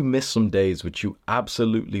 If you miss some days, which you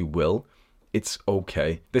absolutely will, it's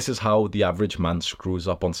okay. This is how the average man screws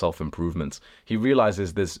up on self-improvement. He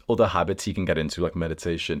realizes there's other habits he can get into, like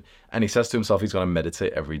meditation, and he says to himself he's going to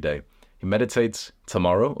meditate every day. He meditates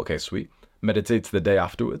tomorrow, okay, sweet. Meditates the day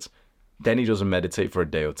afterwards. Then he doesn't meditate for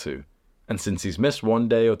a day or 2. And since he's missed 1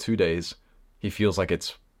 day or 2 days, he feels like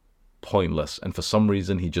it's pointless, and for some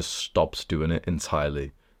reason he just stops doing it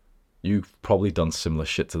entirely. You've probably done similar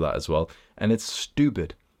shit to that as well, and it's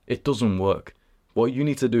stupid. It doesn't work. What you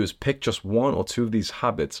need to do is pick just 1 or 2 of these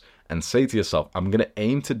habits and say to yourself, I'm going to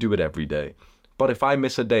aim to do it every day. But if I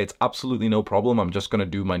miss a day, it's absolutely no problem. I'm just going to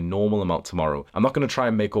do my normal amount tomorrow. I'm not going to try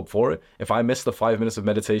and make up for it. If I miss the 5 minutes of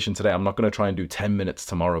meditation today, I'm not going to try and do 10 minutes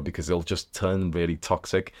tomorrow because it'll just turn really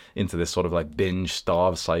toxic into this sort of like binge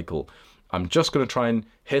starve cycle. I'm just going to try and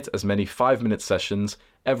hit as many 5-minute sessions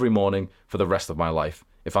every morning for the rest of my life.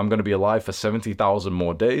 If I'm going to be alive for 70,000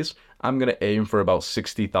 more days, I'm going to aim for about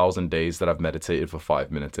 60,000 days that I've meditated for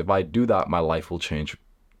 5 minutes. If I do that, my life will change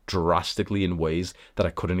drastically in ways that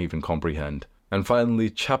I couldn't even comprehend. And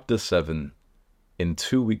finally, chapter 7, in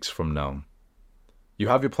 2 weeks from now, you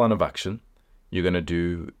have your plan of action. You're going to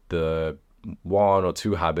do the 1 or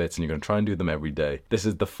 2 habits and you're going to try and do them every day. This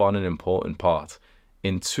is the fun and important part.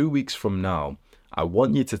 In 2 weeks from now, I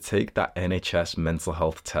want you to take that NHS mental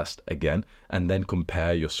health test again and then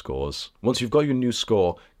compare your scores. Once you've got your new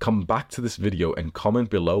score, come back to this video and comment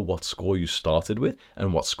below what score you started with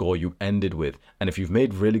and what score you ended with. And if you've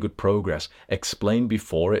made really good progress, explain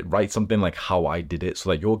before it, write something like how I did it so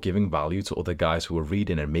that you're giving value to other guys who are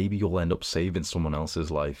reading and maybe you'll end up saving someone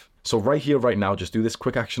else's life. So right here, right now, just do this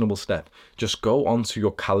quick actionable step. Just go onto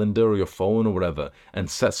your calendar or your phone or whatever and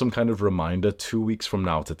set some kind of reminder 2 weeks from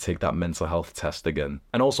now to take that mental health test again.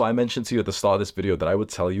 And also, I mentioned to you at the start of this video that I would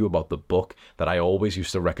tell you about the book that I always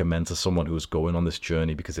used to recommend to someone who was going on this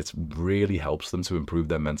journey because it really helps them to improve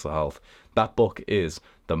their mental health. That book is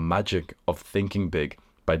The Magic of Thinking Big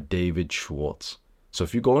by David Schwartz. So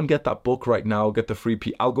if you go and get that book right now, get the free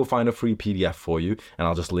I'll go find a free PDF for you and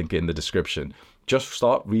I'll just link it in the description. Just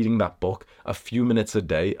start reading that book a few minutes a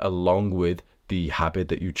day along with the habit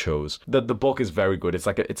that you chose. The book is very good.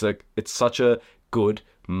 It's such a good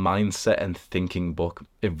mindset and thinking book.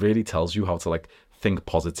 It really tells you how to like think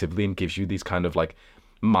positively and gives you these kind of like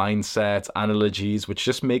mindset analogies, which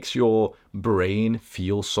just makes your brain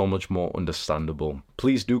feel so much more understandable.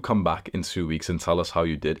 Please do come back in 2 weeks and tell us how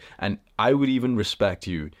you did. And I would even respect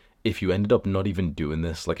you if you ended up not even doing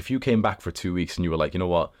this. Like if you came back for 2 weeks and you were like, you know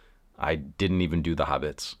what, I didn't even do the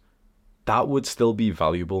habits. That would still be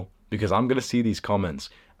valuable because I'm going to see these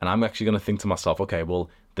comments and I'm actually going to think to myself, okay,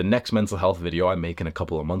 well, the next mental health video I make in a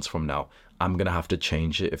couple of months from now, I'm going to have to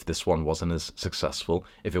change it if this one wasn't as successful,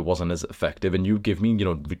 if it wasn't as effective. And you give me,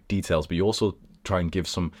 details, but you also try and give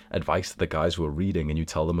some advice to the guys who are reading and you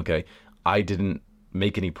tell them, okay, I didn't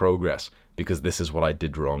make any progress because this is what I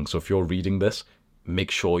did wrong. So if you're reading this, make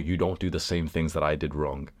sure you don't do the same things that I did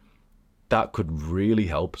wrong. That could really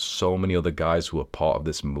help so many other guys who are part of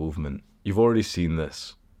this movement. You've already seen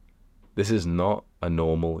this. This is not a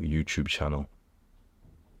normal YouTube channel.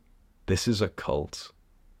 This is a cult.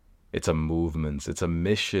 It's a movement. It's a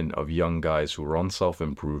mission of young guys who are on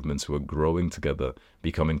self-improvement, who are growing together,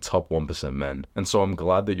 becoming top 1% men. And so I'm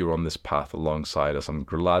glad that you're on this path alongside us. I'm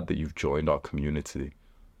glad that you've joined our community.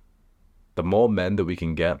 The more men that we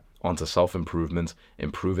can get onto self-improvement,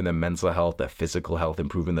 improving their mental health, their physical health,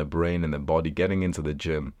 improving their brain and their body, getting into the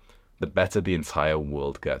gym, the better the entire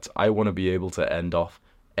world gets. I want to be able to end off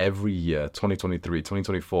every year, 2023,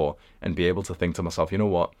 2024, and be able to think to myself, you know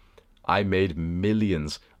what? I made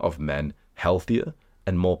millions of men healthier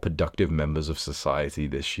and more productive members of society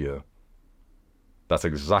this year. That's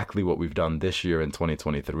exactly what we've done this year in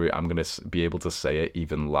 2023. I'm going to be able to say it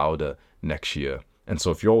even louder next year. And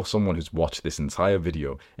so if you're someone who's watched this entire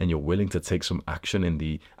video and you're willing to take some action in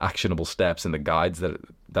the actionable steps and the guides that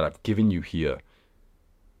I've given you here,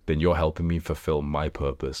 then you're helping me fulfill my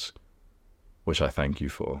purpose, which I thank you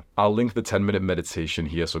for. I'll link the 10-minute meditation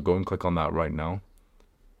here, so go and click on that right now.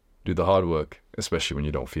 Do the hard work, especially when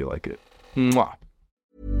you don't feel like it. Mwah.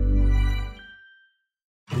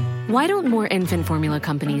 Why don't more infant formula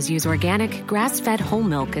companies use organic, grass-fed whole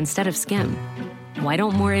milk instead of skim? Why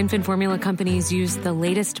don't more infant formula companies use the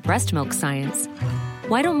latest breast milk science?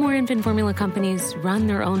 Why don't more infant formula companies run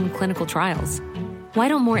their own clinical trials? Why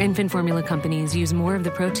don't more infant formula companies use more of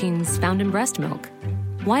the proteins found in breast milk?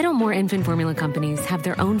 Why don't more infant formula companies have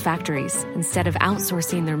their own factories instead of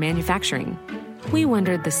outsourcing their manufacturing? We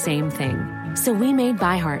wondered the same thing. So we made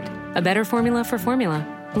ByHeart, a better formula for formula.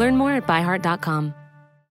 Learn more at byheart.com.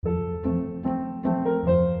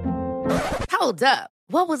 Hold up.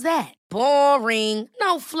 What was that? Boring.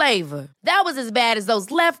 No flavor. That was as bad as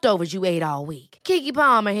those leftovers you ate all week. Keke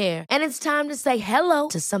Palmer here, and it's time to say hello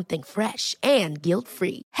to something fresh and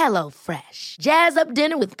guilt-free. Hello Fresh. Jazz up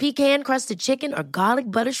dinner with pecan-crusted chicken or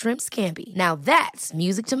garlic butter shrimp scampi. Now that's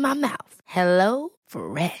music to my mouth. Hello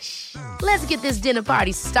Fresh. Let's get this dinner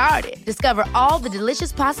party started. Discover all the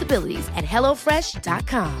delicious possibilities at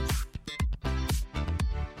HelloFresh.com.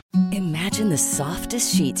 Imagine the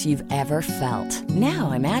softest sheets you've ever felt.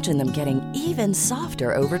 Now imagine them getting even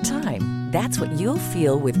softer over time. That's what you'll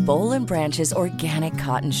feel with Boll & Branch's organic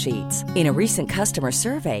cotton sheets. In a recent customer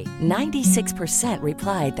survey, 96%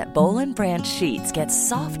 replied that Boll & Branch sheets get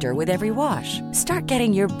softer with every wash. Start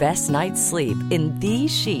getting your best night's sleep in these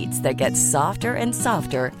sheets that get softer and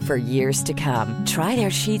softer for years to come. Try their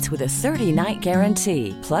sheets with a 30-night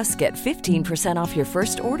guarantee. Plus, get 15% off your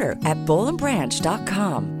first order at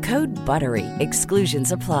bollandbranch.com. Code BUTTERY.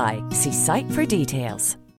 Exclusions apply. See site for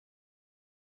details.